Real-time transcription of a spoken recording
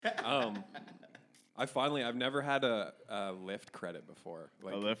I've never had a Lyft credit before.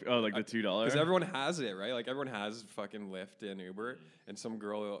 Like the $2? Because everyone has it, right? Like everyone has fucking Lyft and Uber. And some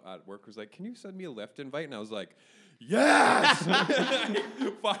girl at work was like, "Can you send me a Lyft invite?" And I was like, "Yes!"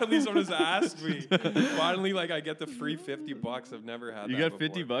 Finally, someone has asked me. Finally, like I get the free $50. I've never had. You that got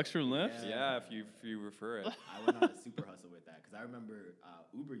before. $50 from Lyft? Yeah, if you refer it. I went on a super hustle with that because I remember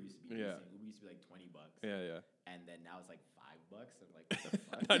Uber used to be decent. Uber used to be like $20. Yeah. And then now it's like $5. I'm like, what the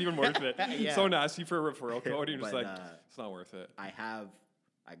fuck? Not even worth it. Yeah. Someone asks you for a referral code, and you're just like, it's not worth it. I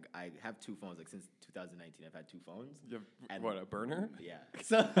have two phones. Like since 2019, I've had two phones. You have, what, a burner? Yeah.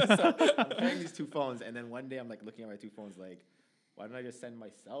 So I'm carrying these two phones, and then one day I'm like looking at my two phones, like, why don't I just send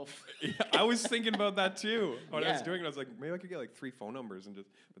myself? Yeah, I was thinking about that too when I was doing it. I was like, maybe I could get like 3 phone numbers and just,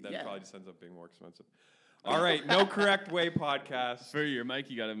 but that probably just ends up being more expensive. All right, No Correct Way podcast. For your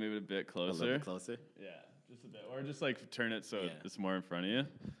mic, you got to move it a bit closer. A little bit closer? Yeah, just a bit. Or just like turn it so it's more in front of you.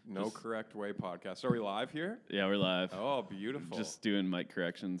 No Correct Way podcast. Are we live here? Yeah, we're live. Oh, beautiful. Just doing mic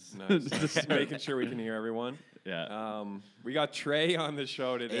corrections. Nice. Just making sure we can hear everyone. Yeah. We got Trey on the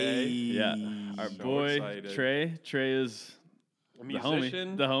show today. Hey. Yeah. Our So boy, excited. Trey. Trey is a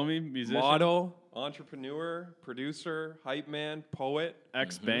musician, the homie, musician. model, entrepreneur, producer, hype man, poet,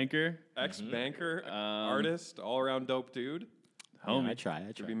 ex-banker. Ex-banker, artist, all-around dope dude. Homie. Yeah, I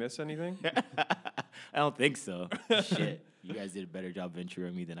try. Did we miss anything? I don't think so. Shit. You guys did a better job of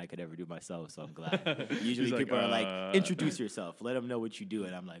introing me than I could ever do myself, so I'm glad. Usually people are like, introduce yourself. Let them know what you do.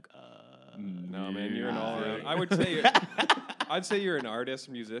 And I'm like, No, man, you're an all-around. I would say, I'd say you're an artist,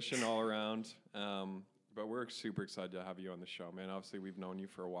 musician, all around. But we're super excited to have you on the show, man. Obviously, we've known you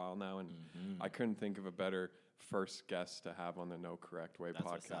for a while now, and I couldn't think of a better first guest to have on the No Correct Way That's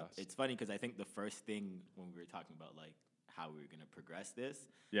what's up. podcast. It's funny because I think the first thing when we were talking about like how we were gonna progress this,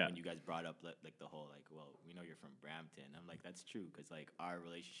 when you guys brought up like the whole like, well, we know you're from Brampton. I'm like, that's true because like our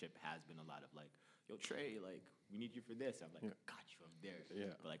relationship has been a lot of like, yo Trey, like we need you for this. I'm like, got you, I'm there.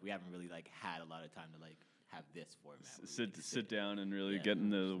 Yeah. But like we haven't really like had a lot of time to like have this format. Sit down and really get in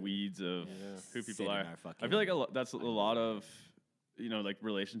the weeds of who people Sit in are. our I feel like that's a lot of, you know, like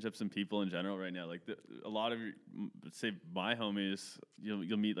relationships and people in general right now. Like a lot of your, say my homies,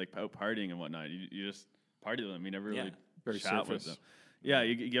 you'll meet like out partying and whatnot. You just party with them. You never really Very chat surface. with them. Yeah,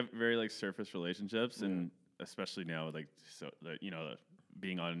 you get very like surface relationships, and especially now with like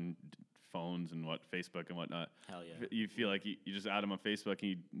being on phones and Facebook and whatnot. Hell yeah. You feel like you just add them on Facebook and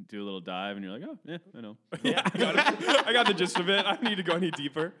you do a little dive and you're like, oh yeah, I know. Yeah, I got the gist of it. I don't need to go any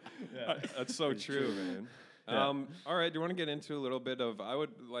deeper. That's so true, man. All right, do you want to get into a little bit of, I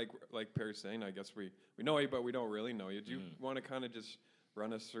would like Perry's saying, I guess we know you, but we don't really know you. Do you want to kind of just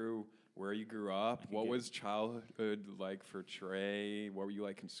run us through where you grew up? What was childhood like for Trey? What were you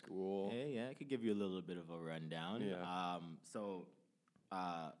like in school? Yeah, I could give you a little bit of a rundown. Yeah.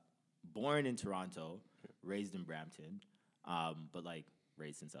 Born in Toronto, raised in Brampton, but like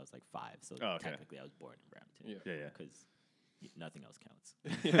raised since I was like 5. So technically I was born in Brampton. Yeah. Because nothing else counts.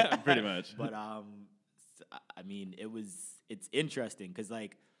 Yeah, pretty much. But I mean, it's interesting because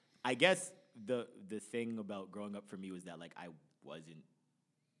like I guess the thing about growing up for me was that like I wasn't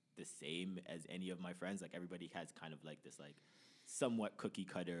the same as any of my friends. Like everybody has kind of like this like somewhat cookie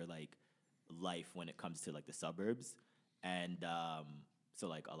cutter like life when it comes to like the suburbs, and so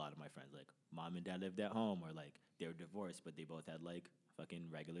like a lot of my friends like mom and dad lived at home, or like they were divorced but they both had like fucking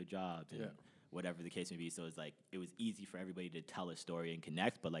regular jobs and whatever the case may be. So it's like it was easy for everybody to tell a story and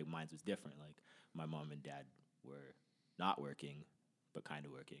connect, but like mine was different. Like my mom and dad were not working but kind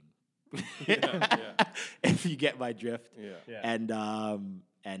of working. If you get my drift. And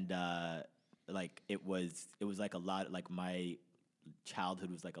like it was like a lot, like my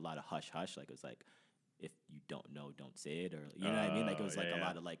childhood was like a lot of hush hush. Like it was like, if you don't know, don't say it, or you know what I mean? Like it was like a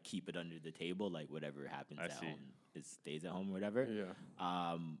lot of like keep it under the table, like whatever happens at home stays at home or whatever.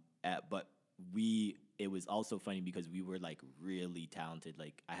 But it was also funny because we were like really talented.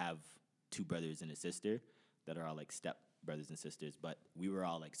 Like I have 2 brothers and a sister that are all like step brothers and sisters, but we were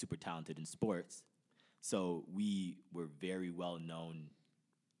all like super talented in sports. So we were very well known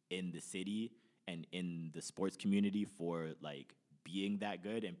in the city and in the sports community for like being that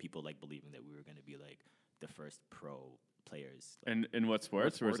good, and people like believing that we were going to be like the first pro players. And in what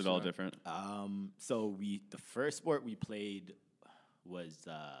sports? Or is it all different? So the first sport we played was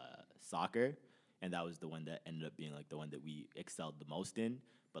soccer, and that was the one that ended up being like the one that we excelled the most in.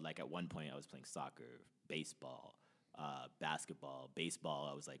 But like at one point I was playing soccer, baseball, basketball. Baseball,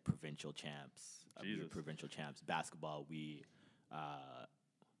 I was like provincial champs. We were provincial champs. Basketball, we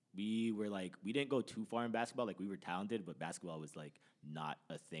were like, we didn't go too far in basketball. Like we were talented, but basketball was like not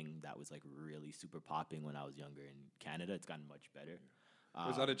a thing that was like really super popping when I was younger. In Canada, it's gotten much better.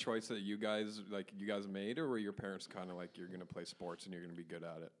 Was that a choice that you guys made, or were your parents kind of like, you're gonna play sports and you're gonna be good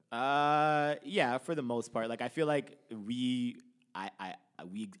at it? Yeah, for the most part. Like I feel like I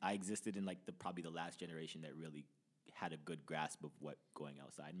existed in like probably the last generation that really had a good grasp of what going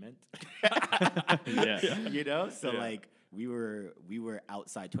outside meant. You know? So like we were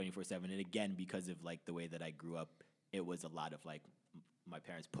outside 24/7, and again, because of like the way that I grew up, it was a lot of like my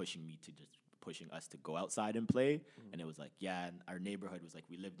parents pushing us to go outside and play. And it was like, and our neighborhood was like,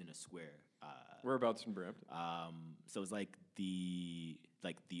 we lived in a square. Whereabouts in Brampton? So it was like the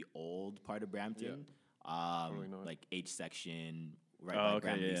old part of Brampton. Totally not. Like H section, right by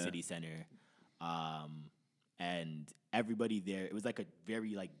Brampton City Center. And everybody there, it was like a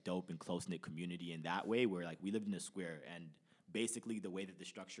very like dope and close-knit community in that way, where like we lived in a square, and basically the way that the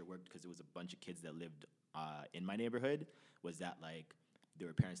structure worked, because it was a bunch of kids that lived in my neighborhood, was that like there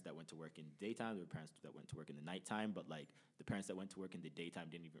were parents that went to work in the daytime, there were parents that went to work in the nighttime, but like the parents that went to work in the daytime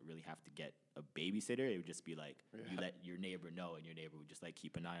didn't even really have to get a babysitter. It would just be like, you let your neighbor know, and your neighbor would just like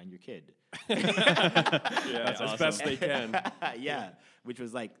keep an eye on your kid. That's as best they can. Which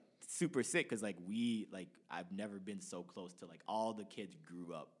was like super sick, because like I've never been so close to like all the kids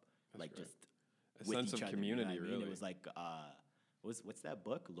grew up. That's like great. Just a with sense each of other, community, you know what I mean? really. It was like what's that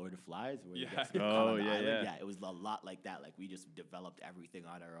book, Lord of Flies, where Yeah. you get stuck on the island? Yeah. It was a lot like that. Like we just developed everything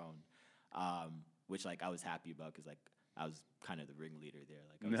on our own, which like I was happy about, because like I was kind of the ringleader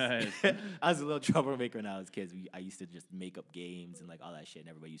there. Like I was a little troublemaker when I was kids. I used to just make up games and like all that shit, and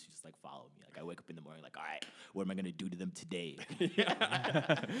everybody used to just like follow me. Like I wake up in the morning like, all right, what am I gonna do to them today?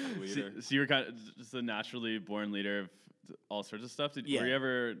 So you were kind of just a naturally born leader of all sorts of stuff. Were you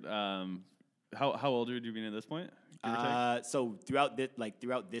ever? How old would you be at this point? So throughout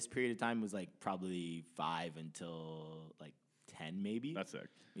this period of time was like probably 5 until like 10 maybe. That's sick.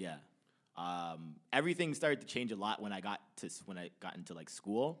 Yeah. Everything started to change a lot when I got into like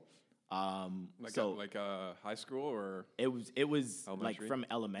school. Like high school, or it was like from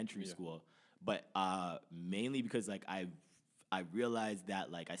elementary Yeah. school, but mainly because like I realized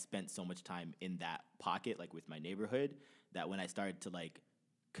that like I spent so much time in that pocket, like with my neighborhood, that when I started to like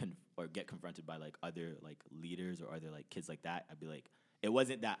get confronted by like other like leaders or other like kids like that, I'd be like, it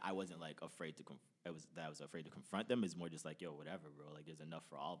wasn't that I wasn't like afraid to I was afraid to confront them. It's more just like, yo, whatever, bro. Like there's enough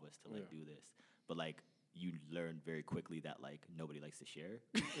for all of us to like do this. But like you learn very quickly that like nobody likes to share.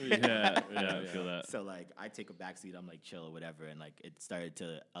 I feel that. So like I take a backseat, I'm like chill or whatever, and like it started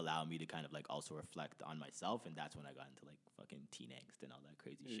to allow me to kind of like also reflect on myself, and that's when I got into like fucking teen angst and all that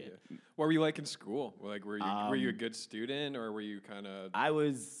crazy shit. What were you like in school? Like were you a good student, or were you kind of? I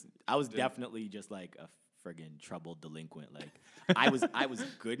was definitely just like a friggin' troubled delinquent. Like I was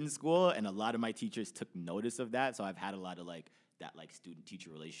good in school, and a lot of my teachers took notice of that. So I've had a lot of like that like student teacher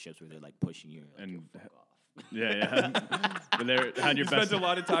relationships where they're like pushing you like, and fuck off. But you spent a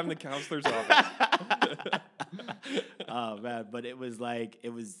lot of time in the counselor's office. Oh man, but it was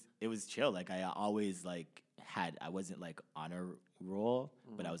chill. Like I always like I wasn't like honor roll,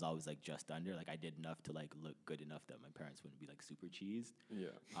 but I was always like just under. Like I did enough to like look good enough that my parents wouldn't be like super cheesed. Yeah.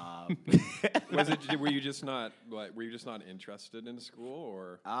 Were you just not interested in school,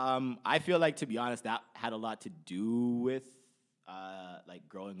 or? I feel like, to be honest, that had a lot to do with like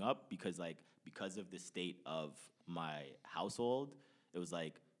growing up, because of the state of my household, it was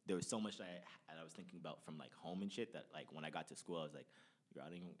like there was so much that I was thinking about from like home and shit, that like when I got to school I was like, I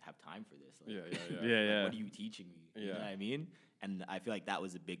don't even have time for this. Like, Yeah. What are you teaching me? You know what I mean? And I feel like that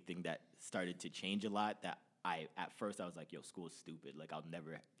was a big thing that started to change a lot. That at first I was like, yo, school's stupid. Like I'll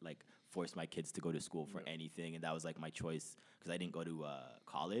never like force my kids to go to school for anything, and that was like my choice, because I didn't go to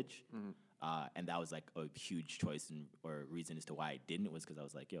college. And that was like a huge choice or reason as to why I didn't, was because I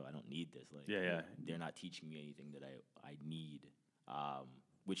was like, yo, I don't need this. Like, they're not teaching me anything that I need.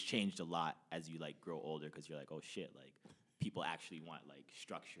 Which changed a lot as you like grow older, because you're like, oh shit, like people actually want like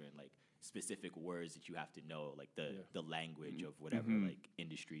structure and like specific words that you have to know, like the language of whatever like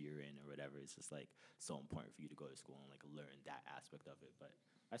industry you're in or whatever. It's just like so important for you to go to school and like learn that aspect of it. But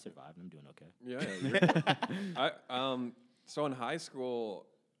I survived. I'm doing okay. So in high school,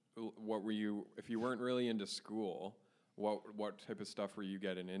 what were you? If you weren't really into school, what type of stuff were you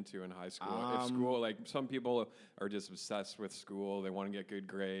getting into in high school? If school, like some people are just obsessed with school, they want to get good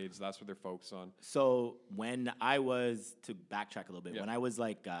grades. That's what they're focused on. So when I was, to backtrack a little bit, when I was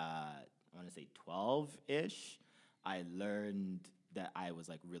like I want to say 12-ish, I learned that I was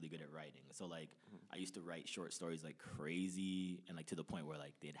like really good at writing. So like I used to write short stories like crazy, and like to the point where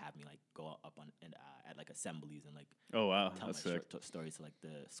like they'd have me like go up on and at like assemblies and like tell my short stories to like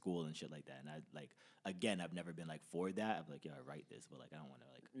the school and shit like that. And I like, again, I've never been like for that. I'm like, I write this, but like I don't want to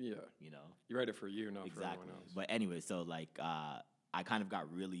like you know, you write it for you, not exactly. for anyone else. But anyway, so like I kind of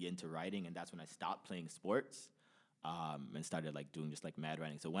got really into writing, and that's when I stopped playing sports and started like doing just like mad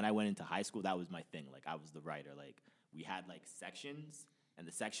writing. So when I went into high school, that was my thing. Like I was the writer. Like we had like sections, and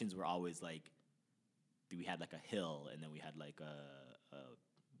the sections were always like we had like a hill, and then we had like a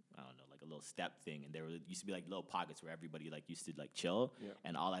I don't know, like a little step thing, and there used to be like little pockets where everybody like used to like chill,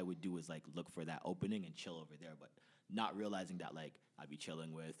 and all I would do was like look for that opening and chill over there, but not realizing that like I'd be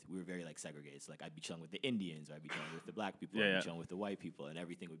chilling with, we were very like segregated, so like I'd be chilling with the Indians, or I'd be chilling with the black people, I'd be chilling with the white people, and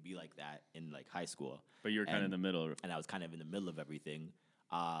everything would be like that in like high school. But you were kind of in the middle. And I was kind of in the middle of everything,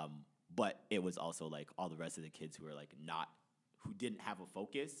 but it was also like all the rest of the kids who were like who didn't have a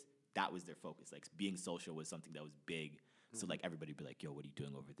focus, that was their focus. Like being social was something that was big. So like everybody would be like, yo, what are you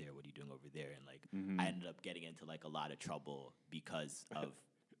doing over there? What are you doing over there? And like I ended up getting into like a lot of trouble because of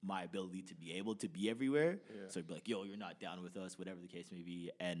my ability to be able to be everywhere. Yeah. So I'd be like, yo, you're not down with us, whatever the case may be.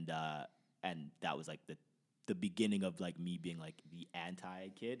 And that was like the beginning of like me being like the anti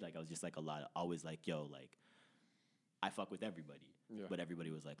kid. Like I was just like always like, yo, like I fuck with everybody. Yeah. But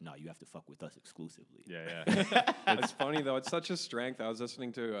everybody was like, no, you have to fuck with us exclusively. Yeah. It's funny, though. It's such a strength. I was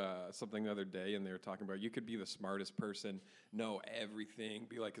listening to something the other day, and they were talking about you could be the smartest person, know everything,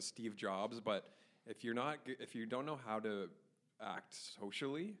 be like a Steve Jobs, but if you don't know how to act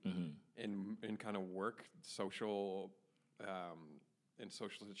socially and kind of work in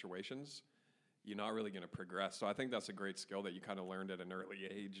social situations, you're not really going to progress. So I think that's a great skill that you kind of learned at an early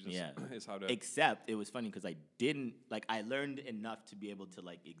age. Is how to. Except it was funny because I learned enough to be able to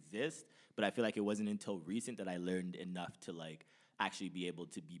like exist, but I feel like it wasn't until recent that I learned enough to like actually be able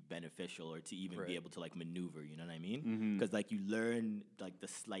to be beneficial or to even be able to like maneuver. You know what I mean? Because like you learn like the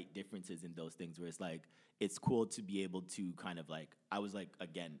slight differences in those things where it's like it's cool to be able to kind of like I was like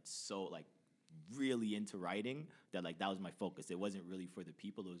again so like really into writing that like that was my focus. It wasn't really for the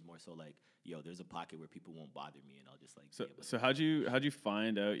people. It was more so like, yo, there's a pocket where people won't bother me, and I'll just like. So how'd you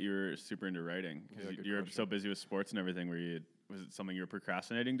find out you were super into writing? Because you're so busy with sports and everything. Was it something you were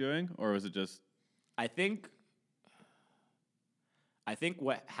procrastinating doing, or was it just? I think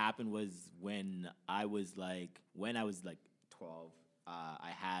what happened was when I was like 12,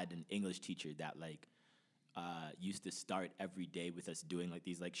 I had an English teacher that like used to start every day with us doing like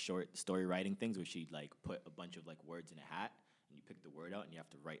these like short story writing things where she'd like put a bunch of like words in a hat and you pick the word out and you have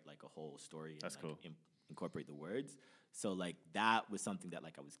to write like a whole story and That's like cool. Incorporate the words. So like that was something that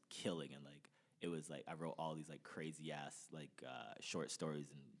like I was killing, and like it was like I wrote all these like crazy ass like short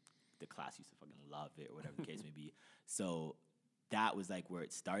stories, and the class used to fucking love it or whatever the case may be. So that was like where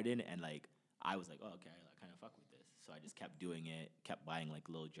it started, and like I was like, oh, okay, I kind of fuck with this. So I just kept doing it, kept buying like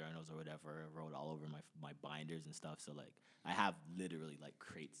little journals or whatever, wrote all over my binders and stuff. So like I have literally like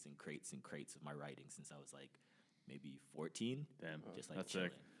crates and crates and crates of my writing since I was like maybe 14. Damn, just like that's chilling.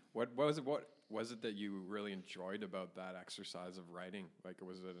 sick. What was it that you really enjoyed about that exercise of writing? Like,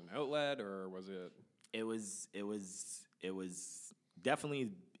 was it an outlet, or was it? It was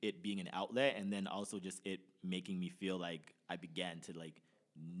definitely it being an outlet, and then also just it making me feel like I began to like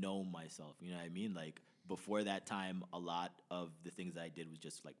know myself. You know what I mean? Like before that time, a lot of the things that I did was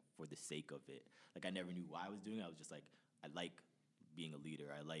just like for the sake of it. Like I never knew why I was doing it. I was just like, I like being a leader.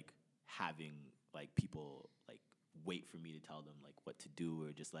 I like having like people like wait for me to tell them like what to do,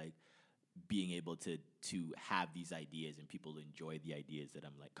 or just like being able to have these ideas and people enjoy the ideas that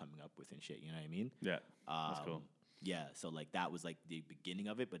I'm like coming up with and shit. You know what I mean? Yeah, that's cool. Yeah, so like that was like the beginning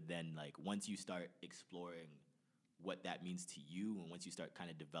of it, but then like once you start exploring what that means to you, and once you start kind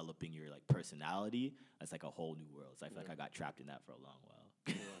of developing your like personality, that's like a whole new world. So I feel like I got trapped in that for a long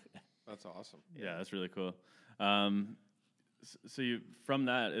while. That's awesome. Yeah, that's really cool. So you from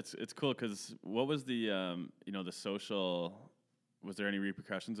that, it's cool because what was the the social? Was there any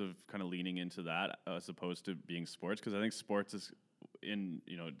repercussions of kind of leaning into that as opposed to being sports? Because I think sports is in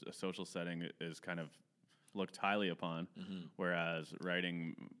a social setting is kind of looked highly upon, whereas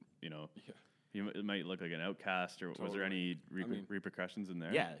writing, it might look like an outcast. Or totally. Was there any repercussions in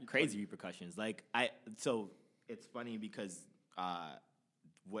there? Yeah, crazy repercussions. Like so it's funny because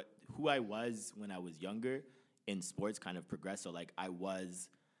who I was when I was younger in sports kind of progressed. So like I was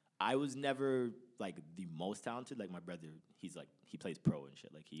never like the most talented. Like my brother, he plays pro and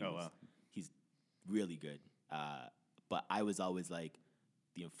shit. Like he's really good. But I was always like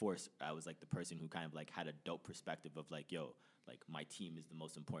the enforcer. I was like the person who kind of like had a dope perspective of like, yo, like my team is the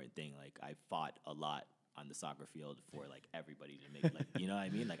most important thing. Like I fought a lot on the soccer field for like everybody to make like, you know what I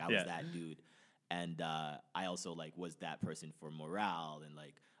mean? Like I was that dude. And I also like was that person for morale, and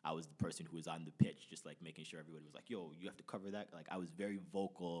like I was the person who was on the pitch just like making sure everybody was like, yo, you have to cover that. Like I was very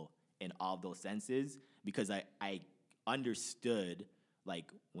vocal in all those senses because I understood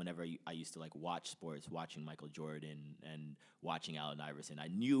like whenever I used to like watch sports, watching Michael Jordan and watching Allen Iverson, I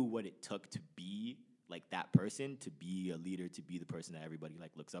knew what it took to be like that person, to be a leader, to be the person that everybody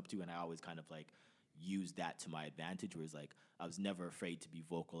like looks up to, and I always kind of like used that to my advantage. Whereas like I was never afraid to be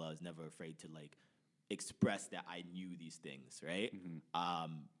vocal. I was never afraid to like express that I knew these things, right?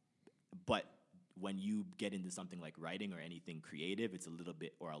 But when you get into something like writing or anything creative, it's a little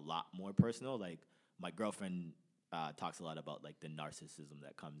bit or a lot more personal. Like my girlfriend talks a lot about like the narcissism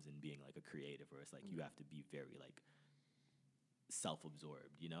that comes in being like a creative, where it's like you have to be very like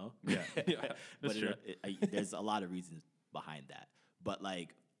self-absorbed, you know? Yeah, that's true. There's a lot of reasons behind that, but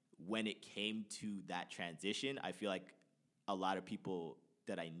like when it came to that transition, I feel like a lot of people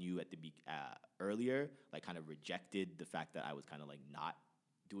that I knew at the earlier like kind of rejected the fact that I was kind of like not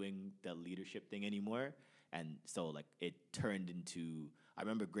doing the leadership thing anymore, and so like it turned into, I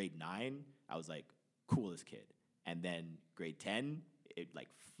remember grade 9, I was like coolest kid, and then grade 10 it like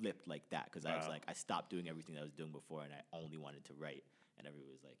flipped like that, because I was like, I stopped doing everything that I was doing before and I only wanted to write, and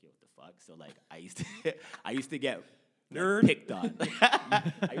everybody was like, yo, what the fuck? So like I used to get nerd picked on.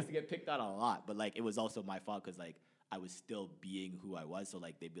 I used to get picked on a lot, but like it was also my fault, because like I was still being who I was. So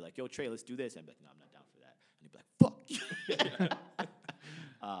like they'd be like, yo, Trey, let's do this, and I'd be like, no, I'm not down for that, and they'd be like, fuck.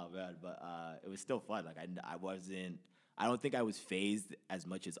 Oh man, but it was still fun. Like I don't think I was phased as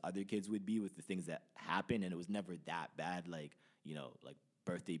much as other kids would be with the things that happened, and it was never that bad. Like, you know, like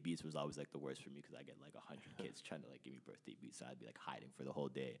birthday beats was always like the worst for me, because I get like 100 kids trying to like give me birthday beats, so I'd be like hiding for the whole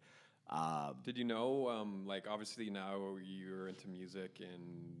day. Did you know, like obviously now you're into music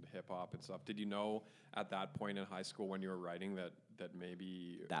and hip hop and stuff. Did you know at that point in high school when you were writing that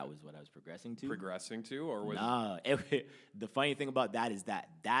maybe that was what I was progressing to? Or was nah? The funny thing about that is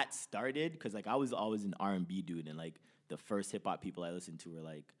that started because like I was always an R&B dude, and like the first hip hop people I listened to were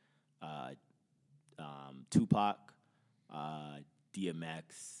like Tupac,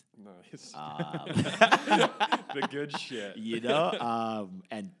 DMX. Nice. The good shit. You know?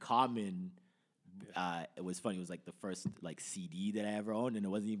 And Common, it was funny. It was like the first like CD that I ever owned, and it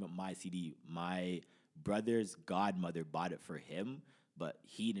wasn't even my CD. My brother's godmother bought it for him, but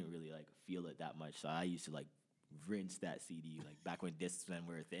he didn't really like feel it that much. So I used to like rinse that CD like back when Discmen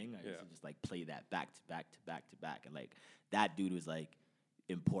were a thing. I used to just like play that back to back to back to back, and like that dude was like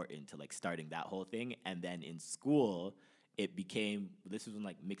important to like starting that whole thing. And then in school, it became, this was when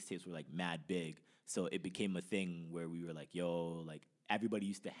like mixtapes were like mad big, so it became a thing where we were like, yo, like everybody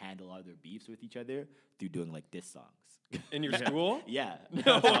used to handle all their beefs with each other through doing like diss songs. In your school? Yeah.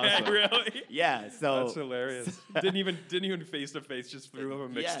 No way, awesome. Really? Yeah. So that's hilarious. Didn't even face to face, just threw them a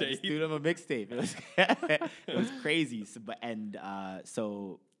mixtape. Yeah, threw them a mixtape. It was it was crazy.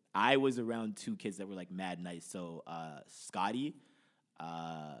 So I was around two kids that were like mad nice. So Scotty,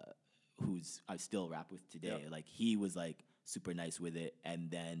 who's I still rap with today, like he was like super nice with it,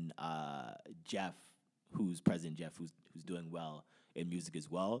 and then Jeff, who's doing well in music as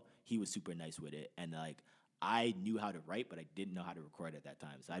well, he was super nice with it, and like I knew how to write, but I didn't know how to record at that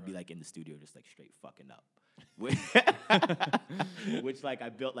time, so I'd be like in the studio just like straight fucking up. Which like I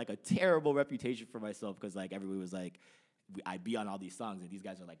built like a terrible reputation for myself, because like everybody was like, I'd be on all these songs and these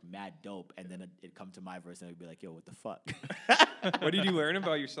guys are like mad dope, and then it'd come to my verse and I'd be like, yo, what the fuck? What did you learn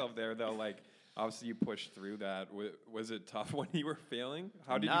about yourself there though? Like obviously you pushed through that. Was it tough when you were failing?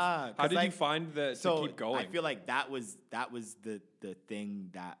 How did you find to keep going? I feel like that was the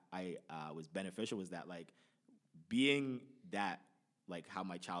thing that I was beneficial, was that like being that like how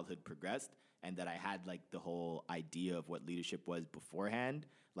my childhood progressed, and that I had like the whole idea of what leadership was beforehand.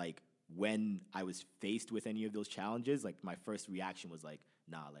 Like when I was faced with any of those challenges, like my first reaction was like,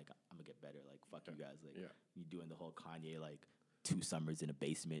 nah, like I'm gonna get better. Like fuck you guys. Like you doing the whole Kanye like 2 summers in a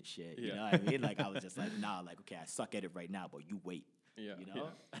basement shit. You know what I mean? Like I was just like, nah, like okay, I suck at it right now, but you wait. Yeah. You know?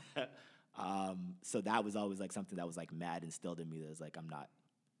 So that was always like something that was like mad instilled in me, that was like,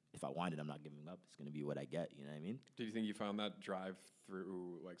 if I want it, I'm not giving up. It's gonna be what I get. You know what I mean? Did you think you found that drive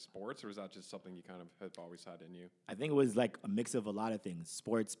through like sports, or was that just something you kind of have always had in you? I think it was like a mix of a lot of things,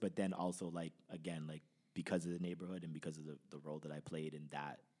 sports, but then also like again like because of the neighborhood and because of the role that I played in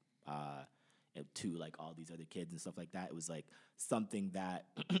that, to like all these other kids and stuff like that. It was like something that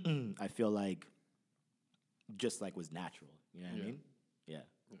I feel like just like was natural. You know what I mean? Yeah.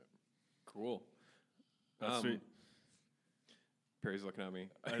 Cool. That's sweet. Perry's looking at me.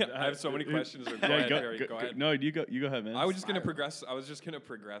 I have so many questions. Go ahead, Perry. Go ahead. No, you go ahead, man. I was just gonna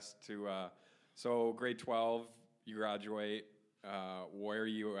progress to so grade 12. You graduate. Where are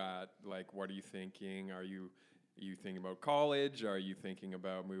you at? Like, what are you thinking? Are you thinking about college? Are you thinking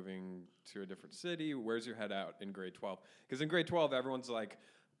about moving to a different city? Where's your head out in grade 12? Because in grade 12, everyone's like,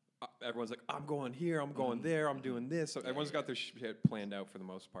 everyone's like, I'm going here, I'm going there, I'm doing this. So everyone's got their shit planned out for the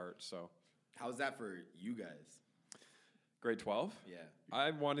most part. So How's that for you guys? grade 12. Yeah. I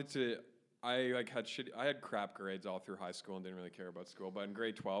had crap grades all through high school and didn't really care about school. But in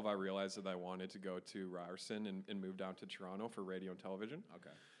grade 12, I realized that I wanted to go to Ryerson and move down to Toronto for radio and television. Okay.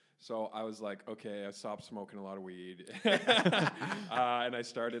 So I was like, okay, I stopped smoking a lot of weed. And I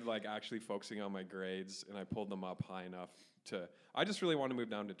started like actually focusing on my grades, and I pulled them up high enough I just really want to move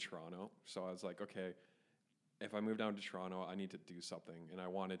down to Toronto. So I was like, okay, if I move down to Toronto, I need to do something. And I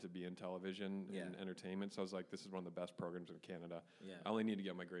wanted to be in television and entertainment. So I was like, this is one of the best programs in Canada. Yeah. I only need to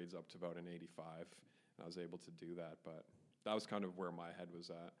get my grades up to about an 85. And I was able to do that. But that was kind of where my head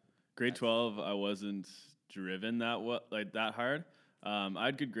was at. Grade 12, I wasn't driven that hard. I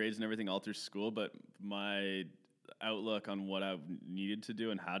had good grades and everything all through school, but my outlook on what I needed to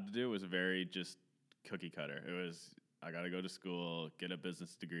do and had to do was very just cookie cutter. It was, I got to go to school, get a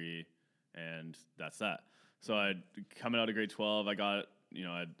business degree, and that's that. So coming out of grade 12, I'd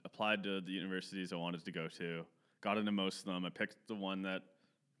applied to the universities I wanted to go to, got into most of them. I picked the one that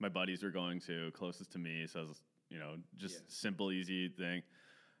my buddies were going to, closest to me. So I was, simple, easy thing.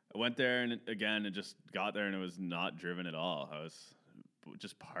 I went there and it just got there and it was not driven at all. I was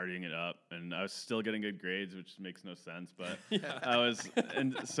just partying it up, and I was still getting good grades, which makes no sense. But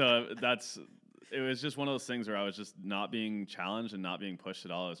it was just one of those things where I was just not being challenged and not being pushed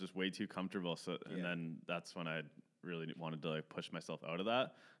at all. I was just way too comfortable. So, and then that's when I really wanted to like push myself out of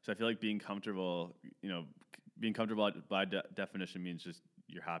that. So I feel like being comfortable by definition means just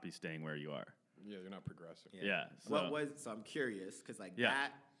you're happy staying where you are. Yeah, you're not progressing. Yeah. So I'm curious because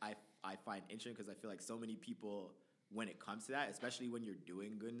that I find interesting because I feel like so many people when it comes to that, especially when you're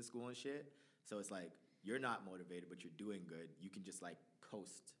doing good in school and shit. So it's like you're not motivated, but you're doing good. You can just like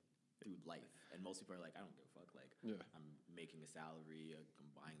coast through life, and most people are like, I don't give a fuck. Like, I'm making a salary, I'm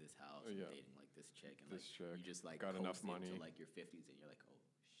buying this house, I'm dating like this chick, and you just like got enough money to like your 50s, and you're like, oh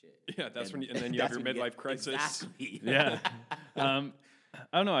shit. Yeah, that's when, and then you have your midlife crisis. Exactly. Yeah.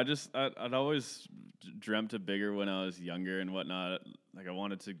 I don't know. I'd always dreamt of bigger when I was younger and whatnot. Like I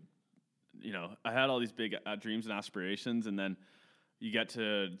wanted to, I had all these big dreams and aspirations, and then you get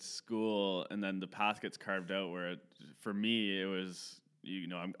to school, and then the path gets carved out. Where for me, it was.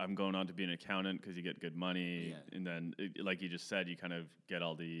 I'm going on to be an accountant because you get good money, and then like you just said, you kind of get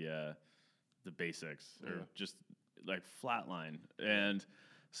all the basics or just like flatline. And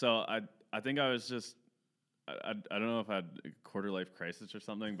so I think I was just I don't know if I had a quarter life crisis or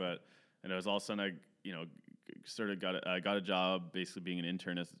something, but and it was all of a sudden I got a job basically being an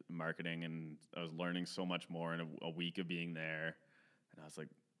intern as marketing, and I was learning so much more in a week of being there, and I was like,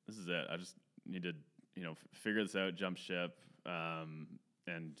 this is it. I just need to figure this out, jump ship.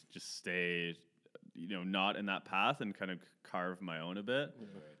 And just stay, not in that path and kind of carve my own a bit.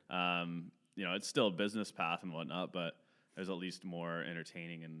 It's still a business path and whatnot, but it was at least more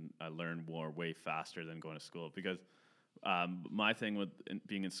entertaining, and I learned more way faster than going to school. Because my thing with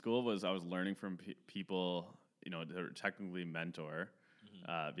being in school was I was learning from people, that are technically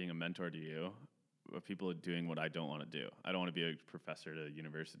being a mentor to you, of people doing what I don't want to do. I don't want to be a professor at a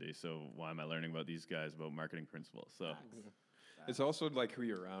university, so why am I learning about these guys about marketing principles? So. It's also like who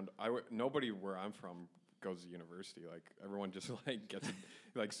you're around. Nobody where I'm from goes to university. Like everyone just like gets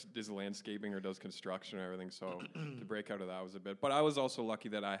does landscaping or does construction or everything. So to break out of that was a bit. But I was also lucky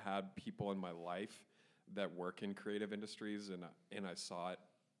that I had people in my life that work in creative industries, and I saw it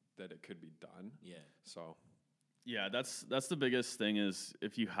that it could be done. Yeah. So. Yeah, that's the biggest thing is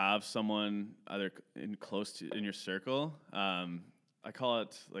if you have someone either in your circle. I call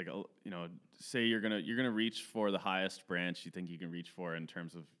it like say you're gonna reach for the highest branch you think you can reach for in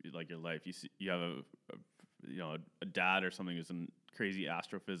terms of like your life. You have a dad or something who's a crazy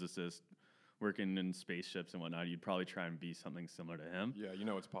astrophysicist working in spaceships and whatnot. You'd probably try and be something similar to him. Yeah,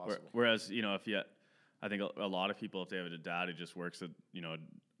 it's possible. Whereas I think a lot of people, if they have a dad who just works at a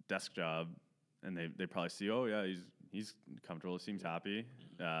desk job, and they probably see, oh yeah, he's comfortable, seems happy,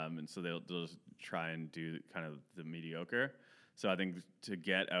 and so they'll just try and do kind of the mediocre. So I think to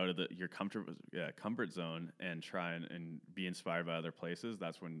get out of your comfort zone and try and be inspired by other places,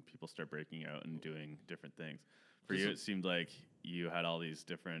 that's when people start breaking out and doing different things. For you, it seemed like you had all these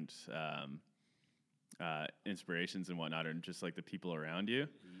different inspirations and whatnot, and just like the people around you,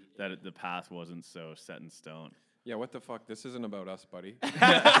 that the path wasn't so set in stone. Yeah, what the fuck? This isn't about us, buddy. You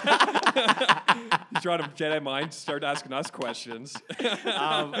try to Jedi mind, start asking us questions.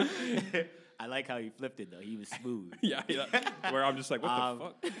 I like how he flipped it, though. He was smooth. Yeah. Where I'm just like,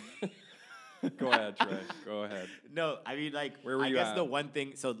 what the fuck? Go ahead, Trey. Go ahead. No, I mean, like, where were I you guess at? the one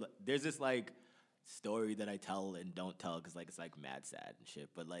thing, so there's this, like, story that I tell and don't tell because like it's like mad sad and shit.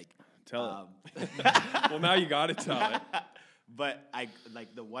 But like Tell Well, now you got to tell it. But I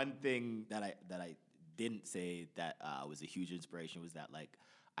like the one thing that I didn't say that was a huge inspiration was that like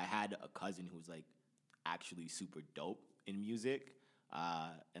I had a cousin who was like actually super dope in music,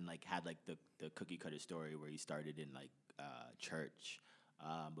 and like had like the cookie cutter story where he started in like church,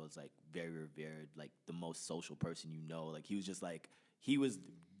 but was like very revered, like the most social person you know. Like he was just like he was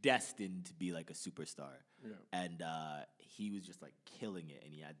destined to be like a superstar, and he was just like killing it.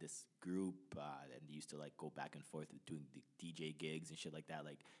 And he had this group, and they used to like go back and forth with doing the DJ gigs and shit like that.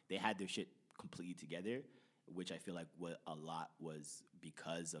 Like they had their shit completely together, which I feel like what a lot was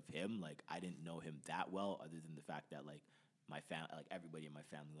because of him. Like I didn't know him that well, other than the fact that like my like everybody in my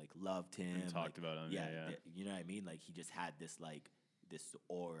family like loved him, and talked about him. Yeah. You know what I mean? Like he just had this like this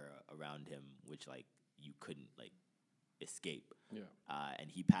aura around him, which like you couldn't like escape. Yeah.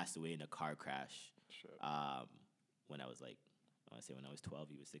 And he passed away in a car crash. Shit. When I was like, I want to say when I was 12,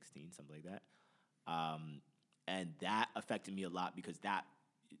 he was 16, something like that. And that affected me a lot because that,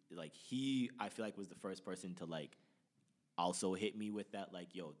 like, I feel like was the first person to like also hit me with that,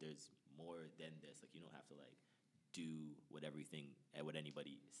 like, yo, there's more than this. Like, you don't have to like do what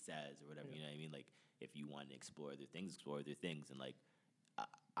anybody says or whatever. You know what I mean? Like, if you want to explore other things. And like,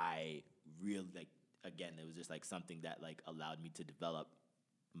 I really like. Again, it was just like something that like allowed me to develop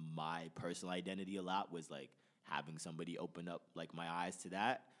my personal identity a lot, was like having somebody open up like my eyes to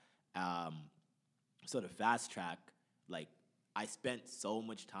that. So to fast track, like I spent so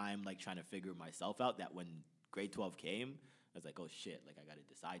much time like trying to figure myself out that when grade 12 came, I was like, oh shit, like I gotta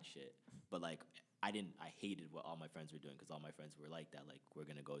decide shit. But like I hated what all my friends were doing because all my friends were like that. Like we're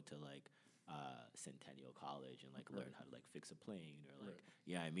gonna go to like Centennial College and like learn how to like fix a plane or like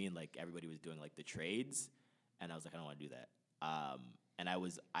you know what I mean, like everybody was doing like the trades, and I was like I don't want to do that. And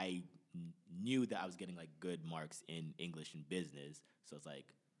I knew that I was getting like good marks in English and business, so it's like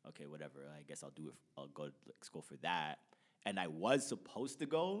okay, whatever, I guess I'll go to like, school for that. And I was supposed to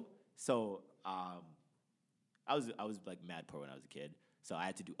go, so I was like mad poor when I was a kid, so I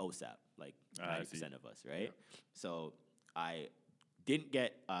had to do OSAP, like 90% of us, right? So I didn't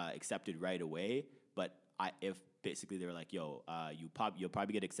get accepted right away, but if basically they were like, yo, you'll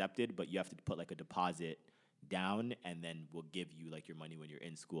probably get accepted, but you have to put like a deposit down, and then we'll give you like your money when you're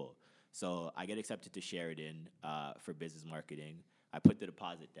in school. So I get accepted to Sheridan for business marketing. I put the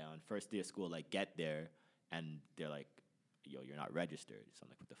deposit down. First day of school, like get there, and they're like, yo, you're not registered. So I'm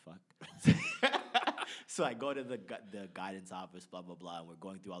like, what the fuck? So I go to the guidance office, blah, blah, blah, and we're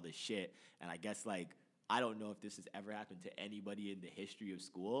going through all this shit. And I guess like, I don't know if this has ever happened to anybody in the history of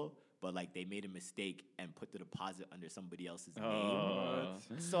school, but like they made a mistake and put the deposit under somebody else's name.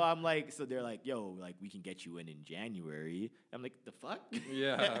 So I'm like, so they're like, yo, like we can get you in January. I'm like, the fuck?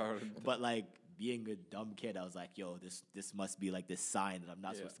 Yeah. But like being a dumb kid, I was like, yo, this must be like this sign that I'm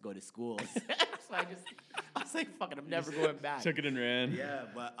not supposed to go to school. So I was like, fuck it, I'm never going back. Took it and ran. Yeah,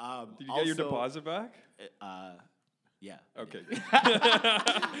 but did you get your deposit back? Yeah. Okay.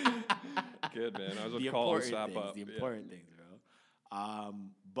 Good, man. I was going to call OSAP up. The important things, bro.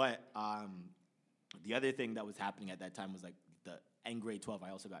 But the other thing that was happening at that time was like in grade 12, I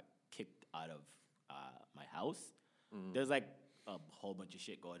also got kicked out of my house. There's like a whole bunch of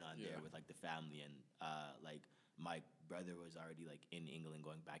shit going on there with like the family, and like my brother was already like in England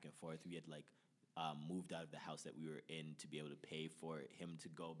going back and forth. We had like moved out of the house that we were in to be able to pay for him to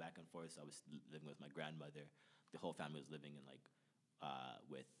go back and forth. So I was living with my grandmother. The whole family was living in like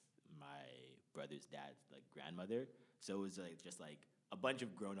with my brother's dad's like grandmother. So it was like just like a bunch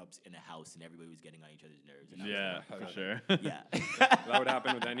of grown-ups in a house, and everybody was getting on each other's nerves. And yeah, for sure. Yeah. That would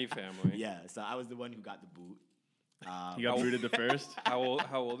happen with any family. Yeah, so I was the one who got the boot. You got booted the first? How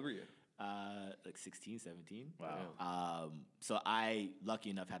old were you? Like 16, 17. Wow. So I, lucky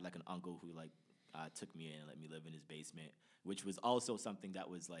enough, had like an uncle who like took me in and let me live in his basement, which was also something that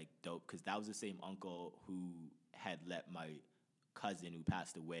was like dope, because that was the same uncle who had let my cousin who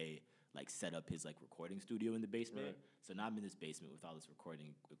passed away like set up his like recording studio in the basement. Right. So now I'm in this basement with all this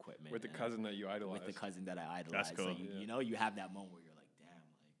recording equipment. With the cousin that you idolized. With the cousin that I idolized. That's cool. So you know, you have that moment where you're like,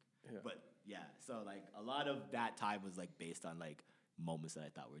 damn, like, but yeah. So like a lot of that time was like based on like moments that I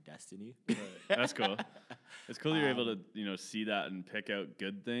thought were destiny. Right. That's cool. It's cool you're able to, see that and pick out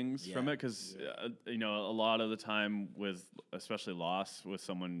good things from it, because, a lot of the time with, especially loss with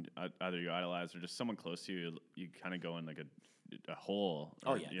someone either you idolize or just someone close to you, you kind of go in like a hole.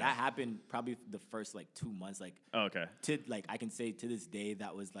 That happened probably the first like 2 months. Like, okay. To like, I can say to this day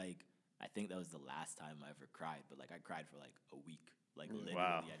that was like, I think that was the last time I ever cried. But like, I cried for like a week. Like literally,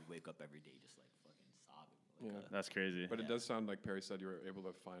 I'd wake up every day just like fucking sobbing. Like, that's crazy. But it does sound like Perry said you were able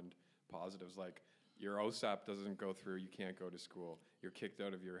to find positives, like your OSAP doesn't go through, you can't go to school, you're kicked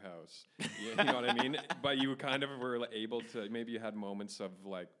out of your house. You know what I mean? But you kind of were able to, maybe you had moments of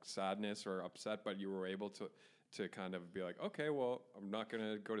like sadness or upset, but you were able to kind of be like, okay, well, I'm not going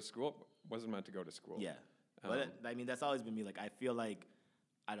to go to school. Wasn't meant to go to school. Yeah. But I mean, that's always been me. Like, I feel like,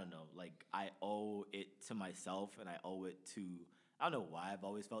 I don't know, like I owe it to myself, and I owe it to, I don't know why I've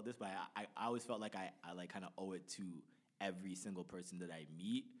always felt this, but I always felt like I like kind of owe it to every single person that I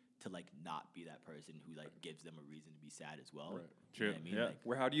meet to like not be that person who like gives them a reason to be sad as well. Right. True. You know what I mean? Yeah. Like,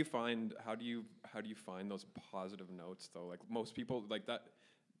 Where how do you find those positive notes though? Like most people like that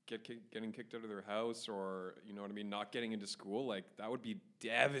getting kicked out of their house, or you know what I mean, not getting into school, like that would be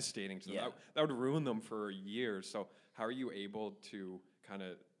devastating to them. Yeah. That would ruin them for years. So how are you able to kind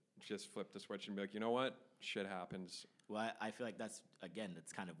of just flip the switch and be like, you know what, shit happens? well, I feel like that's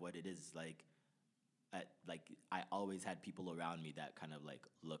kind of what it is. Like, I always had people around me that kind of like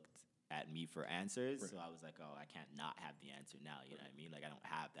looked at me for answers. Right. So I was like, oh, I can't not have the answer now. You know what I mean? Like, I don't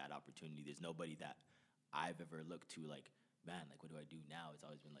have that opportunity. There's nobody that I've ever looked to like, man, like, what do I do now? It's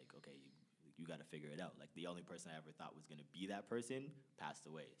always been like, okay, you got to figure it out. Like, the only person I ever thought was going to be that person passed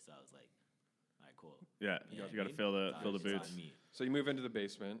away. So I was like, all right, cool. Yeah, You know you got to what I fill mean? the fill the It's on boots. me. So you move into the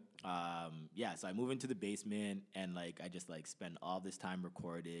basement. Yeah, so I move into the basement, and like I just like spend all this time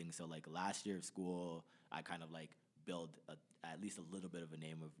recording. So like last year of school, I kind of like build at least a little bit of a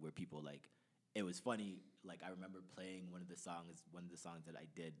name of where people like. It was funny. Like I remember playing one of the songs that I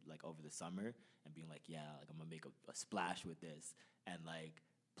did like over the summer, and being like, yeah, like I'm gonna make a splash with this, and like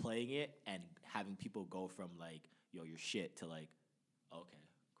playing it and having people go from like, yo, you're shit to like, okay,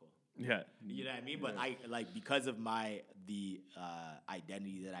 cool. Yeah, You know what I mean? But I like, because of the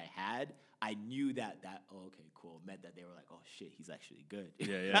identity that I had, I knew that oh, okay, cool, meant that they were like, oh shit, he's actually good.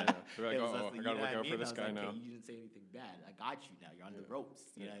 yeah. They're like, It was oh, just, I you gotta know look what out for mean? this I was guy like, now. hey, you didn't say anything bad. I got you now. You're on the ropes.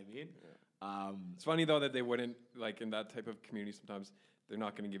 You know what I mean? It's funny though that they wouldn't, like in that type of community, sometimes they're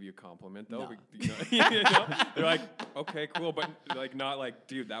not going to give you a compliment though. No. You know? They're like, okay, cool, but like not like,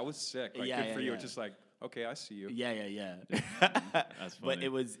 dude, that was sick. Like, Yeah, good for yeah, you. yeah. It's just like, okay, I see you. Yeah. That's But funny.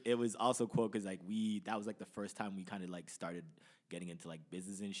 it was also cool because like that was like the first time we kind of like started getting into like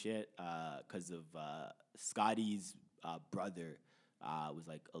business and shit, because of Scotty's brother was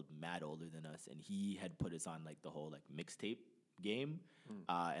like mad older than us, and he had put us on like the whole like mixtape game,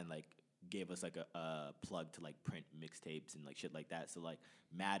 and like gave us like a plug to like print mixtapes and like shit like that. So like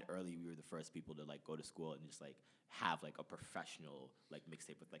mad early, we were the first people to like go to school and just like have like a professional like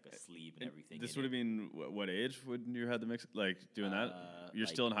mixtape with like a sleeve and everything. This in would it. have been what age would you had the mix like doing that? You're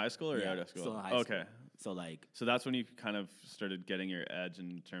like- still in high school or yeah, out of school? still in high okay. school. So like So that's when you kind of started getting your edge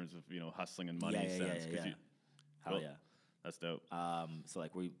in terms of hustling and money Yeah, sense. 'Cause yeah. you- hell cool. yeah. That's dope. So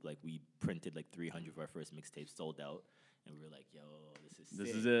like we printed like 300 of our first mixtapes, sold out, and we were like, yo, This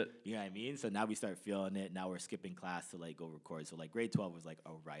sick. is it. You know what I mean? So now we start feeling it. Now we're skipping class to like go record. So like grade 12 was like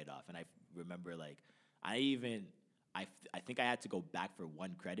a write off, and I remember like I think I had to go back for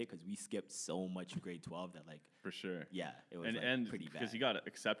one credit because we skipped so much grade 12 that like For sure. yeah, it was And like pretty bad. because you got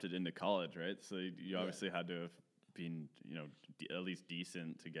accepted into college, right? So you obviously had to have been at least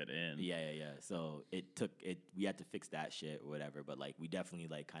decent to get in. Yeah. So we had to fix that shit or whatever, but like we definitely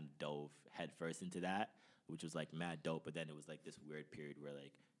like kind of dove headfirst into that, which was like mad dope. But then it was like this weird period where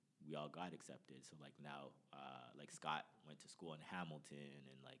like we all got accepted. So like now, like Scott went to school in Hamilton,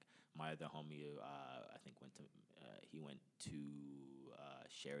 and like my other homie, I think went to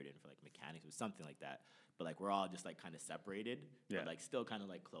Sheridan for like mechanics or something like that. But like we're all just like kind of separated, Yeah. but like still kind of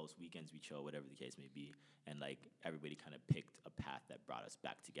like close. Weekends we chill, whatever the case may be, and like everybody kind of picked a path that brought us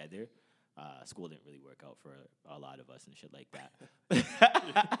back together. School didn't really work out for a lot of us and shit like that.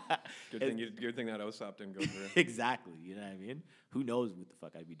 Good thing that OSAP didn't go through. Exactly, you know what I mean? Who knows what the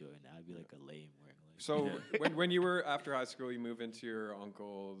fuck I'd be doing now? I'd be like a lame wearing like So when you were after high school, you move into your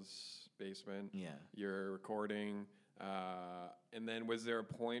uncle's basement. Yeah. You're recording, and then was there a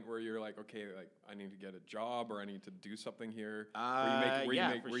point where you're like, okay, like I need to get a job or I need to do something here? Were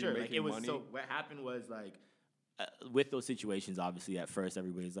you sure. Like, making it was money? so. What happened was like, with those situations, obviously at first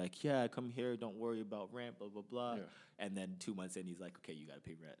everybody's like, yeah, come here, don't worry about rent, blah blah blah. Yeah. And then 2 months in, he's like, okay, you gotta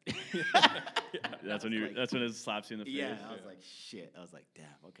pay rent. That's when that's when it slaps you in the face. Yeah, I was like, shit. I was like, damn,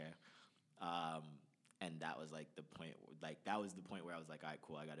 okay. And that was like the point. Like that was the point where I was like, all right,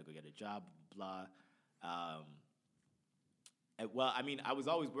 cool. I gotta go get a job. Blah. Well, I mean, I was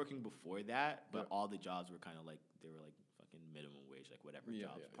always working before that, but all the jobs were kind of like they were like fucking minimum wage, like whatever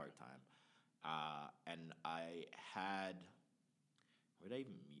jobs, part time. And I had, where did I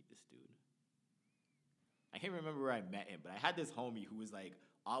even meet this dude? I can't remember where I met him, but I had this homie who was like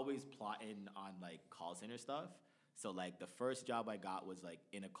always plotting on like call center stuff. So like the first job I got was like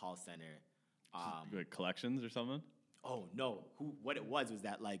in a call center. Like collections or something? Oh no! What it was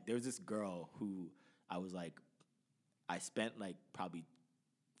that like there was this girl who I was like, I spent like probably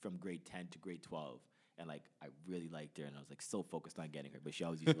from grade 10 to grade 12, and like I really liked her, and I was like so focused on getting her, but she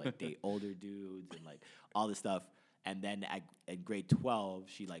always used to like date older dudes and like all this stuff. And then at grade 12,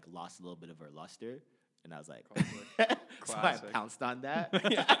 she like lost a little bit of her luster, and I was like, so I pounced on that.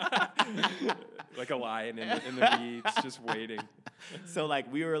 Like a lion in the weeds, just waiting. So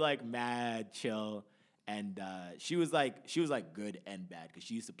like we were like mad chill. And she was like good and bad because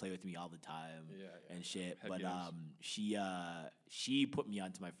she used to play with me all the time and shit. Head but she put me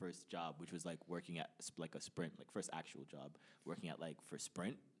onto my first job, which was like working at like a Sprint, like first actual job, working at like for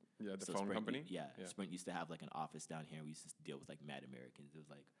Sprint. Yeah, the so phone Sprint, company. Yeah, Sprint used to have like an office down here. We used to deal with like mad Americans. It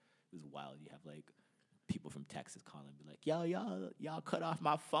was wild. You have like people from Texas calling, be like, "Yo, y'all cut off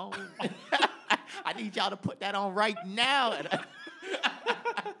my phone. I need y'all to put that on right now." And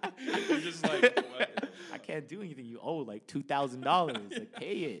you're just like, what? I can't do anything. You owe like $2,000. Like,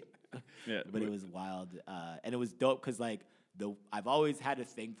 pay it. Yeah, but it was wild, and it was dope because like I've always had a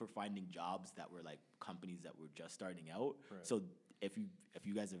thing for finding jobs that were like companies that were just starting out. Right. So if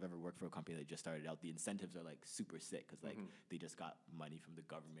you guys have ever worked for a company that just started out, the incentives are like super sick because like they just got money from the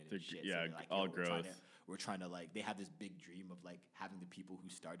government and shit. Yeah, so like, all growth. We're trying to like, they have this big dream of like having the people who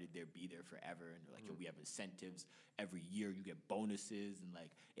started there be there forever, and they're like, yo, we have incentives every year. You get bonuses, and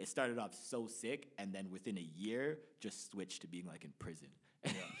like it started off so sick, and then within a year just switched to being like in prison.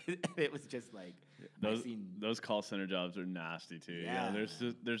 Yeah. It was just like those call center jobs are nasty too. Yeah,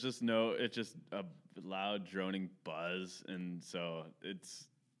 there's just no, it's just a loud droning buzz, and so it's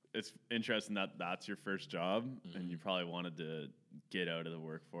interesting that that's your first job, and you probably wanted to get out of the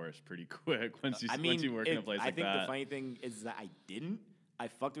workforce pretty quick once you work in a place like that. I think the funny thing is that I didn't. I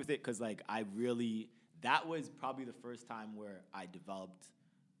fucked with it because like that was probably the first time where I developed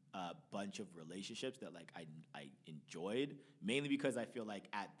a bunch of relationships that like I enjoyed, mainly because I feel like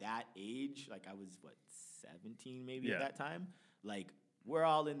at that age, like I was 17 maybe at that time, like we're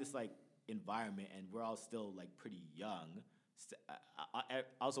all in this like environment and we're all still like pretty young.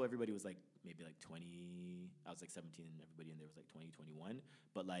 Also everybody was like maybe like 20. I was like 17 and everybody in there was like 20, 21,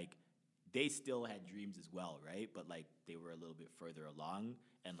 but like they still had dreams as well, right? But like they were a little bit further along,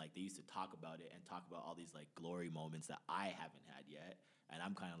 and like they used to talk about it and talk about all these like glory moments that I haven't had yet. And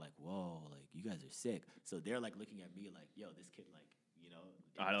I'm kind of like, whoa, like you guys are sick. So they're like looking at me like, yo, this kid like, you know,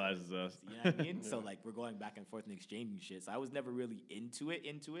 idolizes us. You know what I mean? So like we're going back and forth and exchanging shit. So I was never really into it,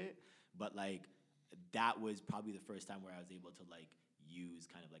 but like that was probably the first time where I was able to like use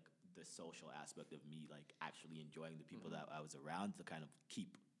kind of like the social aspect of me like actually enjoying the people that I was around to kind of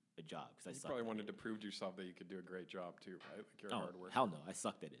keep a job. Because you probably wanted to prove to yourself that you could do a great job too, right? Like you're a hard worker. Hell no, I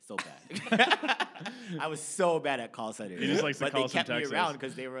sucked at it so bad. I was so bad at call center. He just likes to call they kept some me Texas. around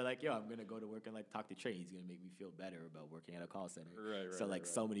because they were like, yo, I'm gonna go to work and like talk to Trey. He's gonna make me feel better about working at a call center. Right. So like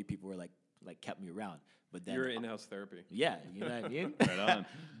so many people were like kept me around. But then you're in-house therapy. Yeah, you know what I mean? Right on.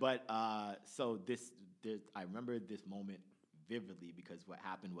 But so I remember this moment vividly because what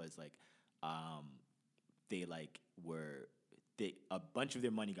happened was like a bunch of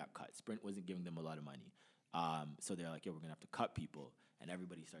their money got cut. Sprint wasn't giving them a lot of money. So they're like, yo, we're gonna have to cut people, and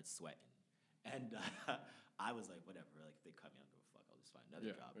everybody starts sweating. And I was like, whatever, like if they cut me, I don't give a fuck, I'll just find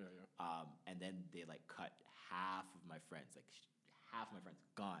another job. Yeah. And then they like cut half of my friends, like half of my friends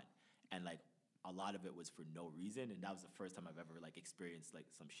gone. And like a lot of it was for no reason, and that was the first time I've ever like experienced like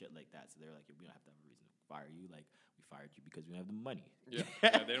some shit like that. So they're like, we don't have to have a reason to fire you, like we fired you because we don't have the money. Yeah,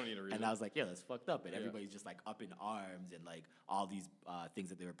 they don't need a reason. And I was like, yeah, that's fucked up. And everybody's just like up in arms, and like all these things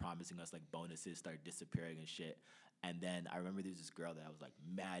that they were promising us, like bonuses, started disappearing and shit. And then I remember there was this girl that I was like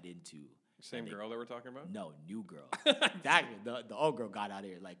mad into. Same girl that we're talking about? No, new girl. The old girl got out of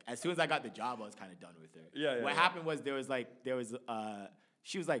here. Like as soon as I got the job, I was kind of done with her. Yeah. What happened was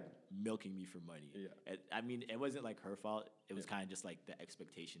she was like milking me for money. Yeah. I mean, it wasn't like her fault. It was kind of just like the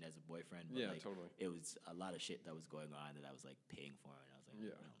expectation as a boyfriend. But like, totally. It was a lot of shit that was going on that I was like paying for, and I was like,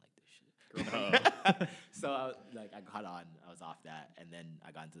 I don't like this shit. So I got on. I was off that, and then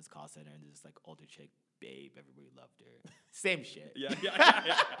I got into this call center, and this like older chick, babe, everybody loved her. Same shit. Yeah.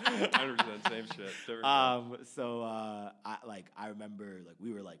 100% same shit. So I remember like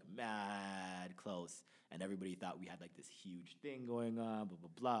we were like mad close, and everybody thought we had like this huge thing going on, blah blah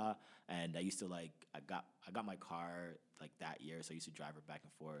blah. And I used to like I got my car like that year, so I used to drive her back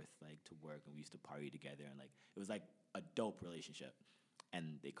and forth like to work, and we used to party together, and like it was like a dope relationship.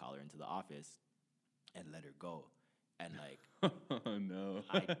 And they call her into the office and let her go. And like, oh no.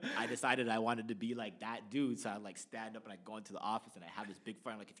 I decided I wanted to be like that dude, so I like stand up and I go into the office and I have this big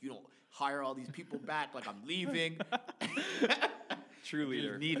fight. Like, if you don't hire all these people back, like I'm leaving. True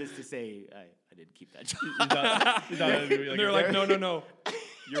leader. Needless to say, I didn't keep that job. They're like, no,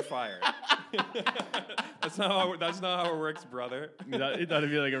 you're fired. That's not how it works, brother. You thought it'd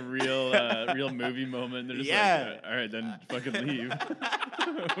be like a real movie moment. They're just like, all right, then fucking leave.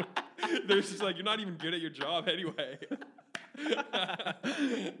 They're just like, you're not even good at your job anyway.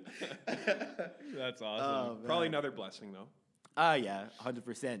 That's awesome. Probably another blessing though. Yeah,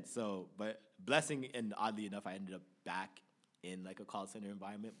 100%. So, but blessing, and oddly enough, I ended up back in like a call center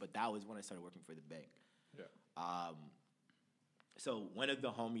environment. But that was when I started working for the bank. Yeah. So one of the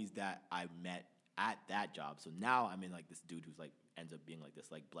homies that I met at that job. So now I'm in like this dude who's like ends up being like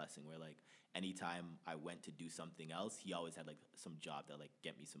this like blessing where like anytime I went to do something else, he always had like some job that like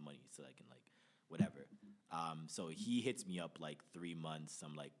get me some money so I can like whatever. So he hits me up like 3 months,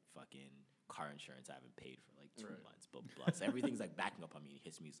 some like fucking car insurance I haven't paid for like 2 months, blah, blah, blah. So everything's like backing up on me. He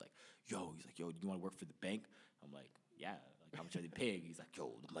hits me, he's like, yo, do you want to work for the bank? I'm like, yeah. Like, how much are they paying? He's like,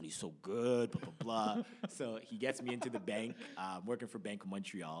 yo, the money's so good, blah, blah, blah. So he gets me into the bank, working for Bank of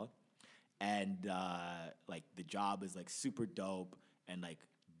Montreal. And like the job is like super dope. And like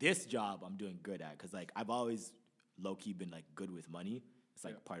this job I'm doing good at because like I've always low-key been like good with money. It's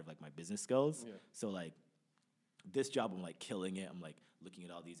like part of like my business skills. Yeah. So like this job I'm like killing it. I'm like looking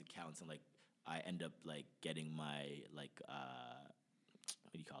at all these accounts and like I end up like getting my like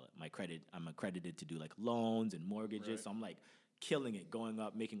what do you call it? My credit. I'm accredited to do like loans and mortgages. Right. So I'm like killing it, going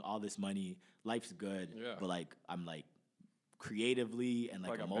up, making all this money. Life's good. Yeah. But like I'm like creatively and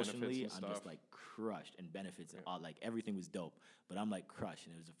like emotionally, I'm just like crushed, and benefits and all, like everything was dope. But I'm like crushed,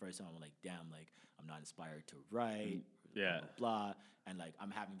 and it was the first time I'm like, damn, like I'm not inspired to write. Blah, blah, blah. And like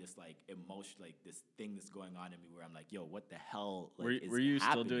I'm having this like emotion, like this thing that's going on in me where I'm like, yo, what the hell? Like, were you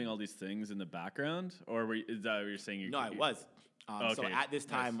still doing all these things in the background, or is that what you're saying? No, I was. Okay. So at this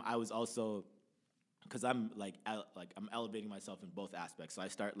time, I was also, because I'm like I'm elevating myself in both aspects. So I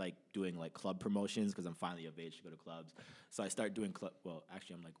start like doing like club promotions because I'm finally of age to go to clubs. So I start doing well,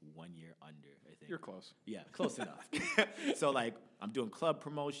 actually I'm like 1 year under, I think. You're close. Yeah, close enough. So like I'm doing club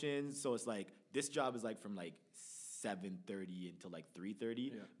promotions. So it's like this job is like from like 7:30 until like 3:30.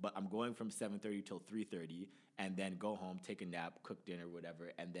 Yeah. But I'm going from 7:30 till 3:30, and then go home, take a nap, cook dinner,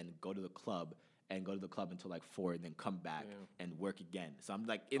 whatever, and then go to the club. And go to the club until like 4, and then come back and work again. So I'm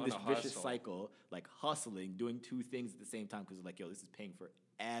like in this vicious cycle, like hustling, doing 2 things at the same time because like, yo, this is paying for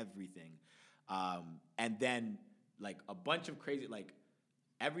everything. And then like a bunch of crazy, like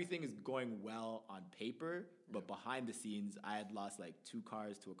everything is going well on paper, but behind the scenes, I had lost like 2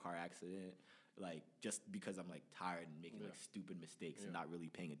 cars to a car accident, like just because I'm like tired and making like stupid mistakes and not really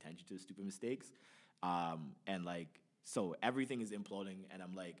paying attention to the stupid mistakes. And like, so everything is imploding, and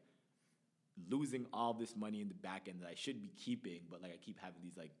I'm like, losing all this money in the back end that I should be keeping, but like I keep having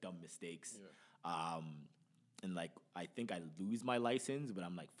these like dumb mistakes. And like I think I lose my license, but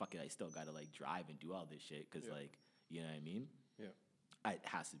I'm like, fuck it, I still gotta like drive and do all this shit because like, you know what I mean? Yeah. It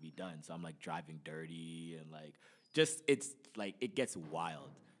has to be done. So I'm like driving dirty and like just it's like it gets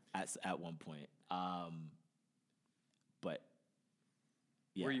wild at one point. But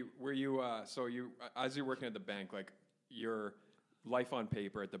yeah. Were you so you as you're working at the bank, like your life on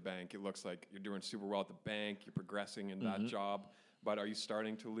paper at the bank, it looks like you're doing super well at the bank, you're progressing in that job, but are you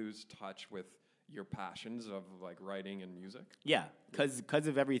starting to lose touch with your passions of like writing and music? Yeah, because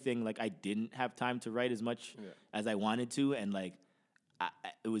of everything, like I didn't have time to write as much as I wanted to, and like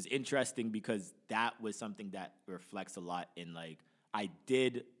it was interesting because that was something that reflects a lot in like I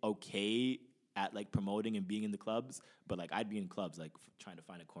did okay at like promoting and being in the clubs, but like I'd be in clubs like trying to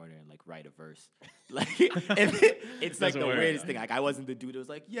find a corner and like write a verse. Like it's like the weirdest thing. Like I wasn't the dude that was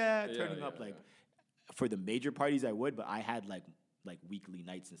like turning up like for the major parties I would, but I had like weekly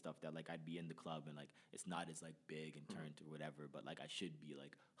nights and stuff that like I'd be in the club and like it's not as like big and turned to whatever, but like I should be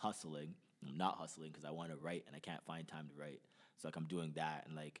like hustling. I'm not hustling because I want to write and I can't find time to write. So like I'm doing that,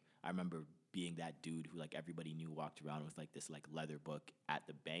 and like I remember being that dude who like everybody knew walked around with like this like leather book at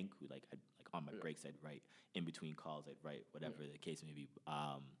the bank, who like I'd, like on my breaks I'd write, in between calls I'd write, whatever the case may be.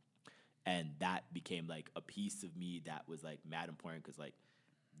 And that became like a piece of me that was like mad important because like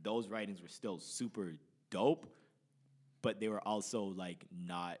those writings were still super dope, but they were also like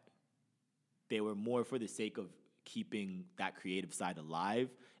not, they were more for the sake of keeping that creative side alive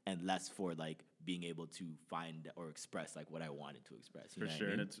and less for like being able to find or express like what I wanted to express. For sure.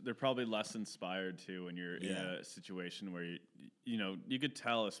 I mean? And they're probably less inspired too when you're in a situation where you know, you could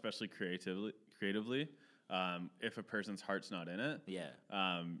tell, especially creatively, if a person's heart's not in it. Yeah.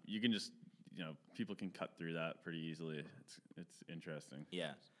 You can just, people can cut through that pretty easily. It's interesting.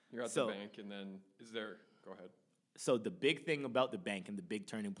 Yeah. You're at the bank, and then go ahead. So the big thing about the bank and the big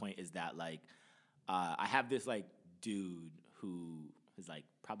turning point is that like I have this like dude who is like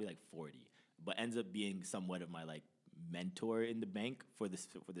probably like 40, but ends up being somewhat of my like mentor in the bank for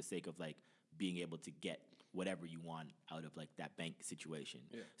the sake of like being able to get whatever you want out of like that bank situation.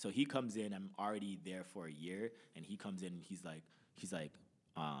 Yeah. So he comes in, I'm already there for a year, and he comes in and he's like,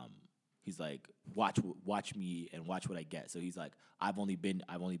 watch me and watch what I get. So he's like, I've only been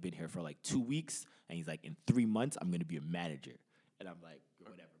here for like 2 weeks, and he's like, in 3 months I'm gonna be a manager. And I'm like,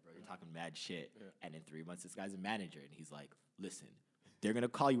 whatever, bro, you're talking mad shit. Yeah. And in 3 months this guy's a manager, and he's like, listen, they're gonna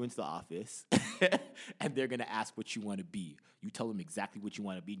call you into the office and they're gonna ask what you want to be. You tell them exactly what you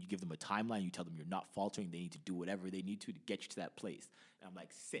want to be, and you give them a timeline. You tell them you're not faltering. They need to do whatever they need to get you to that place. And I'm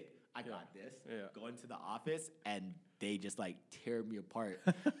like, sick. I got this. Yeah. Go into the office, and they just like tear me apart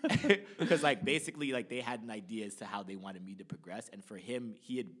because like basically like they had an idea as to how they wanted me to progress. And for him,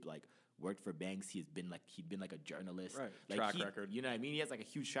 he had like worked for banks. He'd been like a journalist. Right. Like track record. You know what I mean? He has like a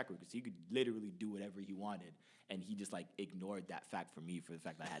huge track record, so he could literally do whatever he wanted. And he just like ignored that fact for me for the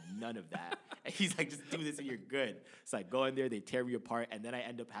fact that I had none of that. And he's like, just do this and you're good. So I go in there, they tear me apart, and then I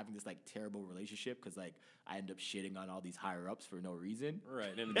end up having this like terrible relationship because like I end up shitting on all these higher ups for no reason.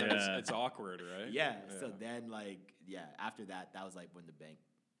 Right, and then it's awkward, right? Yeah. So then like after that was like when the bank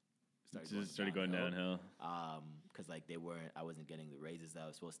started going downhill. Because like I wasn't getting the raises that I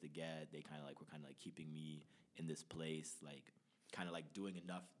was supposed to get. They were kind of like keeping me in this place, like kind of like doing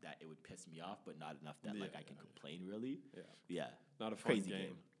enough that it would piss me off, but not enough that like I can complain really. Yeah. Not a fun crazy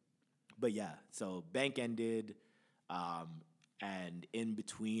game. But yeah, so bank ended, and in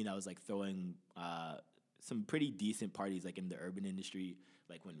between I was like throwing some pretty decent parties like in the urban industry,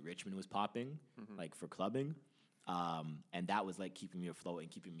 like when Richmond was popping, like for clubbing, and that was like keeping me afloat and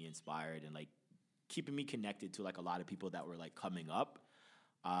keeping me inspired and like keeping me connected to like a lot of people that were like coming up.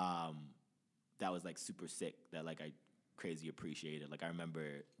 That was like super sick. That like I crazy appreciated. Like I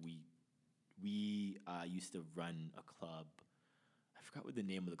remember we used to run a club. I forgot what the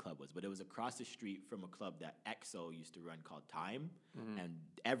name of the club was, but it was across the street from a club that EXO used to run called Time. And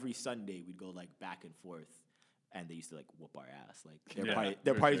every Sunday we'd go like back and forth, and they used to like whoop our ass. Like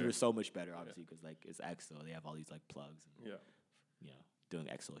their parties were so much better, obviously, because like it's EXO. They have all these like plugs. And, doing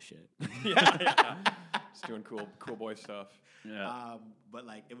EXO shit. Just doing cool boy stuff. Yeah. But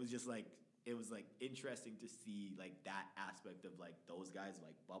like it was just like. It was like interesting to see like that aspect of like those guys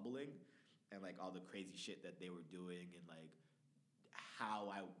like bubbling and like all the crazy shit that they were doing and like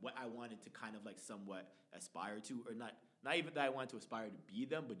what I wanted to kind of like somewhat aspire to, or not even that I wanted to aspire to be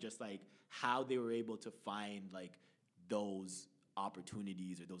them, but just like how they were able to find like those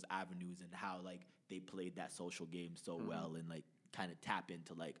opportunities or those avenues, and how like they played that social game so well and like kind of tap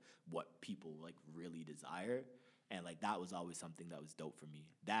into like what people like really desire. And like that was always something that was dope for me.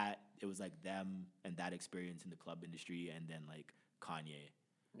 That it was like them and that experience in the club industry, and then like Kanye.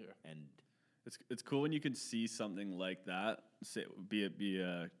 Yeah. And it's cool when you can see something like that, be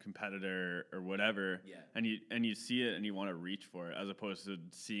a competitor or whatever. Yeah. And you see it and you want to reach for it, as opposed to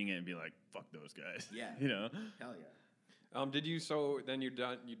seeing it and be like, fuck those guys. Yeah. You know? Hell yeah. Did you? So then you're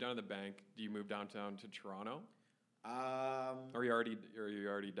done at the bank. Do you move downtown to Toronto? Or are you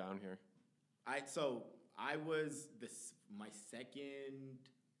already down here? I was my second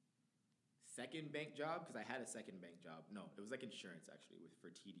bank job, because I had a second bank job. No, it was like insurance actually for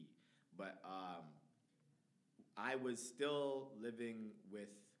TD. But I was still living with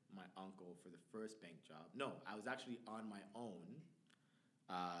my uncle for the first bank job. No, I was actually on my own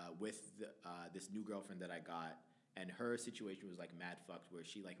with this new girlfriend that I got, and her situation was like mad fucked, where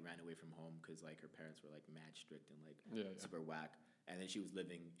she like ran away from home because like her parents were like mad strict and like super whack, and then she was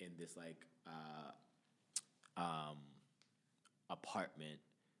living in this like apartment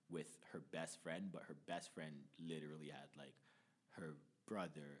with her best friend, but her best friend literally had like her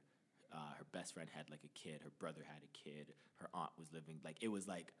brother, her best friend had like a kid, her brother had a kid, her aunt was living, like it was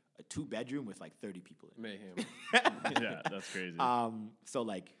like a 2-bedroom with like 30 people in it. Mayhem. Yeah, that's crazy. So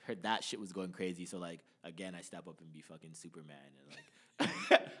like that shit was going crazy, so like again I step up and be fucking Superman, and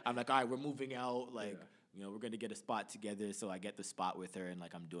like I'm like, all right, we're moving out, like we're gonna get a spot together. So I get the spot with her, and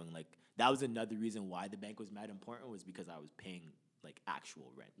like I'm doing like, that was another reason why the bank was mad important, was because I was paying like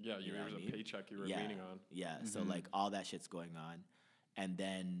actual rent. Yeah, there was a paycheck you were leaning on. Yeah, so like all that shit's going on. And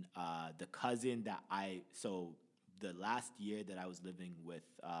then the cousin that so the last year that I was living with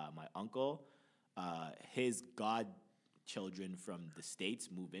my uncle, his godchildren from the States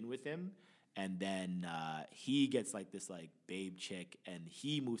move in with him. And then he gets like this like babe chick, and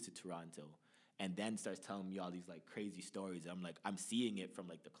he moves to Toronto. and then starts telling me all these like crazy stories. I'm like, I'm seeing it from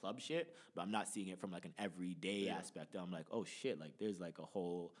like the club shit, but I'm not seeing it from like an everyday aspect. I'm like, oh shit, like there's like a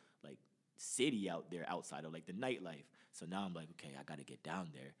whole like city out there outside of like the nightlife. So now I'm like, okay, I gotta get down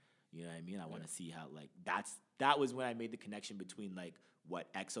there. You know what I mean? I want to see how like that was when I made the connection between like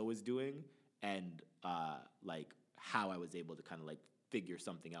what EXO was doing and like how I was able to kind of like figure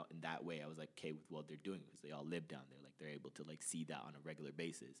something out in that way. I was like, okay, with what they're doing, because they all live down there, like they're able to like see that on a regular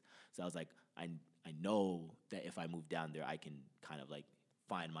basis. So I was like, I know that if I move down there, I can kind of like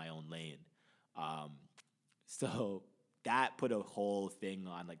find my own lane. So that put a whole thing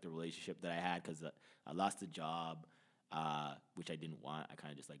on like the relationship that I had, because I lost a job, which I didn't want. I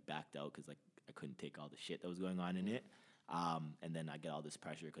kind of just like backed out because like I couldn't take all the shit that was going on in it. And then I get all this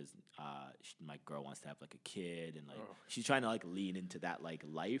pressure because my girl wants to have like a kid, and like she's trying to like lean into that like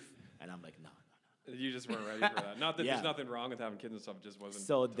life, and I'm like, no. You just weren't ready for that. Not that there's nothing wrong with having kids and stuff. It just wasn't.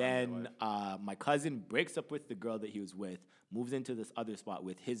 So then my cousin breaks up with the girl that he was with, moves into this other spot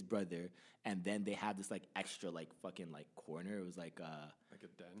with his brother, and then they have this like extra like fucking like corner. It was like a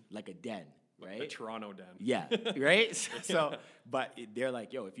den. Like a den. Right? The Toronto den. Yeah, right? So, but they're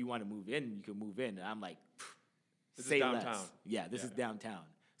like, yo, if you want to move in, you can move in. And I'm like, this say is downtown. less. Yeah, this is downtown.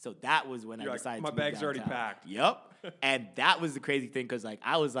 So that was when I decided my to move bag's already downtown. packed. Yep. And that was the crazy thing, because like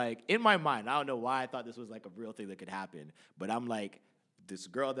I was like, in my mind, I don't know why I thought this was like a real thing that could happen, but I'm like, this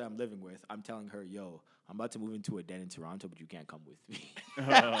girl that I'm living with, I'm telling her, yo, I'm about to move into a den in Toronto, but you can't come with me.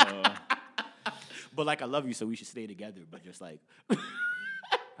 But like, I love you, so we should stay together, but just like.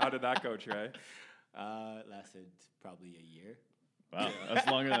 How did that go, Trey? Lasted probably a year. Wow, that's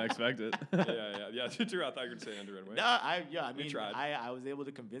longer than I expected. yeah. True. I thought you were going to say Andrew anyway. No, I mean, tried. I was able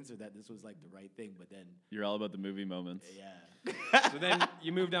to convince her that this was like the right thing, but then You're all about the movie moments. yeah. So then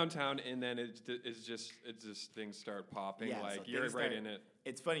you move downtown, and then it's just things start popping. Yeah, like so you're things right start- in it.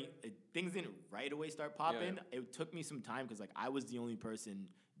 It's funny. Things didn't right away start popping. Yeah. It took me some time because like I was the only person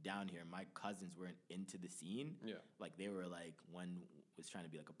down here. My cousins weren't into the scene. Yeah. Like they were like, one was trying to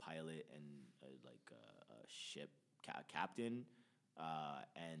be like a pilot and like a ship captain.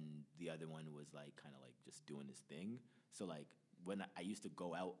 And the other one was like kind of like just doing his thing. So like when I used to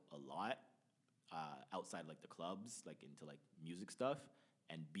go out a lot, outside like the clubs, like into like music stuff,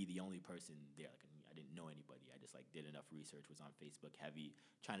 and be the only person there. Like I didn't know anybody. I just like did enough research, was on Facebook heavy,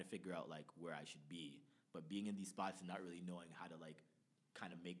 trying to figure out like where I should be. But being in these spots and not really knowing how to like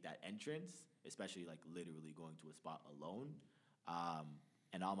kind of make that entrance, especially like literally going to a spot alone.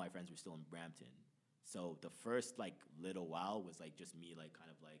 And all my friends were still in Brampton. So the first like little while was like just me like kind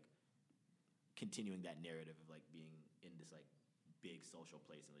of like continuing that narrative of like being in this like big social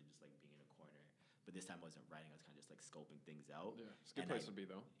place and like just like being in a corner. But this time I wasn't writing, I was kind of just like scoping things out. Yeah, it's a good place to be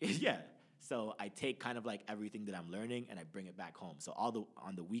though. Yeah. So I take kind of like everything that I'm learning and I bring it back home. So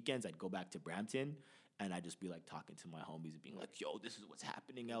on the weekends I'd go back to Brampton and I'd just be like talking to my homies and being like, yo, this is what's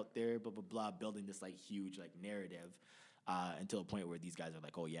happening out there, blah, blah, blah, building this like huge like narrative until a point where these guys are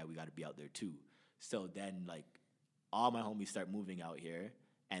like, oh yeah, we got to be out there too. So then like all my homies start moving out here,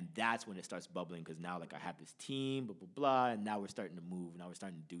 and that's when it starts bubbling, because now like I have this team, blah, blah, blah, and now we're starting to move, now we're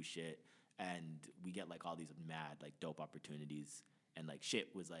starting to do shit, and we get like all these mad like dope opportunities, and like shit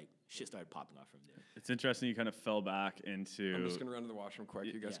started popping off from there. It's interesting you kind of fell back into... I'm just going to run to the washroom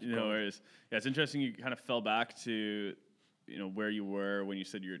quick. You guys No worries. Yeah, it's interesting you kind of fell back to, you know, where you were when you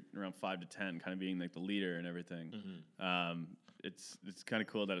said you're around 5 to 10, kind of being like the leader and everything. Mm-hmm. It's kind of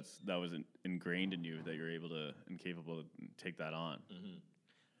cool that that was ingrained in you, that you're able to and capable to take that on. Mm-hmm.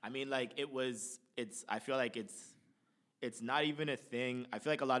 I mean, like I feel like it's not even a thing. I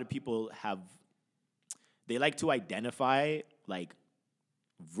feel like a lot of people they like to identify like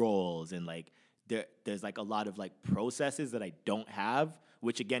roles, and like there's like a lot of like processes that I don't have,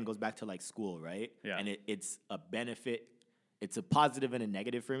 which again goes back to like school, right? Yeah. And it's a benefit. It's a positive and a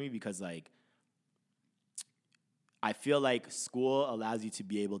negative for me, because like I feel like school allows you to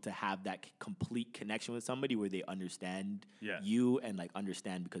be able to have that complete connection with somebody where they understand you and like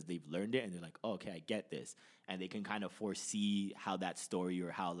understand because they've learned it, and they're like, oh, okay, I get this. And they can kind of foresee how that story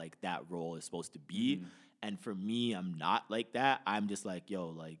or how like that role is supposed to be. Mm-hmm. And for me, I'm not like that. I'm just like,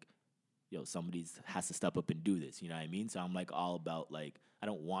 yo, somebody has to step up and do this. You know what I mean? So I'm like all about like, I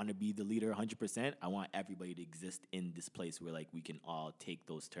don't want to be the leader 100%. I want everybody to exist in this place where like we can all take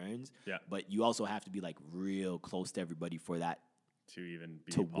those turns. Yeah. But you also have to be like real close to everybody for that to even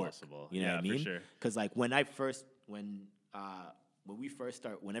be to possible. Work. You know what I mean? For sure. Because like when everybody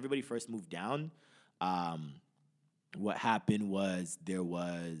first moved down, what happened was there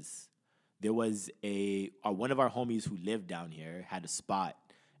was one of our homies who lived down here had a spot,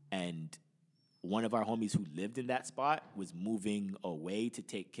 and one of our homies who lived in that spot was moving away to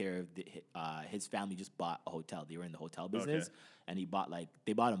take care of his family. Just bought a hotel. They were in the hotel business, and they bought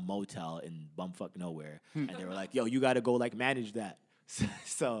a motel in bumfuck nowhere, and they were like, "Yo, you got to go like manage that."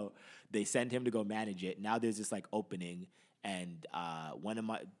 So they sent him to go manage it. Now there's this like opening, and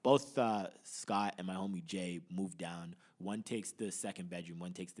both Scott and my homie Jay moved down. One takes the second bedroom,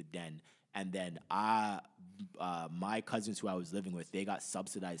 one takes the den. And then my cousins who I was living with, they got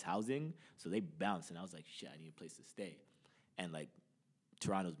subsidized housing, so they bounced. And I was like, shit, I need a place to stay. And like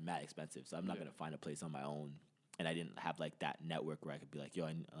Toronto's mad expensive, so I'm not gonna find a place on my own. And I didn't have like that network where I could be like, yo,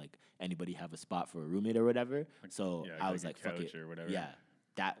 like anybody have a spot for a roommate or whatever. So I was like, fuck it. Or whatever. Yeah,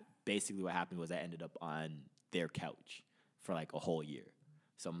 that basically what happened was I ended up on their couch for like a whole year.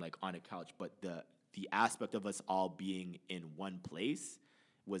 So I'm like on a couch, but the aspect of us all being in one place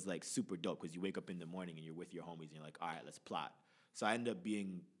was like super dope because you wake up in the morning and you're with your homies and you're like, all right, let's plot. So I ended up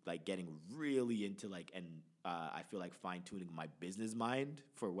being like getting really into like, and I feel like fine tuning my business mind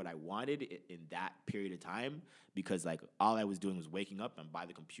for what I wanted in that period of time, because like all I was doing was waking up and by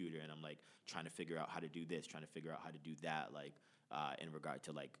the computer and I'm like trying to figure out how to do this, trying to figure out how to do that, like in regard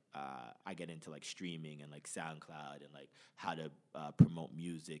to like I get into like streaming and like SoundCloud and like how to promote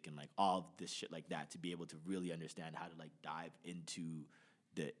music and like all of this shit like that to be able to really understand how to like dive into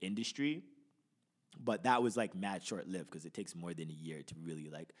the industry. But that was like mad short lived because it takes more than a year to really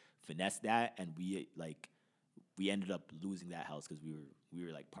like finesse that, and we ended up losing that house because we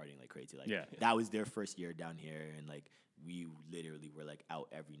were like partying like crazy. Like that was their first year down here, and like we literally were like out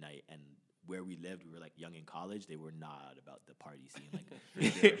every night. And where we lived, we were like young in college. They were not about the party scene.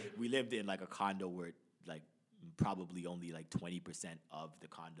 Like we lived in like a condo where like probably only like 20% of the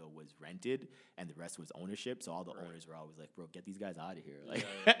condo was rented and the rest was ownership. So all the owners were always like, bro, get these guys out of here. Like,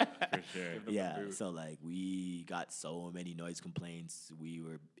 for sure. Yeah. So like we got so many noise complaints. We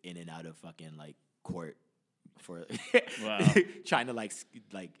were in and out of fucking like court for trying to like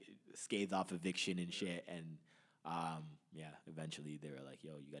scathe off eviction and shit. And eventually they were like,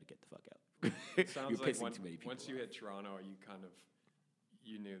 yo, you got to get the fuck out. It sounds like once you hit Toronto,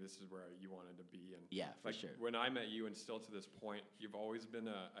 you knew this is where you wanted to be. And yeah, for like sure. When I met you and still to this point, you've always been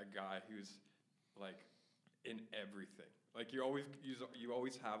a guy who's like in everything. Like you always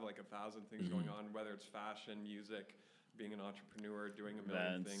have like 1,000 things going on, whether it's fashion, music, being an entrepreneur, doing a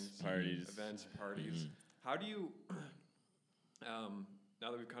million things, events, parties. How do you,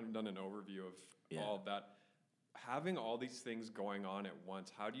 now that we've kind of done an overview of all of that, having all these things going on at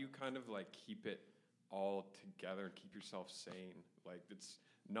once, how do you kind of like keep it all together and keep yourself sane? Like it's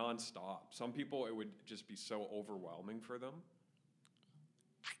nonstop. Some people, it would just be so overwhelming for them.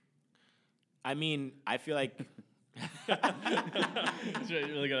 I mean, I feel like you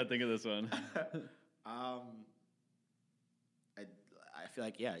really gotta think of this one. I feel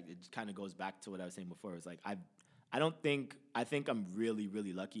like it kind of goes back to what I was saying before. It's like I think I'm really,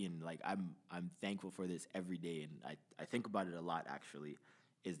 really lucky, and like I'm thankful for this every day, and I think about it a lot actually.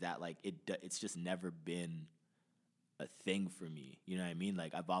 Is that like it's just never been a thing for me. You know what I mean?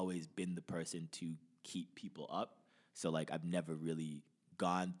 Like I've always been the person to keep people up. So like I've never really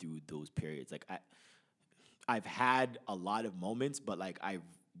gone through those periods. Like I've had a lot of moments, but like I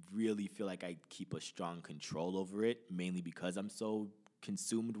really feel like I keep a strong control over it, mainly because I'm so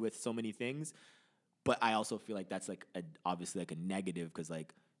consumed with so many things. But I also feel like that's like obviously like a negative, because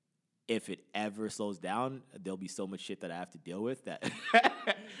like if it ever slows down, there'll be so much shit that I have to deal with that,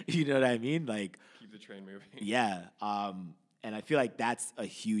 you know what I mean? Like keep the train moving. Yeah. And I feel like that's a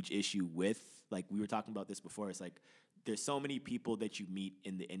huge issue with, like we were talking about this before. It's like, there's so many people that you meet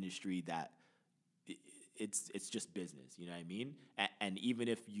in the industry that it's just business, you know what I mean? And even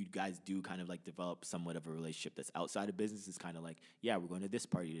if you guys do kind of like develop somewhat of a relationship that's outside of business, it's kind of like, yeah, we're going to this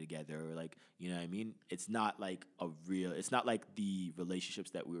party together, or like, you know what I mean? It's not like it's not like the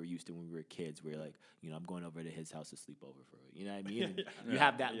relationships that we were used to when we were kids, where like, you know, I'm going over to his house to sleep over for, you know what I mean? You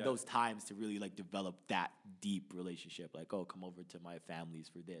have those times to really like develop that deep relationship, like, oh, come over to my family's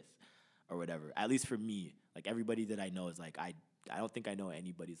for this or whatever. At least for me, like everybody that I know is like, I don't think I know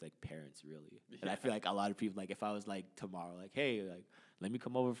anybody's like parents really. And I feel like a lot of people, like if I was like tomorrow, like, hey, like let me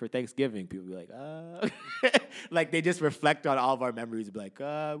come over for Thanksgiving, people be like, like they just reflect on all of our memories and be like,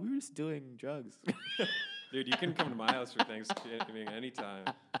 we were just doing drugs. Dude, you can come to my house for Thanksgiving anytime.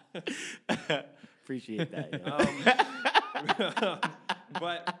 Appreciate that.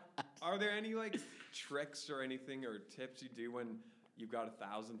 But are there any like tricks or anything or tips you do when you've got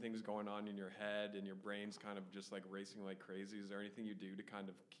 1,000 things going on in your head and your brain's kind of just like racing like crazy? Is there anything you do to kind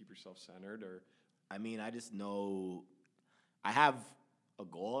of keep yourself centered? Or I mean, I just know I have a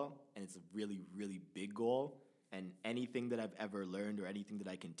goal, and it's a really, really big goal. And anything that I've ever learned or anything that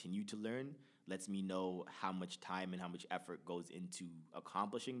I continue to learn, lets me know how much time and how much effort goes into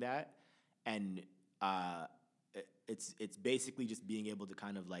accomplishing that. And it's basically just being able to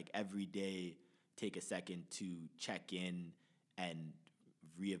kind of like every day take a second to check in and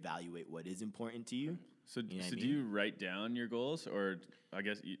reevaluate what is important to you. So, do you write down your goals, or I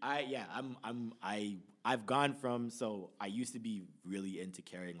guess I've gone from, so I used to be really into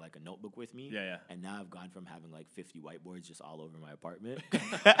carrying like a notebook with me. Yeah. And now I've gone from having like 50 whiteboards just all over my apartment.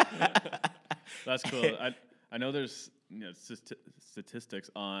 That's cool. I know there's statistics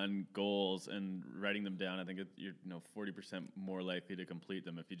on goals and writing them down. I think you're 40% more likely to complete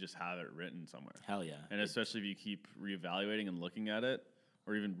them if you just have it written somewhere. Hell yeah. And especially if you keep reevaluating and looking at it,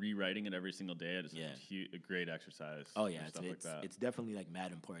 or even rewriting it every single day. It's a great exercise. Oh yeah, stuff like that. It's definitely like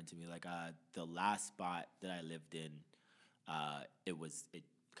mad important to me. Like the last spot that I lived in, it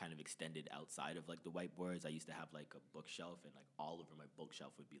kind of extended outside of like the whiteboards. I used to have like a bookshelf, and like all over my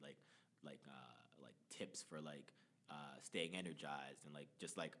bookshelf would be like tips for like staying energized, and like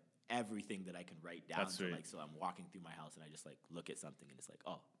just like everything that I can write down. That's sweet. So I'm walking through my house and I just like look at something and it's like,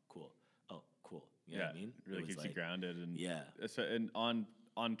 oh cool. You know what I mean? Really keeps you grounded and and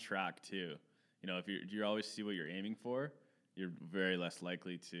on track too. If you always see what you're aiming for, you're very less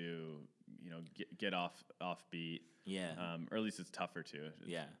likely to get off beat. Yeah. Or at least it's tougher too.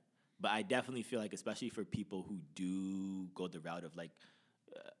 But I definitely feel like, especially for people who do go the route of like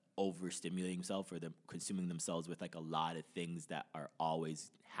overstimulating themselves or them consuming themselves with like a lot of things that are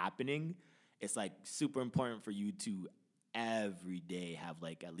always happening, it's like super important for you to every day have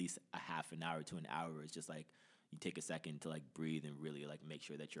like at least a half an hour to an hour. It's just like you take a second to like breathe and really like make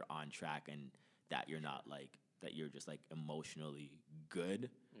sure that you're on track and that you're not like that you're just like emotionally good.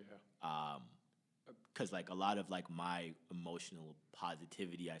 Because like a lot of like my emotional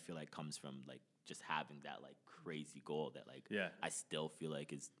positivity, I feel like comes from like just having that like crazy goal that like I still feel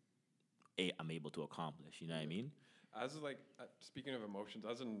like I'm able to accomplish. You know what I mean? As like speaking of emotions,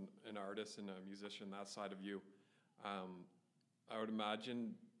 as an artist and a musician, that side of you, I would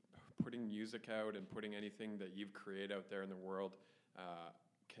imagine putting music out and putting anything that you've created out there in the world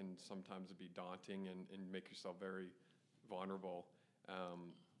can sometimes be daunting and make yourself very vulnerable.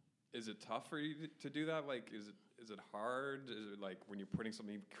 Is it tough for you to do that? Like, is it hard? Is it like when you're putting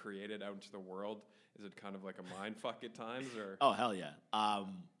something you've created out into the world, is it kind of like a mind fuck at times? Or Oh, hell yeah.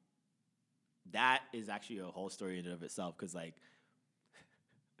 That is actually a whole story in and of itself, because like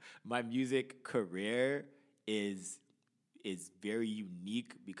my music career is very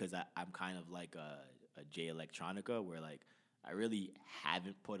unique because I'm kind of like a Jay Electronica, where like I really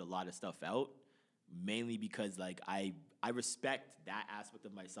haven't put a lot of stuff out, mainly because like I respect that aspect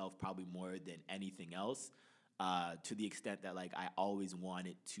of myself probably more than anything else, to the extent that like I always want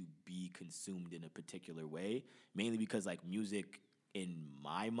it to be consumed in a particular way, mainly because like music in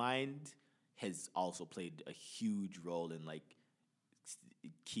my mind has also played a huge role in like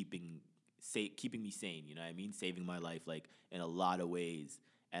keeping me sane, you know what I mean? Saving my life, like, in a lot of ways.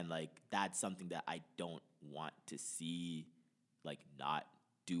 And, like, that's something that I don't want to see, like, not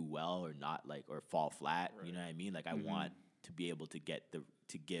do well or not, like, or fall flat, you know what I mean? Like, I want to be able to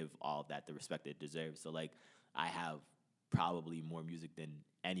to give all of that the respect it deserves. So, like, I have probably more music than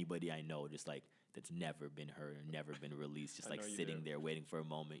anybody I know, just, like, that's never been heard or never been released, just, like, sitting there waiting for a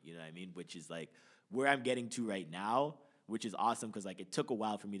moment, you know what I mean? Which is, like, where I'm getting to right now, which is awesome because, like, it took a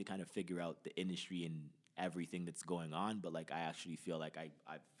while for me to kind of figure out the industry and everything that's going on, but, like, I actually feel like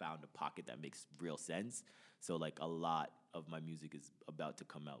I've found a pocket that makes real sense. So, like, a lot of my music is about to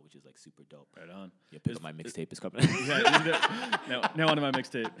come out, which is, like, super dope. Right on. Yeah, pick up my mixtape is coming. Now onto my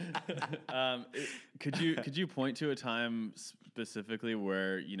mixtape. Could you point to a time specifically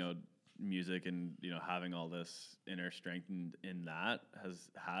where, you know, music and, you know, having all this inner strength in that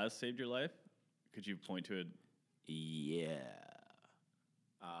has saved your life? Could you point to it? Yeah.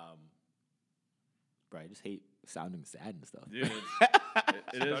 Bro, I just hate sounding sad and stuff. Dude, it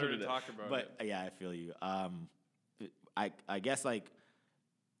is better what to talk about but yeah, I feel you. I guess like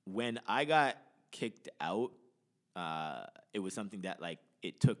when I got kicked out, it was something that like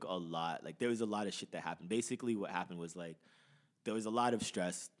it took a lot. Like there was a lot of shit that happened. Basically, what happened was like there was a lot of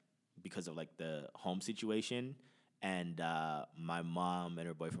stress because of like the home situation, and my mom and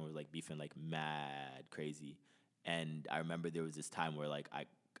her boyfriend were like beefing like mad crazy. And I remember there was this time where like I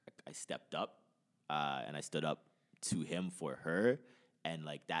stepped up and I stood up to him for her, and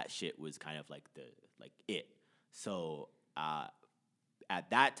like that shit was kind of like it. So at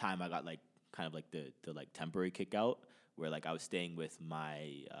that time I got like kind of like the like temporary kick out, where like I was staying with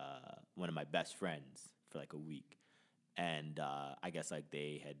my one of my best friends for like a week. And I guess like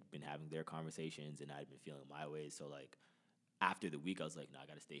they had been having their conversations and I'd been feeling my way. So like after the week, I was like, no, I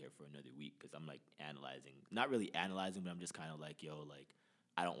got to stay here for another week because I'm like analyzing, not really analyzing, but I'm just kind of like, yo, like,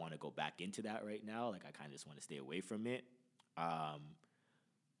 I don't want to go back into that right now. Like, I kind of just want to stay away from it.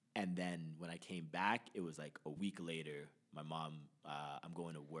 And then when I came back, it was like a week later, my mom, I'm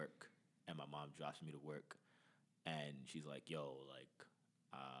going to work, and my mom drops me to work, and she's like, yo, like,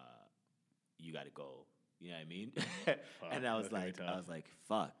 you got to go. You know what I mean? And I was like,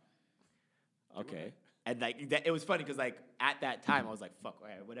 fuck. Okay. And like that, it was funny because like at that time I was like, fuck, all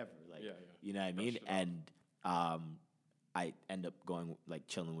right, whatever. Like, you know what I mean? And I end up going like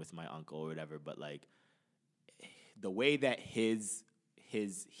chilling with my uncle or whatever. But like the way that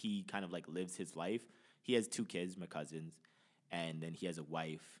he kind of like lives his life, he has 2 kids, my cousins, and then he has a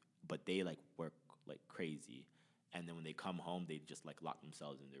wife, but they like work like crazy. And then when they come home, they just like lock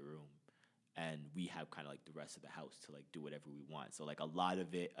themselves in their room. And we have kind of like the rest of the house to like do whatever we want. So like a lot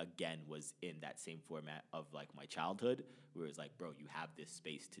of it again was in that same format of like my childhood, where it's like, bro, you have this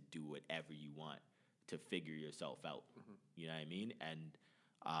space to do whatever you want to figure yourself out. You know what I mean? And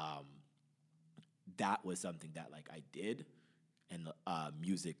that was something that like I did, and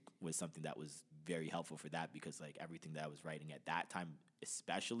music was something that was very helpful for that, because like everything that I was writing at that time,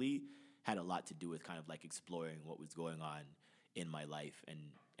 especially, had a lot to do with kind of like exploring what was going on in my life, and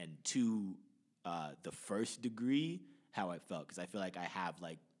to the first degree, how I felt, because I feel like I have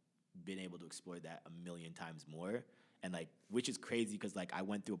like been able to explore that a million times more, and like, which is crazy because like I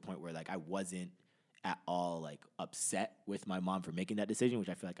went through a point where like I wasn't at all like upset with my mom for making that decision, which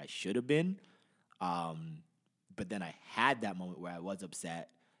I feel like I should have been, but then I had that moment where I was upset,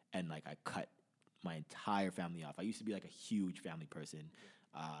 and like I cut my entire family off. I used to be like a huge family person.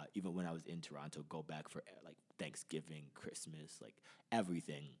 Even when I was in Toronto, go back for like Thanksgiving, Christmas, like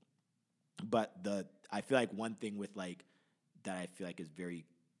everything. But I feel like one thing with like that I feel like is very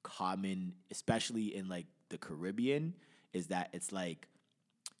common, especially in like the Caribbean, is that it's like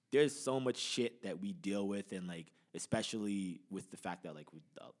there's so much shit that we deal with, and like especially with the fact that like with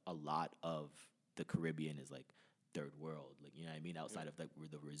a lot of the Caribbean is like third world, like, you know what I mean, outside of like where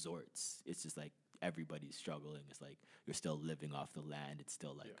the resorts, it's just like everybody's struggling. It's like you're still living off the land. It's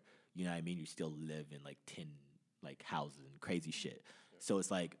still like, you know what I mean, you still live in like tin like houses and crazy shit. So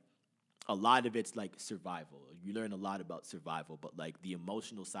it's like a lot of it's like survival. You learn a lot about survival, but like the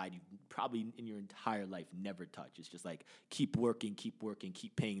emotional side you probably in your entire life never touch. It's just like keep working, keep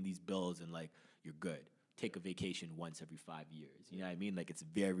paying these bills, and like you're good. Take a vacation once every 5 years. You know what I mean? Like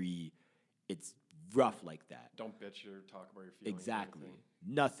it's rough like that. Don't bitch or talk about your feelings. Exactly.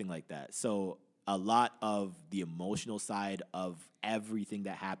 Nothing like that. So a lot of the emotional side of everything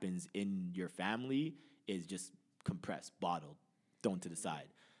that happens in your family is just compressed, bottled, thrown to the side.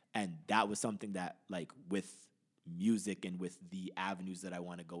 And that was something that, like, with music and with the avenues that I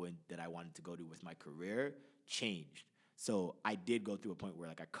want to go in, that I wanted to go to with my career, changed. So I did go through a point where,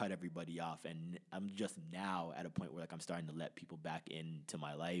 like, I cut everybody off, and I'm just now at a point where, like, I'm starting to let people back into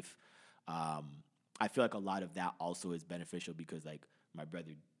my life. I feel like a lot of that also is beneficial because, like, my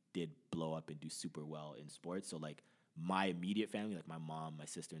brother did blow up and do super well in sports. So, like, my immediate family, like my mom, my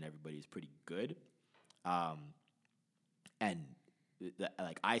sister, and everybody is pretty good. And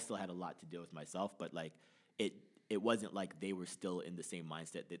like I still had a lot to deal with myself, but like it wasn't like they were still in the same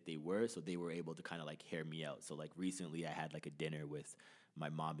mindset that they were, so they were able to kind of like hear me out. So like recently I had like a dinner with my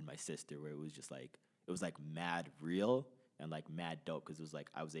mom and my sister where it was just like, it was like mad real and like mad dope, because it was like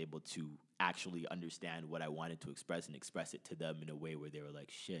I was able to actually understand what I wanted to express and express it to them in a way where they were like,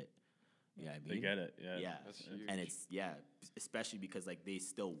 shit. You know what I mean? They get it, yeah. Yeah. That's huge. And it's, especially because like they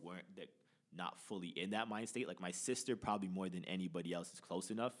still weren't not fully in that mind state. Like my sister, probably more than anybody else, is close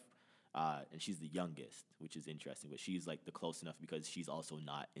enough. And she's the youngest, which is interesting. But she's like the close enough because she's also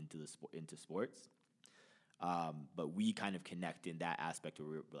not into sports. But we kind of connect in that aspect where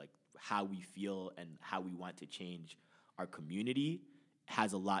we're like how we feel and how we want to change our community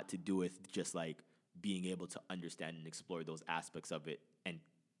has a lot to do with just like being able to understand and explore those aspects of it and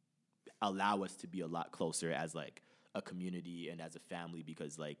allow us to be a lot closer as like a community and as a family,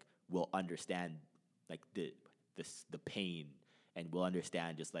 because like we'll understand like the pain, and we'll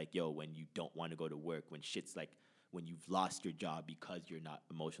understand just like, yo, when you don't want to go to work, when shit's like, when you've lost your job because you're not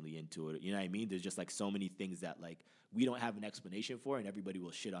emotionally into it, you know what I mean? There's just like so many things that like we don't have an explanation for, and everybody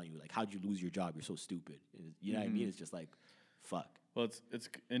will shit on you. Like, how'd you lose your job? You're so stupid. And you know what I mean? It's just like, fuck. Well, it's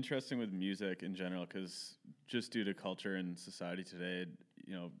interesting with music in general because just due to culture and society today,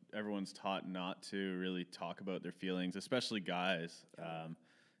 you know, everyone's taught not to really talk about their feelings, especially guys.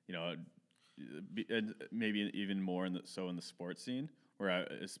 You know, and maybe even more in the sports scene where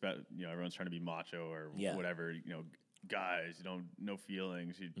you know, everyone's trying to be macho or whatever. You know, guys, you know, no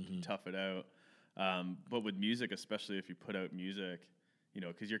feelings, you tough it out. But with music, especially if you put out music, you know,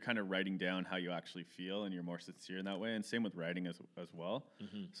 because you're kind of writing down how you actually feel, and you're more sincere in that way. And same with writing as well.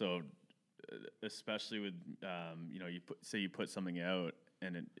 Mm-hmm. So, especially with you know, you put something out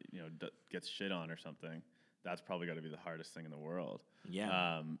and it, you know, gets shit on or something. That's probably got to be the hardest thing in the world.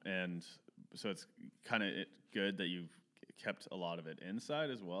 Yeah. And so it's kind of good that you've kept a lot of it inside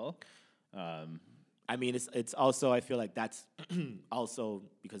as well. I mean, it's also, I feel like that's also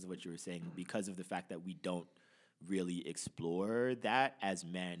because of what you were saying, because of the fact that we don't really explore that as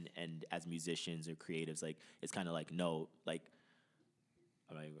men and as musicians or creatives. Like, it's kind of like, no, like,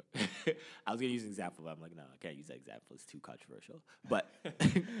 I was going to use an example, but I'm like, no, I can't use that example. It's too controversial. But,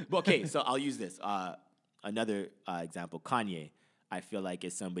 okay, so I'll use this. Another example, Kanye, I feel like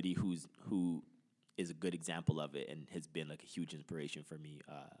is somebody who is a good example of it and has been like a huge inspiration for me.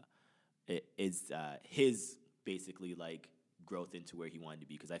 It is his basically like growth into where he wanted to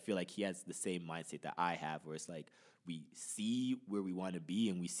be, because I feel like he has the same mindset that I have, where it's like we see where we want to be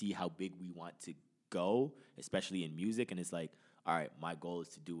and we see how big we want to go, especially in music, and it's like, all right, my goal is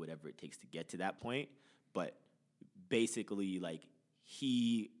to do whatever it takes to get to that point. But basically, like,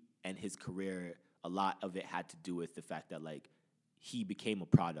 he and his career, a lot of it had to do with the fact that, like, he became a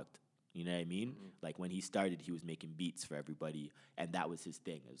product. You know what I mean? Mm-hmm. Like, when he started, he was making beats for everybody, and that was his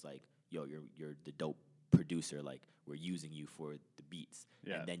thing. It was like, yo, you're the dope producer. Like, we're using you for the beats.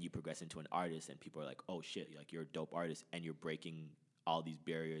 Yeah. And then you progress into an artist, and people are like, oh, shit, like, you're a dope artist, and you're breaking all these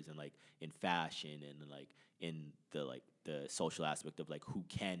barriers, and like in fashion and like in the like the social aspect of like who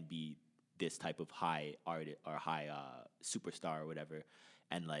can be this type of high artist or high superstar or whatever,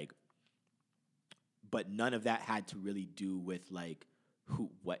 and like, but none of that had to really do with like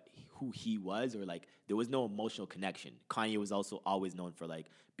who he was, or like there was no emotional connection. Kanye was also always known for like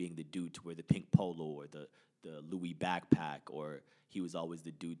being the dude to wear the pink polo or the Louis backpack, or he was always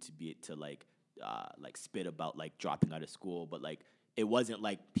the dude to like spit about like dropping out of school, but like it wasn't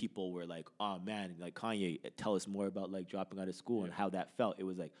like people were like, oh man, like Kanye, tell us more about like dropping out of school and how that felt. It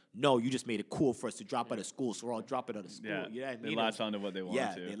was like, no, you just made it cool for us to drop out of school, so we're all dropping out of school. Yeah, you know what I mean? They latch on to what they want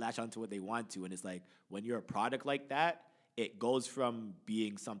to. Yeah, they latch on to what they want to. And it's like, when you're a product like that, it goes from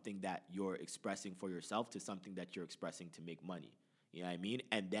being something that you're expressing for yourself to something that you're expressing to make money. You know what I mean?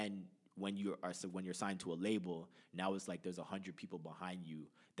 And then when you're signed to a label, now it's like there's 100 people behind you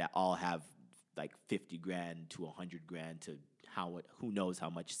that all have like 50 grand to 100 grand to who knows how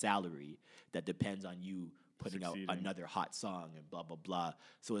much salary that depends on you putting out another hot song and blah blah blah.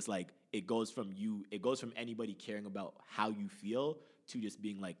 So it's like it goes from anybody caring about how you feel to just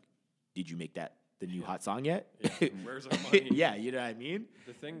being like, did you make that the new hot song yet? Yeah. Where's our money? Yeah, you know what I mean?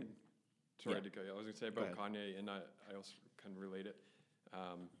 The thing, sorry to cut you, I was gonna say about Kanye, and I also can relate it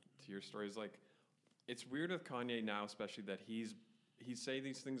to your story, is like, it's weird with Kanye now, especially that he's saying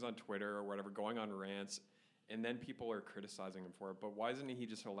these things on Twitter or whatever, going on rants, and then people are criticizing him for it. But why isn't he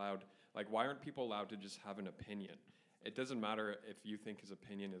just allowed, like, why aren't people allowed to just have an opinion? It doesn't matter if you think his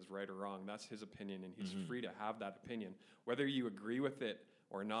opinion is right or wrong. That's his opinion, and he's free to have that opinion. Whether you agree with it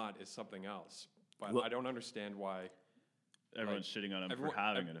or not is something else. But I don't understand why everyone's shitting on him for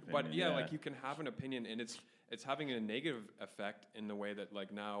having an opinion. But yeah, like, you can have an opinion, and it's having a negative effect in the way that,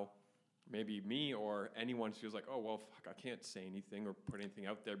 like, now maybe me or anyone feels like, oh, well, fuck, I can't say anything or put anything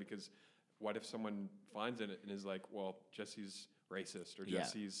out there, because what if someone finds it and is like, well, Jesse's racist, or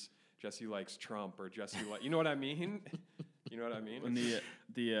Jesse likes Trump, or Jesse like, you know what I mean? You know what I mean? When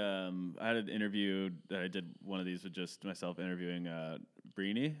I had an interview that I did, one of these with just myself interviewing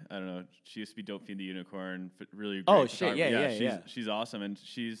Brini. I don't know. She used to be Dope Fiend the Unicorn. Really great. Oh shit! Yeah. She's awesome, and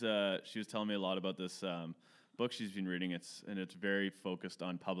she was telling me a lot about this book she's been reading. It's very focused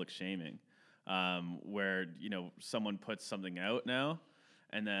on public shaming, where someone puts something out now,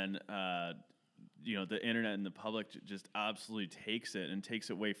 and then the internet and the public just absolutely takes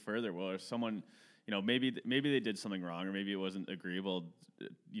it way further. Well, if someone, maybe they did something wrong, or maybe it wasn't agreeable,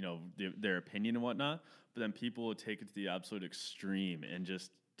 their opinion and whatnot, but then people would take it to the absolute extreme and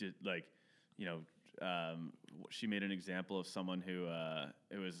just did she made an example of someone who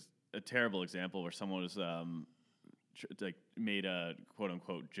it was a terrible example where someone was made a quote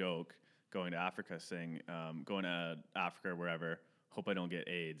unquote joke going to Africa, saying going to Africa or wherever, hope I don't get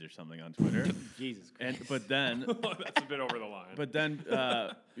AIDS or something on Twitter. Jesus Christ. But then that's a bit over the line. But then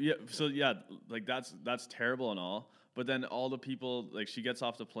that's terrible and all. But then all the people, like, she gets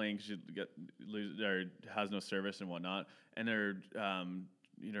off the plane because she has no service and whatnot, and they're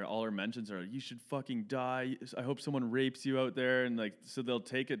all her mentions are, you should fucking die. I hope someone rapes you out there, and like, so they'll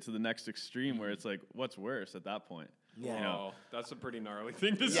take it to the next extreme where it's like, what's worse at that point? Yeah, that's a pretty gnarly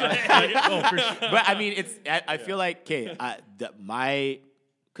thing to say. For sure. But I mean, I feel like, because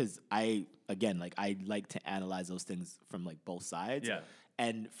again, like I like to analyze those things from like both sides. Yeah.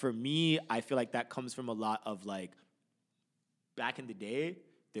 And for me, I feel like that comes from a lot of like back in the day,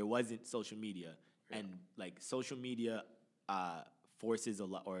 there wasn't social media, and like social media forces a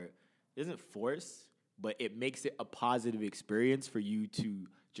lot, or doesn't force, but it makes it a positive experience for you to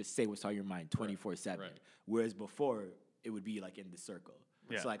just say what's on your mind 24/7. Right. Whereas before, it would be like in the circle.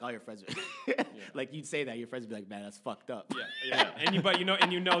 Yeah. So like all your friends, like you'd say that, your friends would be like, "Man, that's fucked up." Yeah. And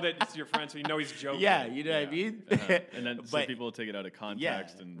you know that it's your friend, so you know he's joking. Yeah, you know what I mean. And then some people will take it out of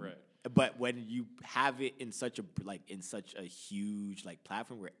context and Right. But when you have it in such a huge like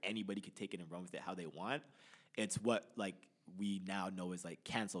platform where anybody could take it and run with it how they want, it's what like we now know as like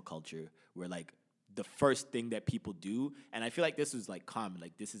cancel culture, where like the first thing that people do, and I feel like this was like common,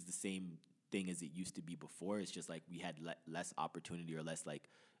 like this is the same thing as it used to be before. It's just like we had less opportunity, or less like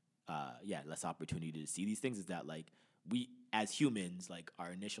less opportunity to see these things. Is that like we as humans, like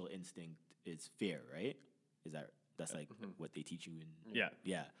our initial instinct is fear, right? That's like what they teach you in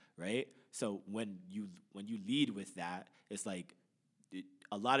right? So when you lead with that, it's like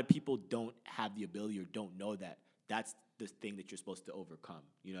a lot of people don't have the ability or don't know that that's the thing that you're supposed to overcome.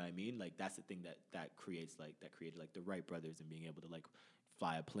 You know what I mean? Like that's the thing that created like the Wright brothers and being able to like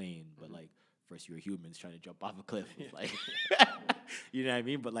fly a plane, but like first you were humans trying to jump off a cliff. Like you know what I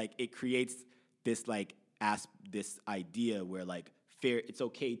mean? But like it creates this like this idea where like fear, it's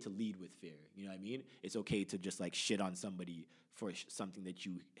okay to lead with fear. You know what I mean? It's okay to just like shit on somebody for something that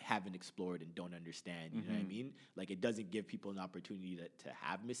you haven't explored and don't understand. You know what I mean? Like it doesn't give people an opportunity to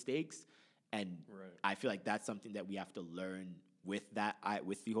have mistakes. And I feel like that's something that we have to learn with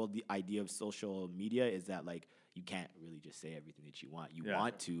with the whole idea of social media, is that like you can't really just say everything that you want. You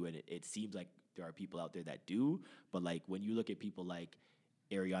want to, and it seems like there are people out there that do. But like when you look at people like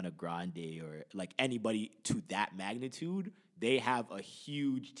Ariana Grande or like anybody to that magnitude, they have a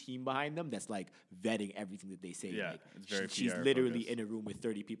huge team behind them that's like vetting everything that they say. Yeah, like it's very she's PR literally focused. in a room with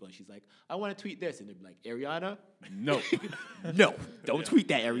 30 people and she's like, I want to tweet this, and they're like, Ariana, no. no, don't tweet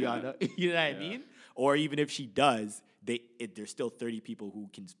that, Ariana. You know what I mean? Or even if she does, there's still 30 people who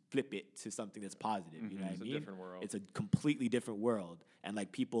can flip it to something that's positive. You know what I mean? It's a different world. It's a completely different world. And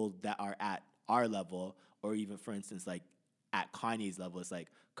like people that are at our level, or even for instance, like at Kanye's level, it's like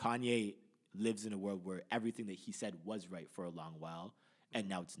Kanye lives in a world where everything that he said was right for a long while, and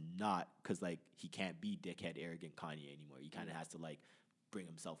now it's not, because like he can't be dickhead, arrogant Kanye anymore. He kind of has to like bring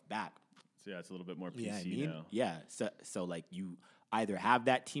himself back. So yeah, it's a little bit more PC Yeah, I mean, now. yeah. So like you either have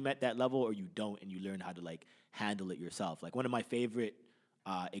that team at that level or you don't, and you learn how to like handle it yourself. Like one of my favorite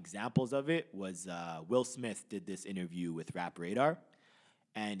examples of it was Will Smith did this interview with Rap Radar.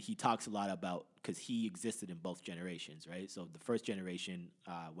 And he talks a lot about, because he existed in both generations, right? So the first generation,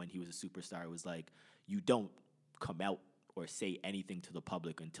 when he was a superstar, was like, you don't come out or say anything to the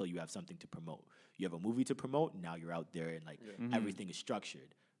public until you have something to promote. You have a movie to promote, now you're out there and like everything is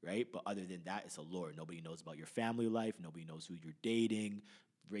structured, right? But other than that, it's a lure. Nobody knows about your family life. Nobody knows who you're dating.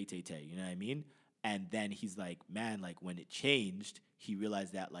 Ray-tay-tay, you know what I mean? And then he's like, man, like when it changed, he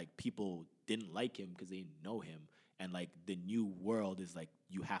realized that like people didn't like him because they didn't know him. And like the new world is like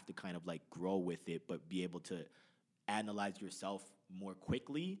you have to kind of like grow with it, but be able to analyze yourself more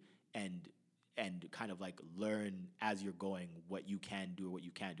quickly and kind of like learn as you're going what you can do or what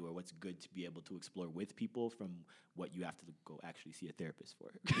you can't do, or what's good to be able to explore with people from what you have to go actually see a therapist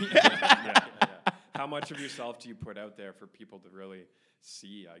for. How much of yourself do you put out there for people to really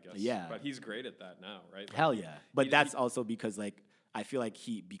see, I guess? Yeah. But he's great at that now, right? Like Hell yeah. But he- that's also because like I feel like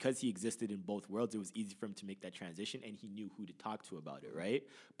because he existed in both worlds, it was easy for him to make that transition, and he knew who to talk to about it, right?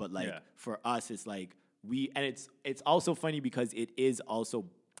 But like for us, it's like it's also funny because it is also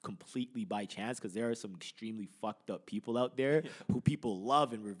completely by chance, because there are some extremely fucked up people out there who people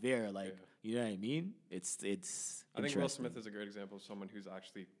love and revere. Like you know what I mean? It's. I think Will Smith is a great example of someone who's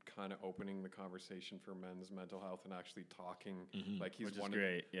actually kind of opening the conversation for men's mental health and actually talking. Like he's Which is one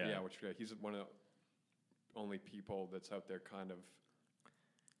great, of, yeah. which is great. He's one of the only people that's out there kind of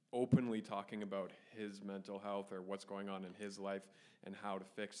openly talking about his mental health or what's going on in his life and how to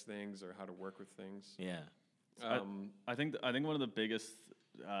fix things or how to work with things. Yeah. I think one of the biggest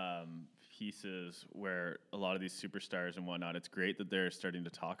pieces where a lot of these superstars and whatnot, it's great that they're starting to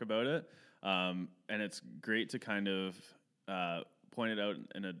talk about it, and it's great to kind of point it out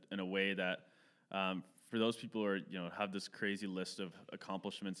in a way that for those people who are, have this crazy list of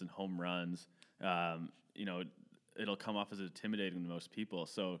accomplishments and home runs, it'll come off as intimidating to most people.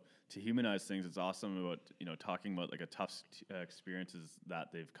 So to humanize things, it's awesome about talking about like a tough experiences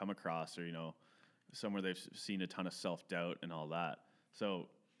that they've come across, or somewhere they've seen a ton of self-doubt and all that. So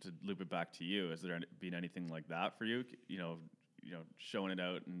to loop it back to you, has there been anything like that for you? showing it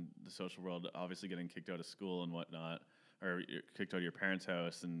out in the social world, obviously getting kicked out of school and whatnot, or you're kicked out of your parents'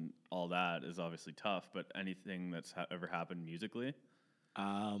 house and all that is obviously tough. But anything that's ever happened musically,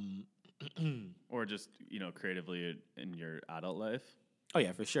 or just creatively in your adult life? Oh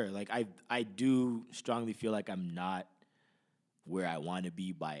yeah, for sure. Like I do strongly feel like I'm not where I want to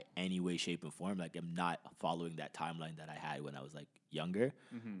be by any way, shape, and form. Like I'm not following that timeline that I had when I was like younger.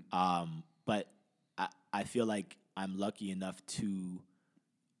 But I feel like I'm lucky enough to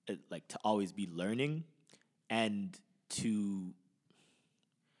to always be learning and to,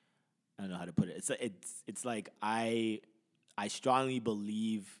 I don't know how to put it. It's like I strongly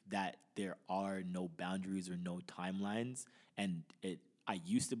believe that there are no boundaries or no timelines, and I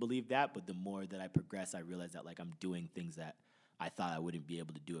used to believe that, but the more that I progress, I realize that like I'm doing things that I thought I wouldn't be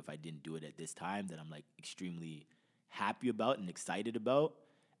able to do if I didn't do it at this time, that I'm like extremely happy about and excited about.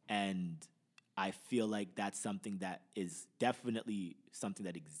 And I feel like that's something that is definitely something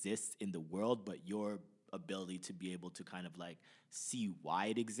that exists in the world, but your ability to be able to kind of like see why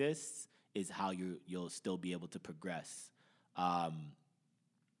it exists is how you'll still be able to progress. And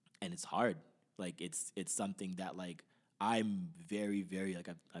it's hard. Like it's something that like I'm very, very, like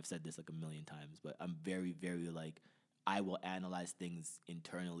I've said this like a million times, but I'm very, very like, I will analyze things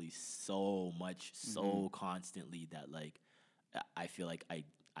internally so much, so constantly that like I feel like I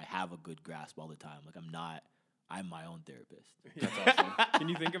have a good grasp all the time. Like I'm my own therapist. That's awesome. Can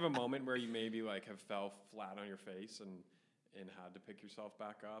you think of a moment where you maybe like have fell flat on your face and had to pick yourself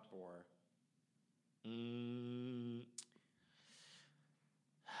back up, or?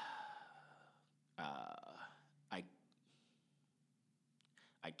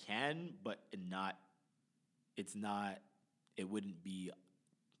 I can, but it wouldn't be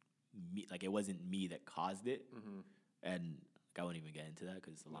me. Like it wasn't me that caused it, and I won't even get into that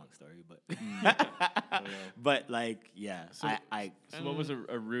because it's a long story. But but like So what was a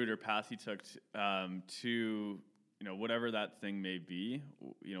route or path you took to whatever that thing may be?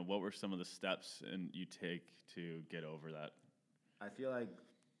 What were some of the steps you take to get over that? I feel like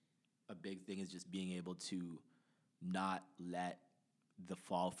a big thing is just being able to not let the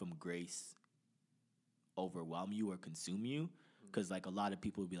fall from grace overwhelm you or consume you. Because like a lot of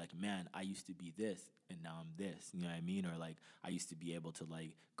people would be like, man, I used to be this and now I'm this, you know what I mean? Or like I used to be able to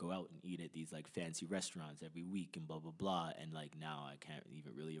like go out and eat at these like fancy restaurants every week and blah blah blah, and like now I can't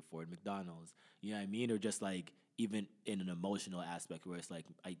even really afford McDonald's, you know what I mean? Or just like even in an emotional aspect where it's like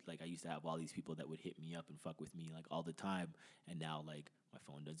I used to have all these people that would hit me up and fuck with me like all the time, and now like my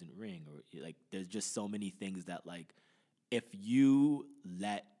phone doesn't ring, or like there's just so many things that like if you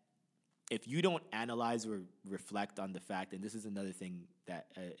don't analyze or reflect on the fact, and this is another thing that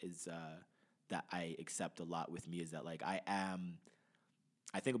that I accept a lot with me, is that like I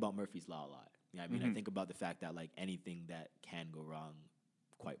think about Murphy's Law a lot. You know what I mean? I think about the fact that like anything that can go wrong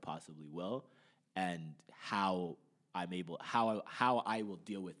quite possibly will, and how I will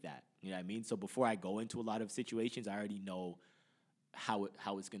deal with that. You know what I mean? So before I go into a lot of situations, I already know how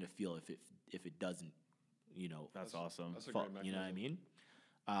it's gonna feel if it doesn't. That's awesome. That's a great mechanism. You know what I mean?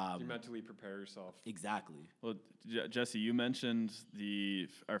 You mentally prepare yourself. Exactly. Well, Jesse, you mentioned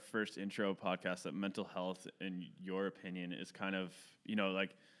our first intro podcast that mental health, in your opinion, is kind of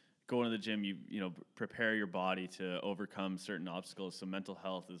like going to the gym. You prepare your body to overcome certain obstacles. So mental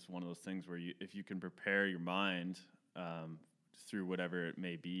health is one of those things where if you can prepare your mind through whatever it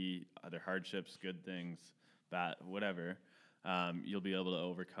may be, other hardships, good things, bad, whatever. You'll be able to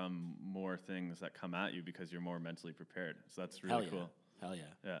overcome more things that come at you because you're more mentally prepared. So that's really cool. Hell yeah.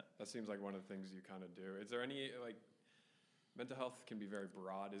 Yeah. That seems like one of the things you kind of do. Is there any, like, mental health can be very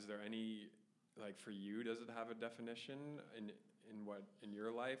broad. Is there any, like, for you, does it have a definition in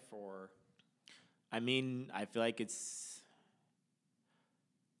your life, or? I mean, I feel like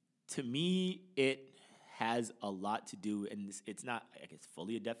to me, it has a lot to do, and it's not, I guess,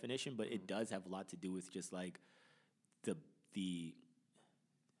 fully a definition, but it does have a lot to do with just, like, the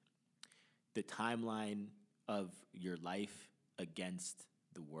timeline of your life against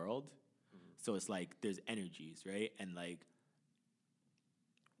the world. So it's like there's energies, right? And like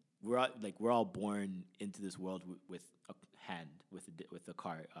we're all born into this world with a hand, with a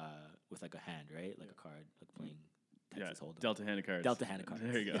card, with like a hand, right? Like a card, like playing Texas Hold'em. Delta hand of cards. Delta hand of cards.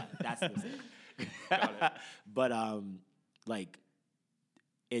 There you go. Yeah, that's the thing. Got it. But like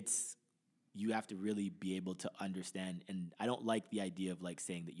it's, you have to really be able to understand, and I don't like the idea of like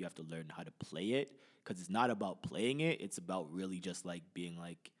saying that you have to learn how to play it, because it's not about playing it. It's about really just like being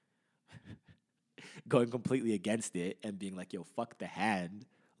like going completely against it and being like, yo, fuck the hand.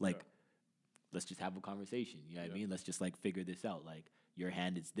 Like, let's just have a conversation. You know what I mean? Let's just like figure this out. Like, your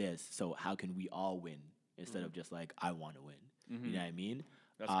hand is this, so how can we all win instead of just like, I want to win. You know what I mean?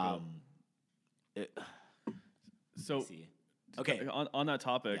 That's cool. So, see. Okay. On that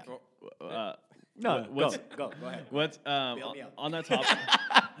topic, No, what's, go ahead. what's Bail me out. on that topic?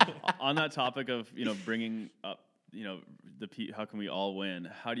 On that topic of bringing up how can we all win?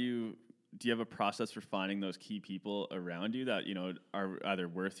 Do you have a process for finding those key people around you that are either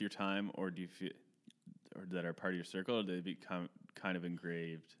worth your time, or do you feel, or that are part of your circle, or do they become kind of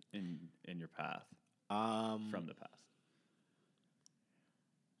engraved in your path from the past?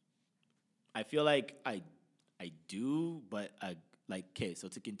 I feel like I do, but so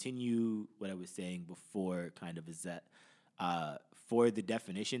to continue what I was saying before, kind of, is that for the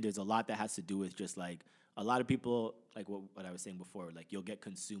definition, there's a lot that has to do with just like a lot of people, like what I was saying before, like you'll get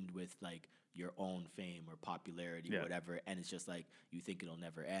consumed with like your own fame or popularity or whatever, and it's just like you think it'll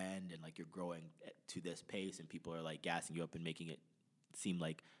never end, and like you're growing to this pace, and people are like gassing you up and making it seem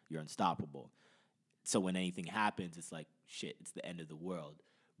like you're unstoppable. So when anything happens, it's like, shit, it's the end of the world.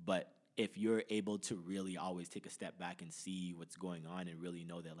 But if you're able to really always take a step back and see what's going on and really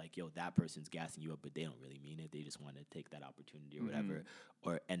know that, like, yo, that person's gassing you up, but they don't really mean it. They just want to take that opportunity or whatever.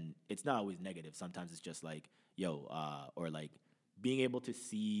 And it's not always negative. Sometimes it's just like, yo, or like being able to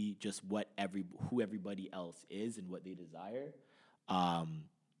see just who everybody else is and what they desire.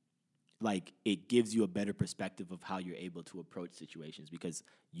 Like, it gives you a better perspective of how you're able to approach situations, because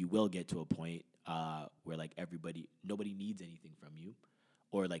you will get to a point where like nobody needs anything from you.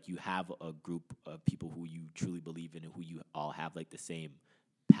 Or like you have a group of people who you truly believe in and who you all have like the same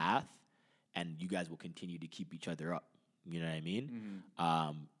path, and you guys will continue to keep each other up. You know what I mean?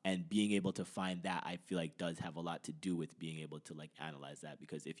 And being able to find that, I feel like, does have a lot to do with being able to like analyze that,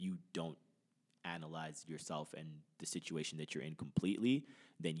 because if you don't analyze yourself and the situation that you're in completely,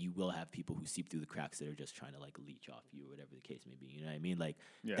 then you will have people who seep through the cracks that are just trying to like leech off you or whatever the case may be. You know what I mean? Like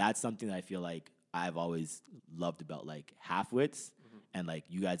that's something that I feel like I've always loved about like Halfwits. And like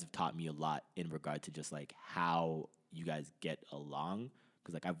you guys have taught me a lot in regard to just like how you guys get along,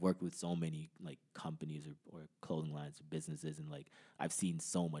 because like I've worked with so many like companies or clothing lines or businesses, and like I've seen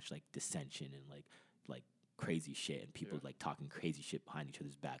so much like dissension and like crazy shit, and people like talking crazy shit behind each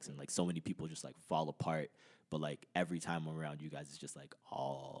other's backs, and like so many people just like fall apart. But like every time I'm around you guys, it's just like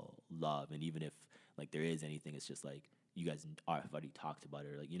all love, and even if like there is anything, it's just like you guys have already talked about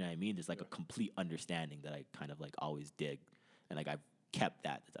it, or like, you know what I mean? There's like a complete understanding that I kind of like always dig, and like I've kept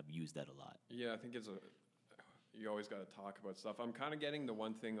that. I've used that a lot. Yeah, I think you always got to talk about stuff. I'm kind of getting the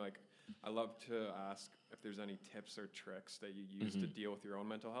one thing, like, I love to ask if there's any tips or tricks that you use to deal with your own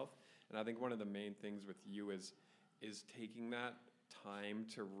mental health. And I think one of the main things with you is taking that time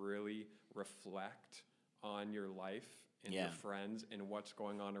to really reflect on your life and your friends and what's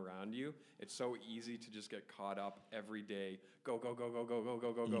going on around you. It's so easy to just get caught up every day. Go.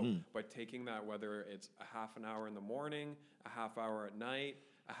 But taking that, whether it's a half an hour in the morning, a half hour at night,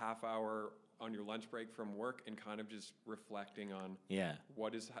 a half hour on your lunch break from work, and kind of just reflecting on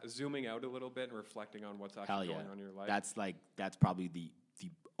what is, zooming out a little bit and reflecting on what's actually going on in your life. That's probably the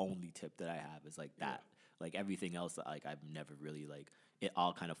only tip that I have is like that. Like everything else, like I've never really like, it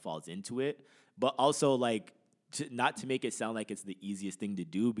all kind of falls into it. But also like, not to make it sound like it's the easiest thing to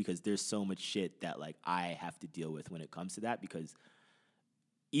do, because there's so much shit that like I have to deal with when it comes to that, because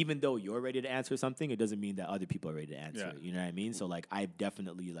even though you're ready to answer something, it doesn't mean that other people are ready to answer it. You know what I mean? So like I've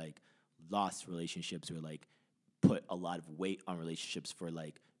definitely like lost relationships, or like put a lot of weight on relationships for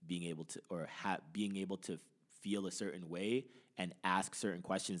like being able to, or being able to feel a certain way and ask certain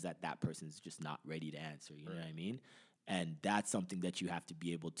questions that person's just not ready to answer. You know what I mean? And that's something that you have to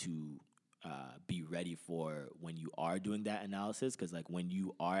be able to be ready for when you are doing that analysis, because like when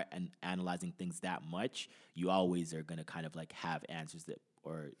you are analyzing things that much, you always are going to kind of like have answers that,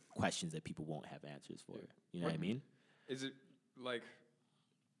 or questions that people won't have answers for. You know what I mean? Is it like,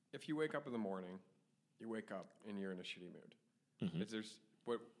 if you wake up in the morning, you wake up and you're in a shitty mood, is there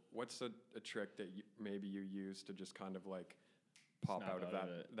what's a trick that maybe you use to just kind of like pop out of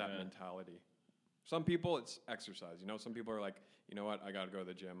that mentality? Some people it's exercise. You know, some people are like, you know what, I got to go to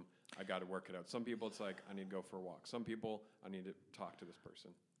the gym. I got to work it out. Some people it's like, I need to go for a walk. Some people, I need to talk to this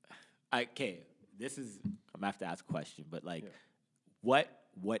person. Okay, I'm gonna have to ask a question, but like, what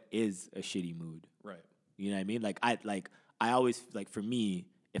is a shitty mood? Right. You know what I mean? Like I always, like, for me,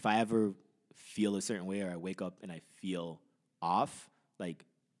 if I ever feel a certain way, or I wake up and I feel off, like,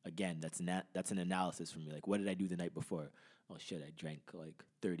 again, that's an analysis for me. Like, what did I do the night before? Oh shit, I drank like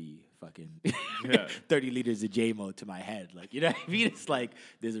 30 liters of J-Mo to my head. Like, you know what I mean? It's like,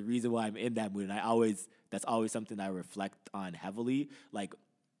 there's a reason why I'm in that mood. And that's always something I reflect on heavily. Like,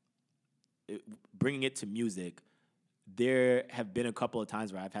 bringing it to music, there have been a couple of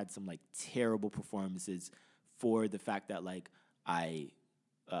times where I've had some like terrible performances for the fact that like I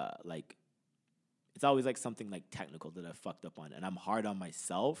like it's always like something like technical that I fucked up on, and I'm hard on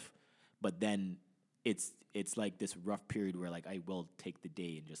myself. But then it's like this rough period where like I will take the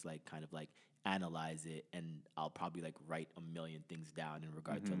day and just like kind of like analyze it, and I'll probably like write a million things down in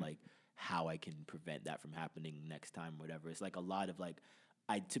regard to like how I can prevent that from happening next time, whatever. It's like a lot of like,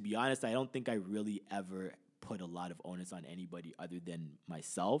 to be honest, I don't think I really ever put a lot of onus on anybody other than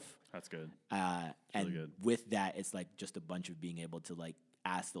myself. That's good. And really good. with that, it's like just a bunch of being able to like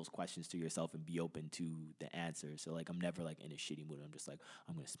ask those questions to yourself and be open to the answer. So like I'm never like in a shitty mood. I'm just like,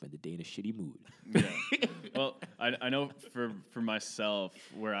 I'm gonna spend the day in a shitty mood. Yeah. Well, I know for myself,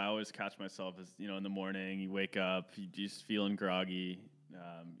 where I always catch myself is, you know, in the morning, you wake up, you just feeling groggy, you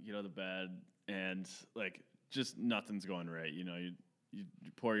get out of the bed, and like just nothing's going right. You know, you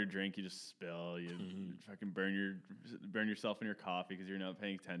pour your drink, you just spill, you fucking burn yourself in your coffee because you're not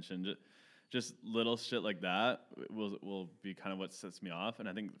paying attention. Just little shit like that will be kind of what sets me off. And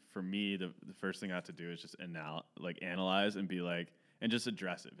I think for me, the first thing I have to do is just analyze and be like, and just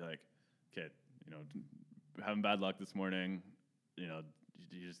address it. Be like, okay, you know, having bad luck this morning, you know,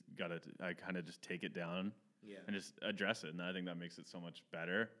 you just gotta, I kind of just take it down and just address it. And I think that makes it so much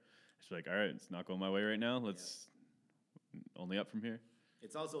better. It's like, all right, it's not going my way right now. Let's only up from here.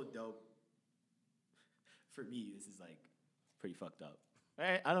 It's also dope. For me, this is like pretty fucked up.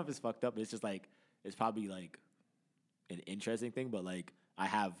 I don't know if it's fucked up, but it's just like, it's probably like an interesting thing, but like I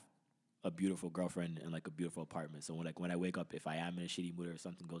have a beautiful girlfriend and like a beautiful apartment. So when I wake up, if I am in a shitty mood or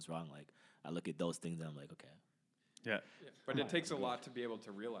something goes wrong, like I look at those things and I'm like, okay. Yeah. But it takes a lot to be able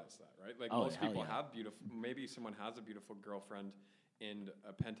to realize that, right? Like most people have beautiful, maybe someone has a beautiful girlfriend in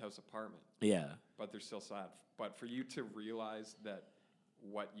a penthouse apartment. Yeah. But they're still sad. But for you to realize that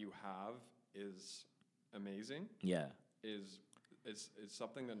what you have is amazing. Yeah. Is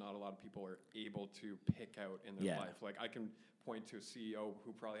something that not a lot of people are able to pick out in their life. Like I can point to a CEO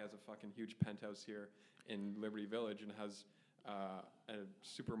who probably has a fucking huge penthouse here in Liberty Village and has a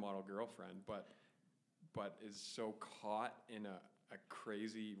supermodel girlfriend, but is so caught in a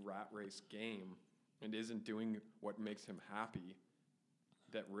crazy rat race game and isn't doing what makes him happy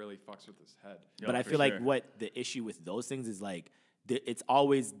that really fucks with his head. But I feel like what the issue with those things is like, it's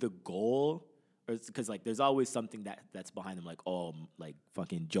always the goal. Because like there's always something that's behind them, like, oh, like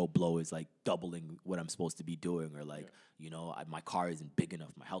fucking Joe Blow is like doubling what I'm supposed to be doing, or like, you know, my car isn't big enough,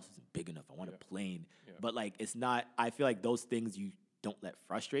 my house isn't big enough, I want a plane. But like it's not, I feel like those things you don't let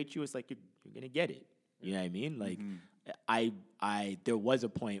frustrate you. It's like you're gonna get it. You know what I mean? Like I there was a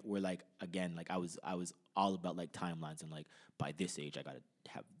point where like, again, like I was all about like timelines and like by this age I gotta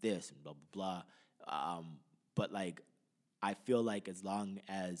have this and blah blah blah. But like I feel like as long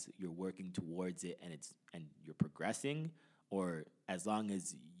as you're working towards it and you're progressing, or as long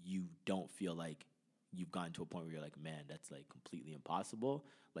as you don't feel like you've gotten to a point where you're like, man, that's like completely impossible,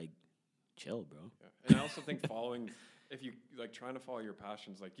 like chill, bro. Yeah. And I also think if you like trying to follow your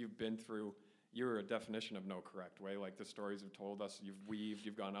passions, like you're a definition of no correct way. Like the stories have told us, you've weaved,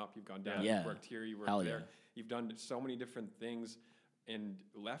 you've gone up, you've gone down, you've worked here, you worked there. You've done so many different things and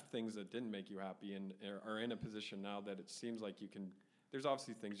left things that didn't make you happy, and are in a position now that it seems like you can. There's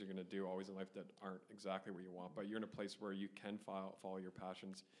obviously things you're going to do always in life that aren't exactly what you want, but you're in a place where you can follow your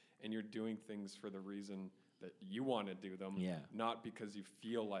passions, and you're doing things for the reason that you want to do them, not because you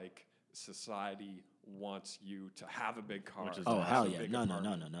feel like society wants you to have a big car. Hell yeah. No,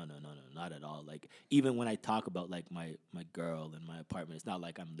 not at all. Like even when I talk about like my girl and my apartment, it's not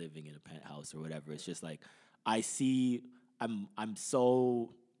like I'm living in a penthouse or whatever. It's just like I'm so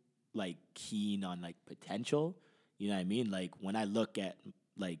like keen on like potential, you know what I mean? Like when I look at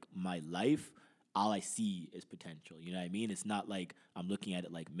like my life, all I see is potential, you know what I mean? It's not like I'm looking at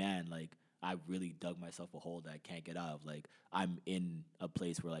it like, man, like I really dug myself a hole that I can't get out of. Like I'm in a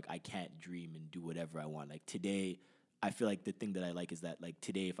place where like I can't dream and do whatever I want. Like today, I feel like the thing that I like is that like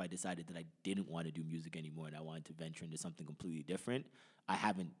today, if I decided that I didn't want to do music anymore and I wanted to venture into something completely different, I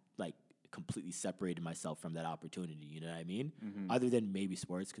haven't like completely separated myself from that opportunity, you know what I mean? Other than maybe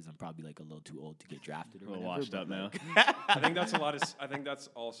sports, because I'm probably like a little too old to get drafted or whatever. Washed up now. I think that's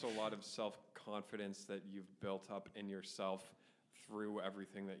also a lot of self-confidence that you've built up in yourself through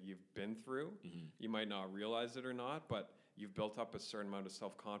everything that you've been through. You might not realize it or not, but you've built up a certain amount of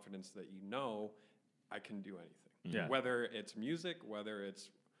self-confidence that you know I can do anything. Yeah. Whether it's music, whether it's,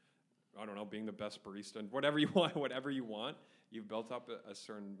 I don't know, being the best barista, whatever you want, you've built up a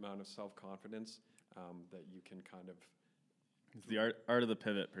certain amount of self-confidence that you can kind of... It's the art of the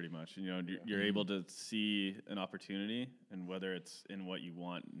pivot, pretty much. You know, you're able to see an opportunity, and whether it's in what you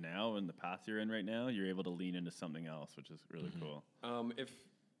want now and the path you're in right now, you're able to lean into something else, which is really cool. If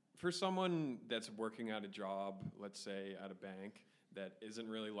for someone that's working at a job, let's say at a bank, that isn't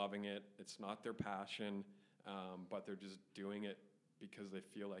really loving it, it's not their passion, but they're just doing it because they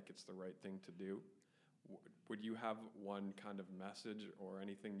feel like it's the right thing to do, would you have one kind of message or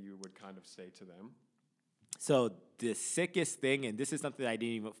anything you would kind of say to them? So the sickest thing, and this is something that I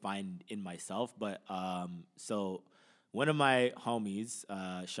didn't even find in myself, but so one of my homies,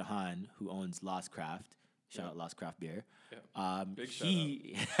 Shahan, who owns Lost Craft, shout out Lost Craft Beer. Yeah. Big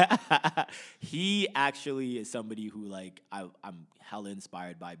he actually is somebody who like I'm hella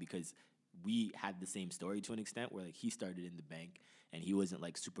inspired by, because we had the same story to an extent where like he started in the bank and he wasn't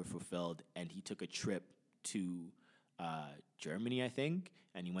like super fulfilled, and he took a trip to Germany, I think,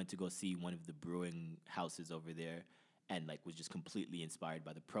 and he went to go see one of the brewing houses over there, and like was just completely inspired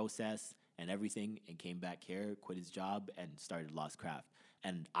by the process and everything, and came back here, quit his job, and started Lost Craft.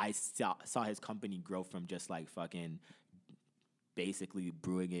 And I saw his company grow from just like fucking basically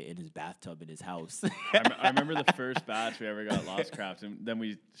brewing it in his bathtub in his house. I remember the first batch we ever got Lost Craft, and then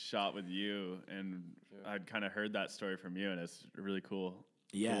we shot with you, and I'd kind of heard that story from you, and it's really cool.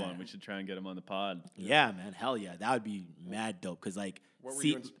 Yeah. Cool one. We should try and get him on the pod. Yeah, man. Hell yeah. That would be mad dope. Because, like, what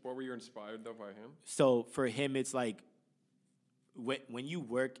were you inspired though by him? So for him, it's like when you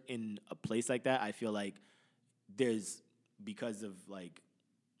work in a place like that, I feel like there's, because of like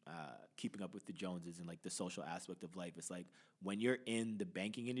keeping up with the Joneses and like the social aspect of life, it's like when you're in the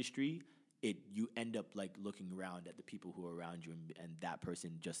banking industry, you end up like looking around at the people who are around you, and that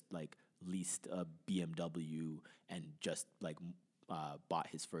person just like leased a BMW and just like bought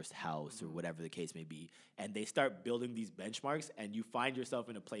his first house or whatever the case may be, and they start building these benchmarks, and you find yourself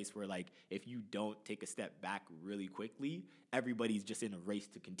in a place where like if you don't take a step back really quickly, everybody's just in a race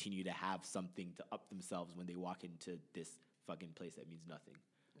to continue to have something to up themselves when they walk into this fucking place that means nothing.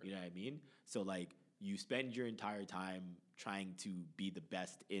 You know what I mean? So like you spend your entire time trying to be the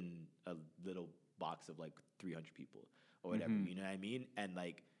best in a little box of like 300 people or whatever, you know what I mean? And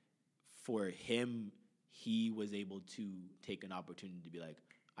like for him, he was able to take an opportunity to be like,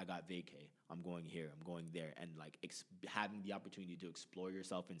 I got vacay, I'm going here, I'm going there, and like having the opportunity to explore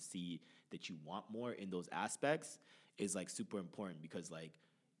yourself and see that you want more in those aspects is like super important, because like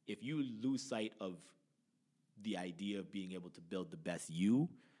if you lose sight of the idea of being able to build the best you,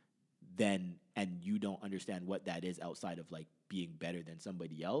 then, and you don't understand what that is outside of like being better than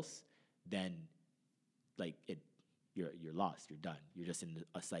somebody else, then like you're lost, you're done. You're just in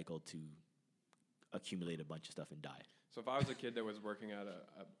a cycle to accumulate a bunch of stuff and die. So if I was a kid that was working at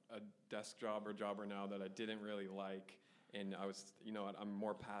a desk job or job right now that I didn't really like, and I was, I'm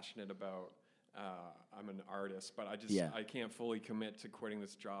more passionate about, I'm an artist, but I can't fully commit to quitting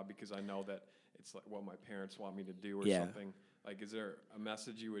this job because I know that it's like what my parents want me to do or something. Like, is there a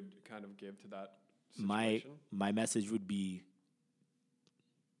message you would kind of give to that situation? My message would be,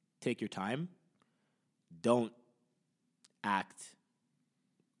 take your time. Don't act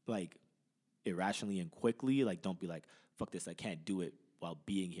like irrationally and quickly. Like, don't be like, fuck this, I can't do it while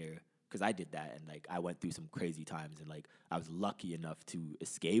being here. Because I did that, and like I went through some crazy times, and like I was lucky enough to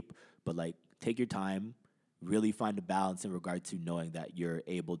escape. But like, take your time, really find a balance in regard to knowing that you're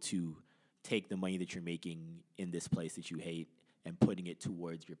able to take the money that you're making in this place that you hate and putting it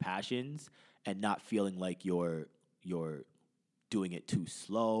towards your passions, and not feeling like you're doing it too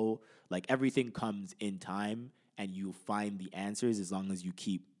slow. Like, everything comes in time, and you find the answers as long as you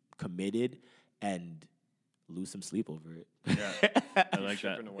keep committed and lose some sleep over it. Yeah, I like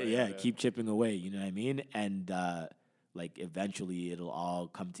that. Keep chipping away, you know what I mean? And like eventually it'll all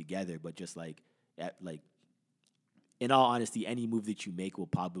come together, but just like in all honesty, any move that you make will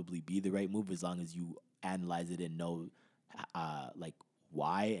probably be the right move as long as you analyze it and know like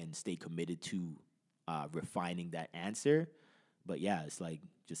why, and stay committed to refining that answer. But yeah, it's like,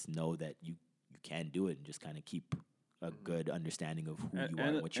 just know that you can do it, and just kind of keep a good understanding of who you are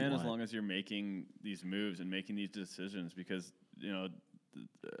and what you want. And as long as you're making these moves and making these decisions, because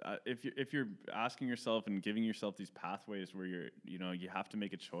if you're asking yourself and giving yourself these pathways where you have to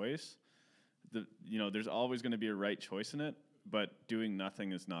make a choice, there's always going to be a right choice in it, but doing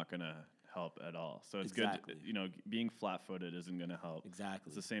nothing is not going to help at all. So it's good, being flat-footed isn't going to help. Exactly.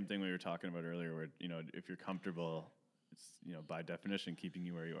 It's the same thing we were talking about earlier, where if you're comfortable, it's by definition keeping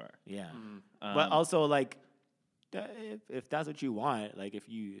you where you are. Yeah. But also, like, if that's what you want, like if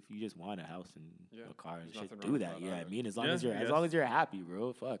you just want a house and a car and shit, do that. You know what I mean? As long as you're happy,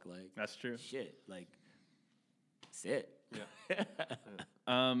 bro. Fuck, like, that's true. Shit, like, that's it.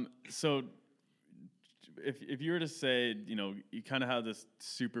 Yeah. So if you were to say, you kind of have this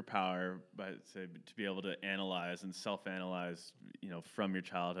superpower, to be able to analyze and self-analyze, from your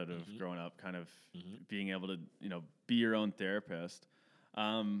childhood of growing up, kind of being able to, be your own therapist.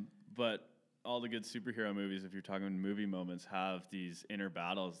 But all the good superhero movies, if you're talking movie moments, have these inner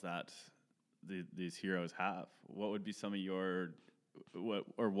battles that these heroes have. What would be some of your,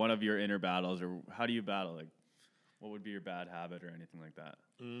 or one of your inner battles, or how do you battle? Like, what would be your bad habit or anything like that?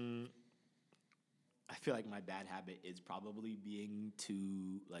 I feel like my bad habit is probably being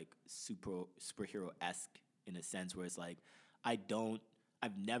too like superhero-esque in a sense where it's like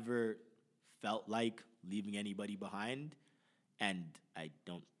I've never felt like leaving anybody behind, and I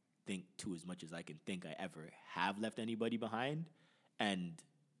don't think to as much as I can think I ever have left anybody behind. And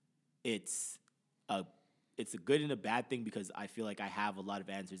it's a good and a bad thing because I feel like I have a lot of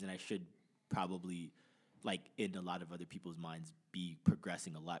answers and I should probably, like in a lot of other people's minds, be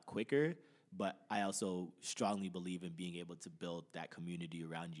progressing a lot quicker. But I also strongly believe in being able to build that community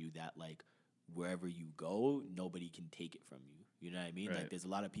around you that, like, wherever you go, nobody can take it from you. You know what I mean? Right. Like, there's a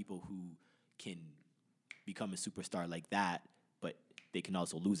lot of people who can become a superstar like that, but they can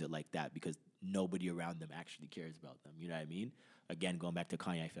also lose it like that because nobody around them actually cares about them. You know what I mean? Again, going back to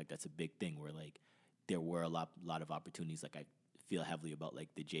Kanye, I feel like that's a big thing where, like, there were a lot of opportunities. Like, I feel heavily about, like,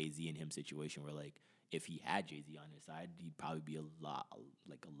 the Jay-Z and him situation where, like, if he had Jay-Z on his side, he'd probably be a lot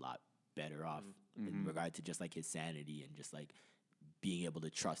better off in regard to just, like, his sanity and just, like, being able to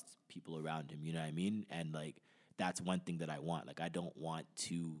trust people around him. You know what I mean? And, like, that's one thing that I want. Like, I don't want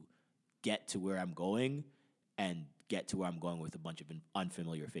to get to where I'm going and get to where I'm going with a bunch of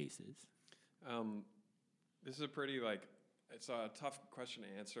unfamiliar faces. This is a pretty, like, it's a tough question to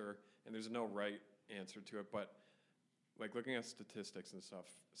answer, and there's no right answer to it, but, like, looking at statistics and stuff,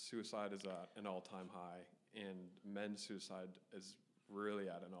 suicide is at an all-time high, and men's suicide is really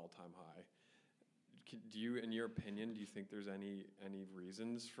at an all-time high. Do you, in your opinion, do you think there's any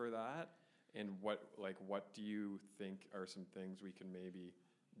reasons for that? And what do you think are some things we can maybe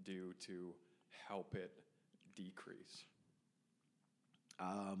do to help it decrease?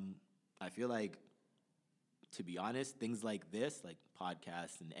 I feel like, to be honest, things like this, like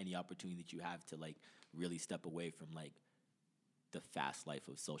podcasts and any opportunity that you have to, like, really step away from, like, the fast life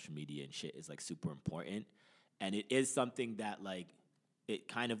of social media and shit is, like, super important. And it is something that, like, it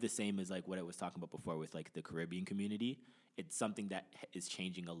kind of the same as, like, what I was talking about before with, like, the Caribbean community. It's something that is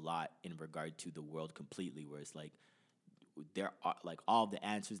changing a lot in regard to the world completely, where it's like there are, like, all the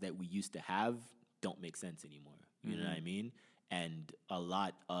answers that we used to have don't make sense anymore. You know what I mean? And a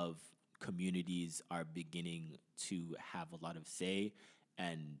lot of communities are beginning to have a lot of say,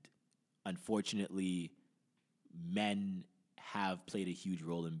 and unfortunately, men have played a huge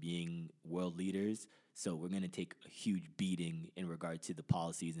role in being world leaders. So we're going to take a huge beating in regard to the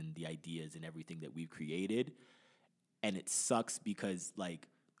policies and the ideas and everything that we've created. And it sucks because, like,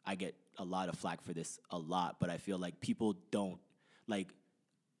 I get a lot of flack for this a lot, but I feel like people don't, like,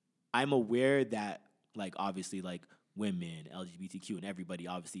 I'm aware that, like, obviously, like, women, LGBTQ, and everybody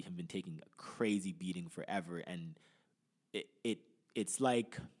obviously have been taking a crazy beating forever. And it's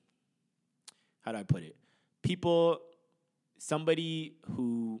like, how do I put it? Somebody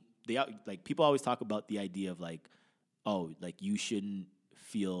who, people always talk about the idea of, like, oh, like, you shouldn't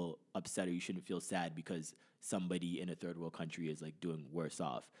feel upset or you shouldn't feel sad because somebody in a third world country is, like, doing worse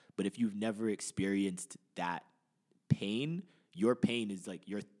off. But if you've never experienced that pain, your pain is, like,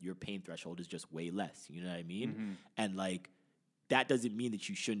 your pain threshold is just way less. You know what I mean? And, like, that doesn't mean that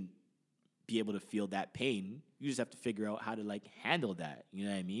you shouldn't be able to feel that pain. You just have to figure out how to, like, handle that. You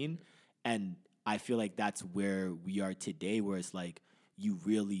know what I mean? And I feel like that's where we are today, where it's like you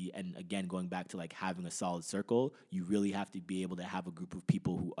really, and again, going back to, like, having a solid circle, you really have to be able to have a group of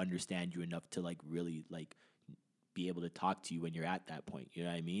people who understand you enough to, like, really, like, be able to talk to you when you're at that point. You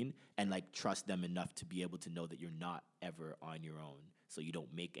know what I mean? And, like, trust them enough to be able to know that you're not ever on your own, so you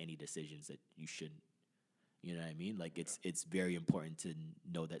don't make any decisions that you shouldn't. You know what I mean? Like, it's very important to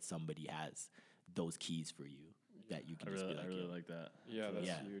know that somebody has those keys for you that you can I just really, be like, I really like that. Yeah, that's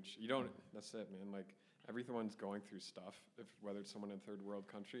Yeah. huge. That's it, man. Like, everyone's going through stuff, whether it's someone in a third world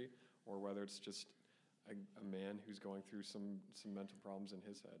country or whether it's just a man who's going through some mental problems in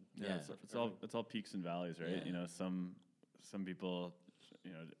his head. Yeah. It's all peaks and valleys, right? Yeah. You know, some people,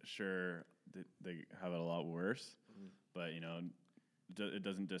 you know, sure they have it a lot worse, but, you know, it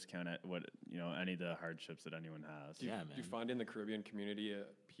doesn't discount what, you know, any of the hardships that anyone has. Do you find in the Caribbean community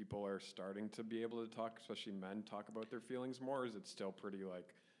people are starting to be able to talk, especially men, talk about their feelings more? Or is it still pretty,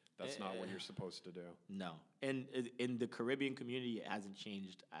 like, that's not what you're supposed to do? No. And in the Caribbean community, it hasn't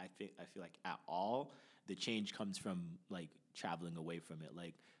changed, I feel like, at all. The change comes from, like, traveling away from it.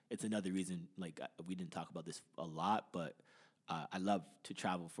 Like, it's another reason, like, we didn't talk about this a lot, but I love to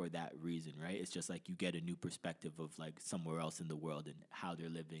travel for that reason, right? It's just, like, you get a new perspective of, like, somewhere else in the world and how they're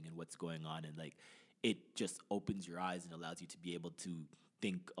living and what's going on. And, like, it just opens your eyes and allows you to be able to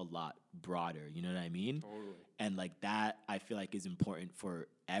think a lot broader. You know what I mean? Totally. And like that, I feel like is important for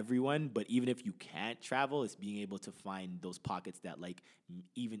everyone. But even if you can't travel, it's being able to find those pockets that like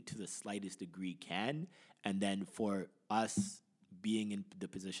even to the slightest degree can. And then for us being in the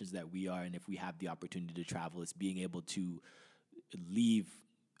positions that we are, and if we have the opportunity to travel, it's being able to leave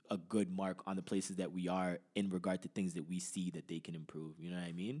a good mark on the places that we are in regard to things that we see that they can improve. You know what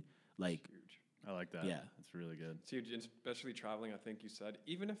I mean? Like, Huge. I like that. Yeah. It's really good. It's huge, and especially traveling. I think you said,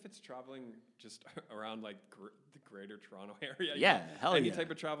 even if it's traveling just around like the greater Toronto area. Yeah, hell any yeah. type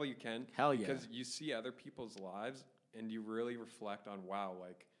of travel you can. Hell yeah. Because you see other people's lives, and you really reflect on, wow,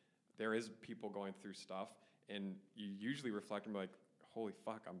 like there is people going through stuff, and you usually reflect and be like, holy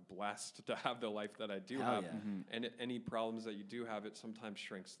fuck, I'm blessed to have the life that I do Hell have. yeah. And any problems that you do have, it sometimes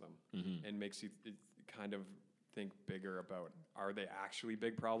shrinks them and makes you kind of think bigger about, are they actually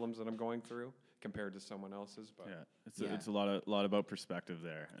big problems that I'm going through compared to someone else's? But Yeah, it's a lot about perspective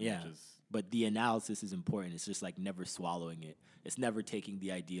there. And Yeah. which is, But the analysis is important. It's just like never swallowing it. It's never taking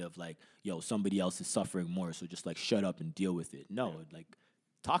the idea of like, yo, somebody else is suffering more, so just like shut up and deal with it. No, like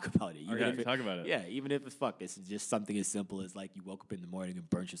talk about it. Okay, talk about it. Yeah, even if it's just something as simple as like you woke up in the morning and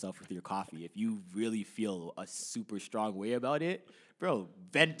burnt yourself with your coffee. If you really feel a super strong way about it, bro,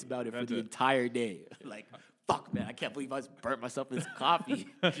 vent about it for the entire day. Like, fuck, man, I can't believe I just burnt myself with this coffee.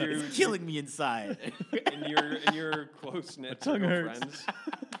 It's killing me inside. in your close knit tongue circle of hurts.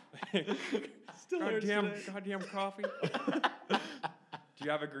 friends. Goddamn coffee. Do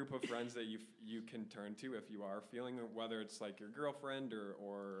you have a group of friends that you can turn to if you are feeling, whether it's like your girlfriend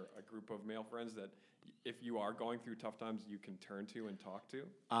or a group of male friends that if you are going through tough times you can turn to and talk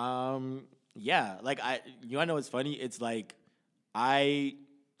to? Yeah, like you wanna know what's funny? It's like I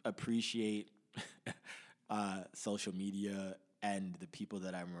appreciate social media and the people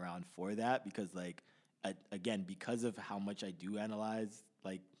that I'm around for that, because like again, because of how much I do analyze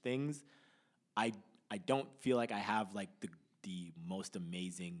like things, I don't feel like I have like the most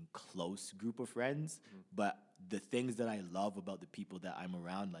amazing close group of friends, but the things that I love about the people that I'm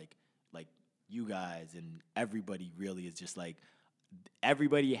around, like you guys and everybody, really is just like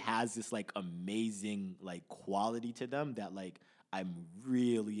everybody has this like amazing like quality to them that like I'm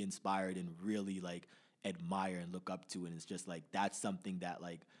really inspired and really like admire and look up to. And it's just like that's something that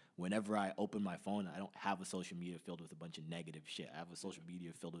like whenever I open my phone, I don't have a social media filled with a bunch of negative shit. I have a social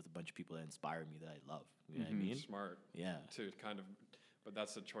media filled with a bunch of people that inspire me that I love. You know what I mean? Smart. Yeah. To kind of, but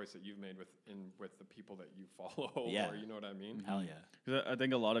that's the choice that you've made with the people that you follow. Yeah. Or you know what I mean? Hell yeah. 'cause I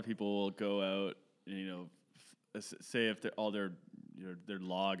think a lot of people will go out, and, you know, say if all their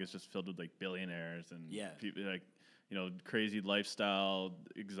log is just filled with like billionaires and people like, you know, crazy lifestyle,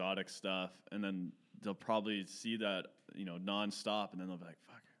 exotic stuff, and then they'll probably see that, you know, nonstop, and then they'll be like,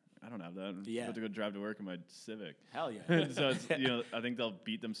 fuck, I don't have that. I'm about to go drive to work in my Civic. Hell yeah. So it's, you know, I think they'll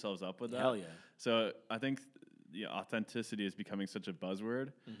beat themselves up with that. Hell yeah. So I think authenticity is becoming such a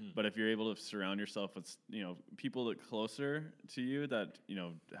buzzword. But if you're able to surround yourself with, you know, people that closer to you that, you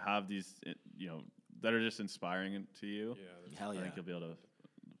know, have these, you know, that are just inspiring to you, Hell yeah. I think you'll be able to.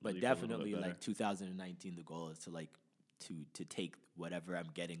 But leap a little bit definitely, better. like 2019, the goal is to like to take whatever I'm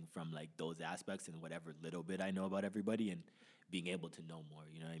getting from like those aspects and whatever little bit I know about everybody and being able to know more.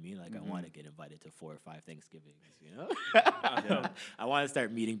 You know what I mean? Like I want to get invited to 4 or 5 Thanksgivings. You know, I want to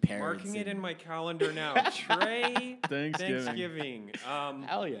start meeting parents. Marking it in my calendar now. Trey Thanksgiving.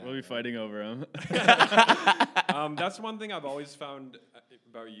 Hell yeah. We'll be fighting over him. That's one thing I've always found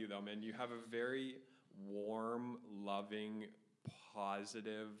about you, though, man. You have a very warm, loving,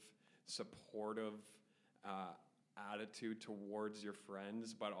 positive, supportive attitude towards your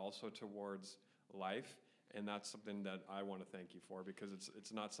friends, but also towards life. And that's something that I want to thank you for, because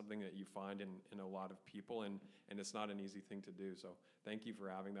it's not something that you find in a lot of people, and it's not an easy thing to do. So thank you for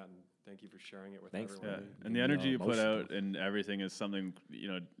having that, and thank you for sharing it with everyone. Yeah. And the energy you put out and everything is something, you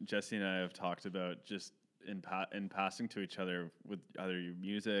know, Jesse and I have talked about just in passing to each other with either your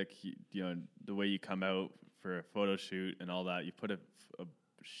music, you know, the way you come out for a photo shoot and all that. You put a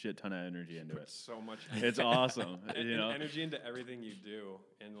shit ton of energy into it. So much. It's awesome. You know, energy into everything you do,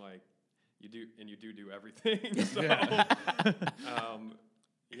 and like. You do everything. So,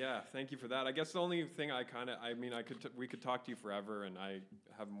 yeah, thank you for that. I guess the only thing we could talk to you forever, and I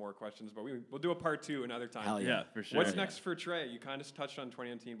have more questions, but we'll do a part 2 another time. Hell yeah, for sure. What's next for Trey? You kind of touched on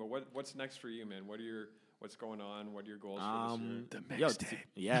 2019, but what's next for you, man? What's going on? What are your goals for this year? The mixtape.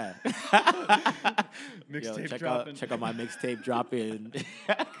 Yeah. Mixtape dropping. Check out my mixtape dropping.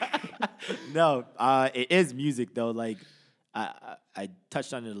 No, it is music though. Like I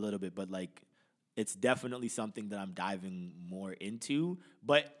touched on it a little bit, but like it's definitely something that I'm diving more into.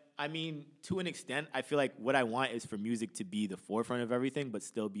 But I mean, to an extent, I feel like what I want is for music to be the forefront of everything, but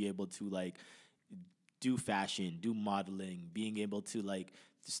still be able to like do fashion, do modeling, being able to like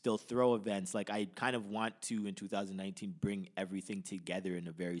still throw events. Like I kind of want to in 2019 bring everything together in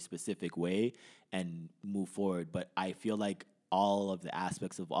a very specific way and move forward. But I feel like all of the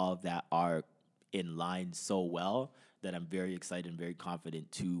aspects of all of that are in line so well that I'm very excited and very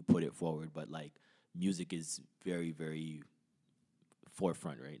confident to put it forward. But like music is very, very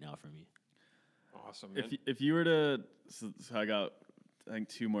forefront right now for me. Awesome. Man. If you were to, so I got I think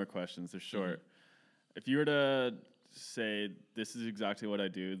 2 more questions. They're short. Mm-hmm. If you were to say this is exactly what I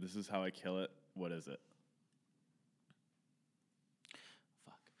do, this is how I kill it, what is it?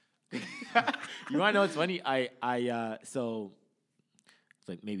 Fuck. You want to know what's funny? So it's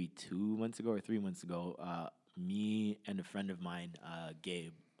like maybe 2 months ago or 3 months ago, me and a friend of mine,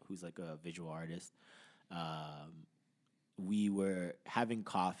 Gabe, who's like a visual artist, we were having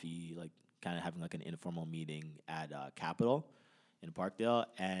coffee, like kind of having like an informal meeting at Capitol in Parkdale,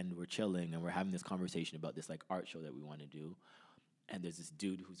 and we're chilling and we're having this conversation about this like art show that we want to do. And there's this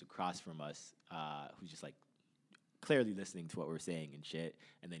dude who's across from us, who's just like clearly listening to what we're saying and shit.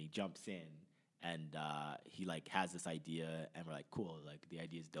 And then he jumps in and he like has this idea, and we're like, cool, like the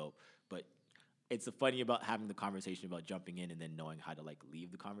idea is dope. But it's funny about having the conversation about jumping in and then knowing how to like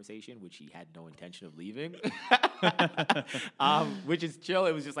leave the conversation, which he had no intention of leaving, which is chill.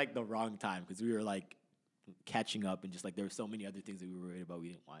 It was just like the wrong time because we were like catching up and just like there were so many other things that we were worried about. We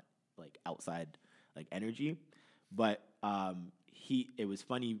didn't want like outside like energy, but it was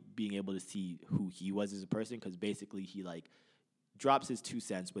funny being able to see who he was as a person, because basically he like drops his 2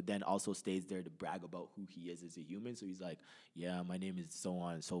 cents, but then also stays there to brag about who he is as a human. So he's like, yeah, my name is so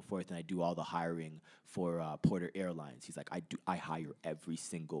on and so forth, and I do all the hiring for Porter Airlines. He's like, I hire every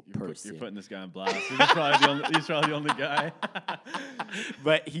single person. You're putting this guy on blast. He's probably the only guy.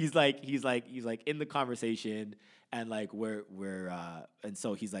 But he's like in the conversation, and like and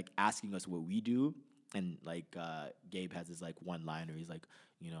so he's like asking us what we do, and like Gabe has this like one-liner. He's like,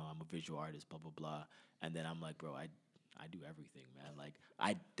 you know, I'm a visual artist, blah blah blah, and then I'm like, bro, I do everything, man. Like,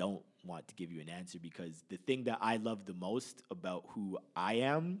 I don't want to give you an answer, because the thing that I love the most about who I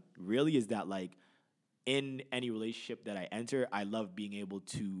am really is that, like, in any relationship that I enter, I love being able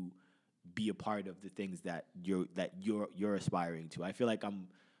to be a part of the things that you're aspiring to. I feel like I'm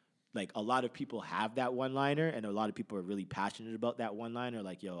like, a lot of people have that one-liner, and a lot of people are really passionate about that one-liner.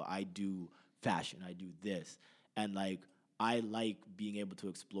 Like, yo, I do fashion, I do this, and like, I like being able to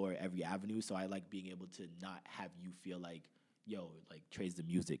explore every avenue, so I like being able to not have you feel like, yo, like, Trey's the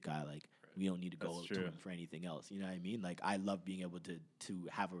music guy, like, we don't need to go to him for anything else. You know what I mean? Like, I love being able to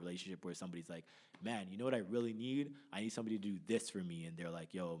have a relationship where somebody's like, man, you know what I really need? I need somebody to do this for me, and they're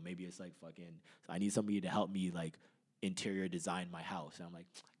like, yo, maybe it's like fucking, I need somebody to help me, like, interior design my house. And I'm like,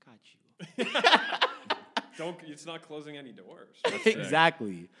 I got you. It's not closing any doors.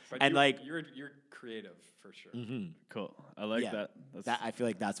 Exactly. But and like, you're creative for sure. Mm-hmm. Cool. I like that. I feel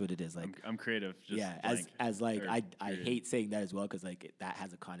like that's what it is. Like, I'm creative. Just yeah. As like, I hate saying that as well, because like that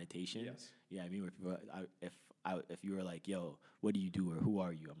has a connotation. Yes. Yeah. I mean, where people, if you were like, yo, what do you do, or who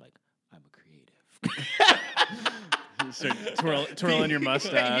are you? I'm like, I'm a creative. Start twirling your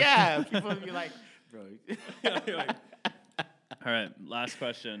mustache. Yeah. People would be like, bro. All right. Last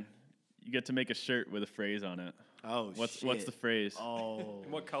question. You get to make a shirt with a phrase on it. Oh, What's the phrase? Oh.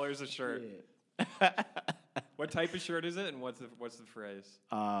 And what color is the shirt? What type of shirt is it, and what's the phrase?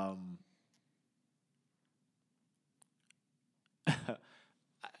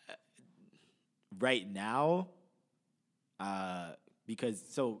 Right now, because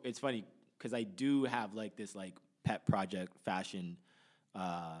so it's funny, because I do have like this like pet project fashion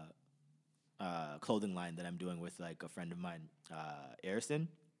clothing line that I'm doing with like a friend of mine, Arison.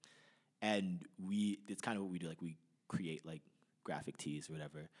 And it's kind of what we do. Like, we create like graphic tees or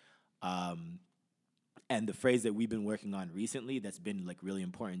whatever. And the phrase that we've been working on recently that's been like really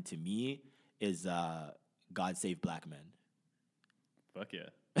important to me is God Save Black Men. Fuck yeah.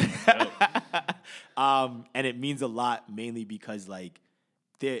 And it means a lot, mainly because like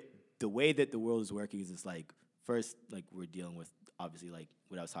the way that the world is working is, it's like, first, like, we're dealing with obviously like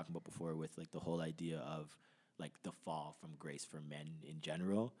what I was talking about before with like the whole idea of like the fall from grace for men in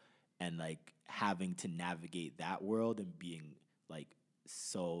general. And like having to navigate that world and being like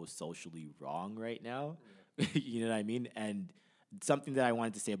so socially wrong right now. Yeah. You know what I mean? And something that I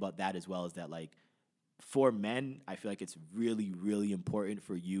wanted to say about that as well is that, like, for men, I feel like it's really, really important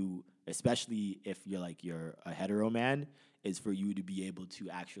for you, especially if you're a hetero man, is for you to be able to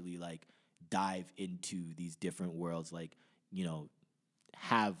actually like dive into these different worlds, like, you know,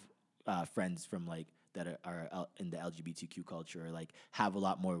 have friends from like that are in the LGBTQ culture, or like have a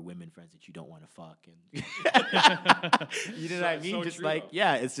lot more women friends that you don't want to fuck, and you know what I mean? So Just true, like though.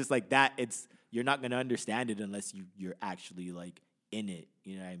 yeah, it's just like that. It's you're not gonna understand it unless you're actually like in it.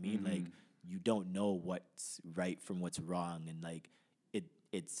 You know what I mean? Like you don't know what's right from what's wrong, and like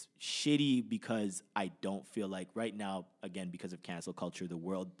it's shitty because I don't feel like right now, again, because of cancel culture, the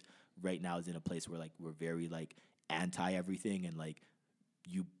world right now is in a place where like we're very like anti everything, and like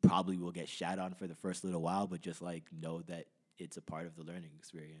you probably will get shat on for the first little while, but just like know that it's a part of the learning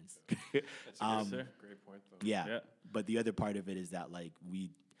experience. That's a great point, though. Yeah. But the other part of it is that like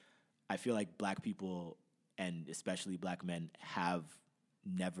I feel like black people and especially black men have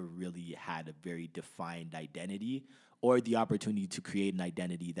never really had a very defined identity or the opportunity to create an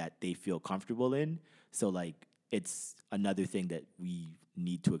identity that they feel comfortable in. So like it's another thing that we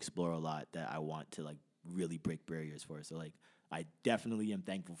need to explore a lot that I want to like really break barriers for. So like I definitely am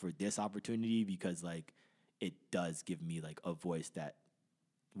thankful for this opportunity because like it does give me like a voice that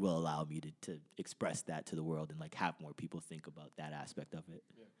will allow me to express that to the world and like have more people think about that aspect of it.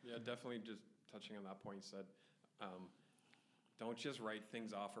 Yeah, definitely. Just touching on that point, you said, don't just write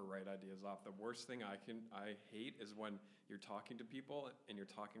things off or write ideas off. The worst thing I hate is when you're talking to people and you're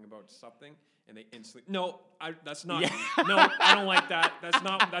talking about something and they instantly, that's not, no, I don't like that.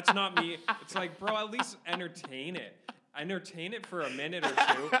 That's not me. It's like, bro, at least entertain it. Entertain it for a minute or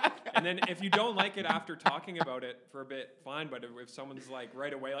two, and then if you don't like it after talking about it for a bit, fine. But if someone's like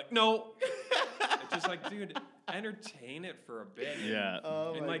right away, like no, it's just like, dude, entertain it for a bit,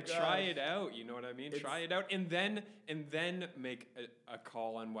 and like try it out. You know what I mean? Try it out, and then make a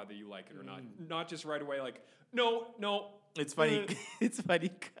call on whether you like it or not. Not just right away, like no. It's funny. It's funny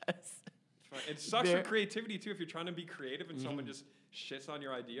because it sucks for creativity too. If you're trying to be creative and someone just shits on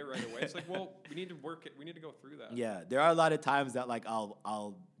your idea right away, it's like, well, we need to work it. We need to go through that. Yeah, there are a lot of times that like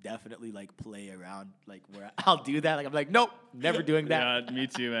I'll definitely like play around like where I'll do that. Like I'm like, nope, never doing that. Yeah, me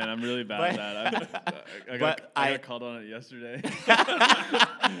too, man. I'm really bad at that. I got called on it yesterday.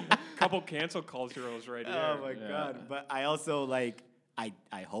 Couple cancel culturals right here. Oh my god! But I also like.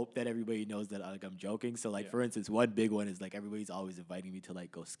 I hope that everybody knows that like I'm joking. So like for instance, one big one is like everybody's always inviting me to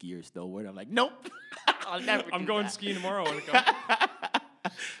like go ski or snowboard. I'm like, nope, I'll never. I'm going skiing tomorrow when it comes.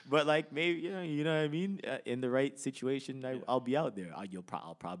 But like maybe you know what I mean. In the right situation, I'll be out there.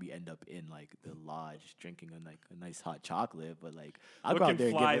 I'll probably end up in like the lodge drinking a nice hot chocolate. But like I'll go out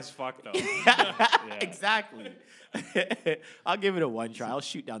there. Fly as fuck though. Exactly. I'll give it a one try. I'll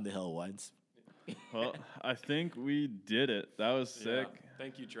shoot down the hill once. Well, I think we did it. That was sick. Yeah.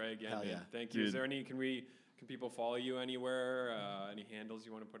 Thank you, Trey, again. Hell Man. yeah. Thank you. Is there any? Can people follow you anywhere? Any handles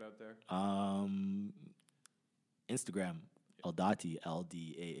you want to put out there? Instagram, Eldati,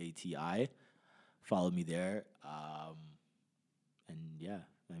 LDAATI. Follow me there. And yeah,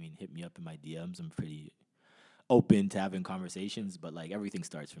 I mean, hit me up in my DMs. I'm pretty open to having conversations, but like everything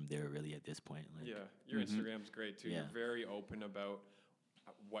starts from there really at this point. Like, yeah, your Instagram's great too. Yeah. You're very open about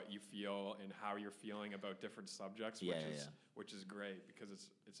what you feel and how you're feeling about different subjects, which is great because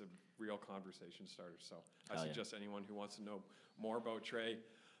it's a real conversation starter. So I suggest anyone who wants to know more about Trey,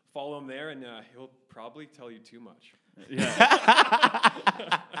 follow him there, and he'll probably tell you too much. Yeah.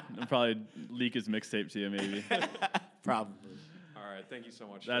 I'll probably leak his mixtape to you, maybe. Probably. All right, thank you so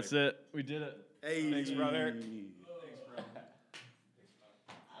much. That's Trey. it. We did it. Hey. Thanks, brother.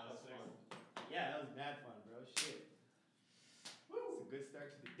 Yeah, that was mad fun, bro. Shit. Woo. It's a good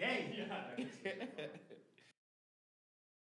start to the day. Yeah.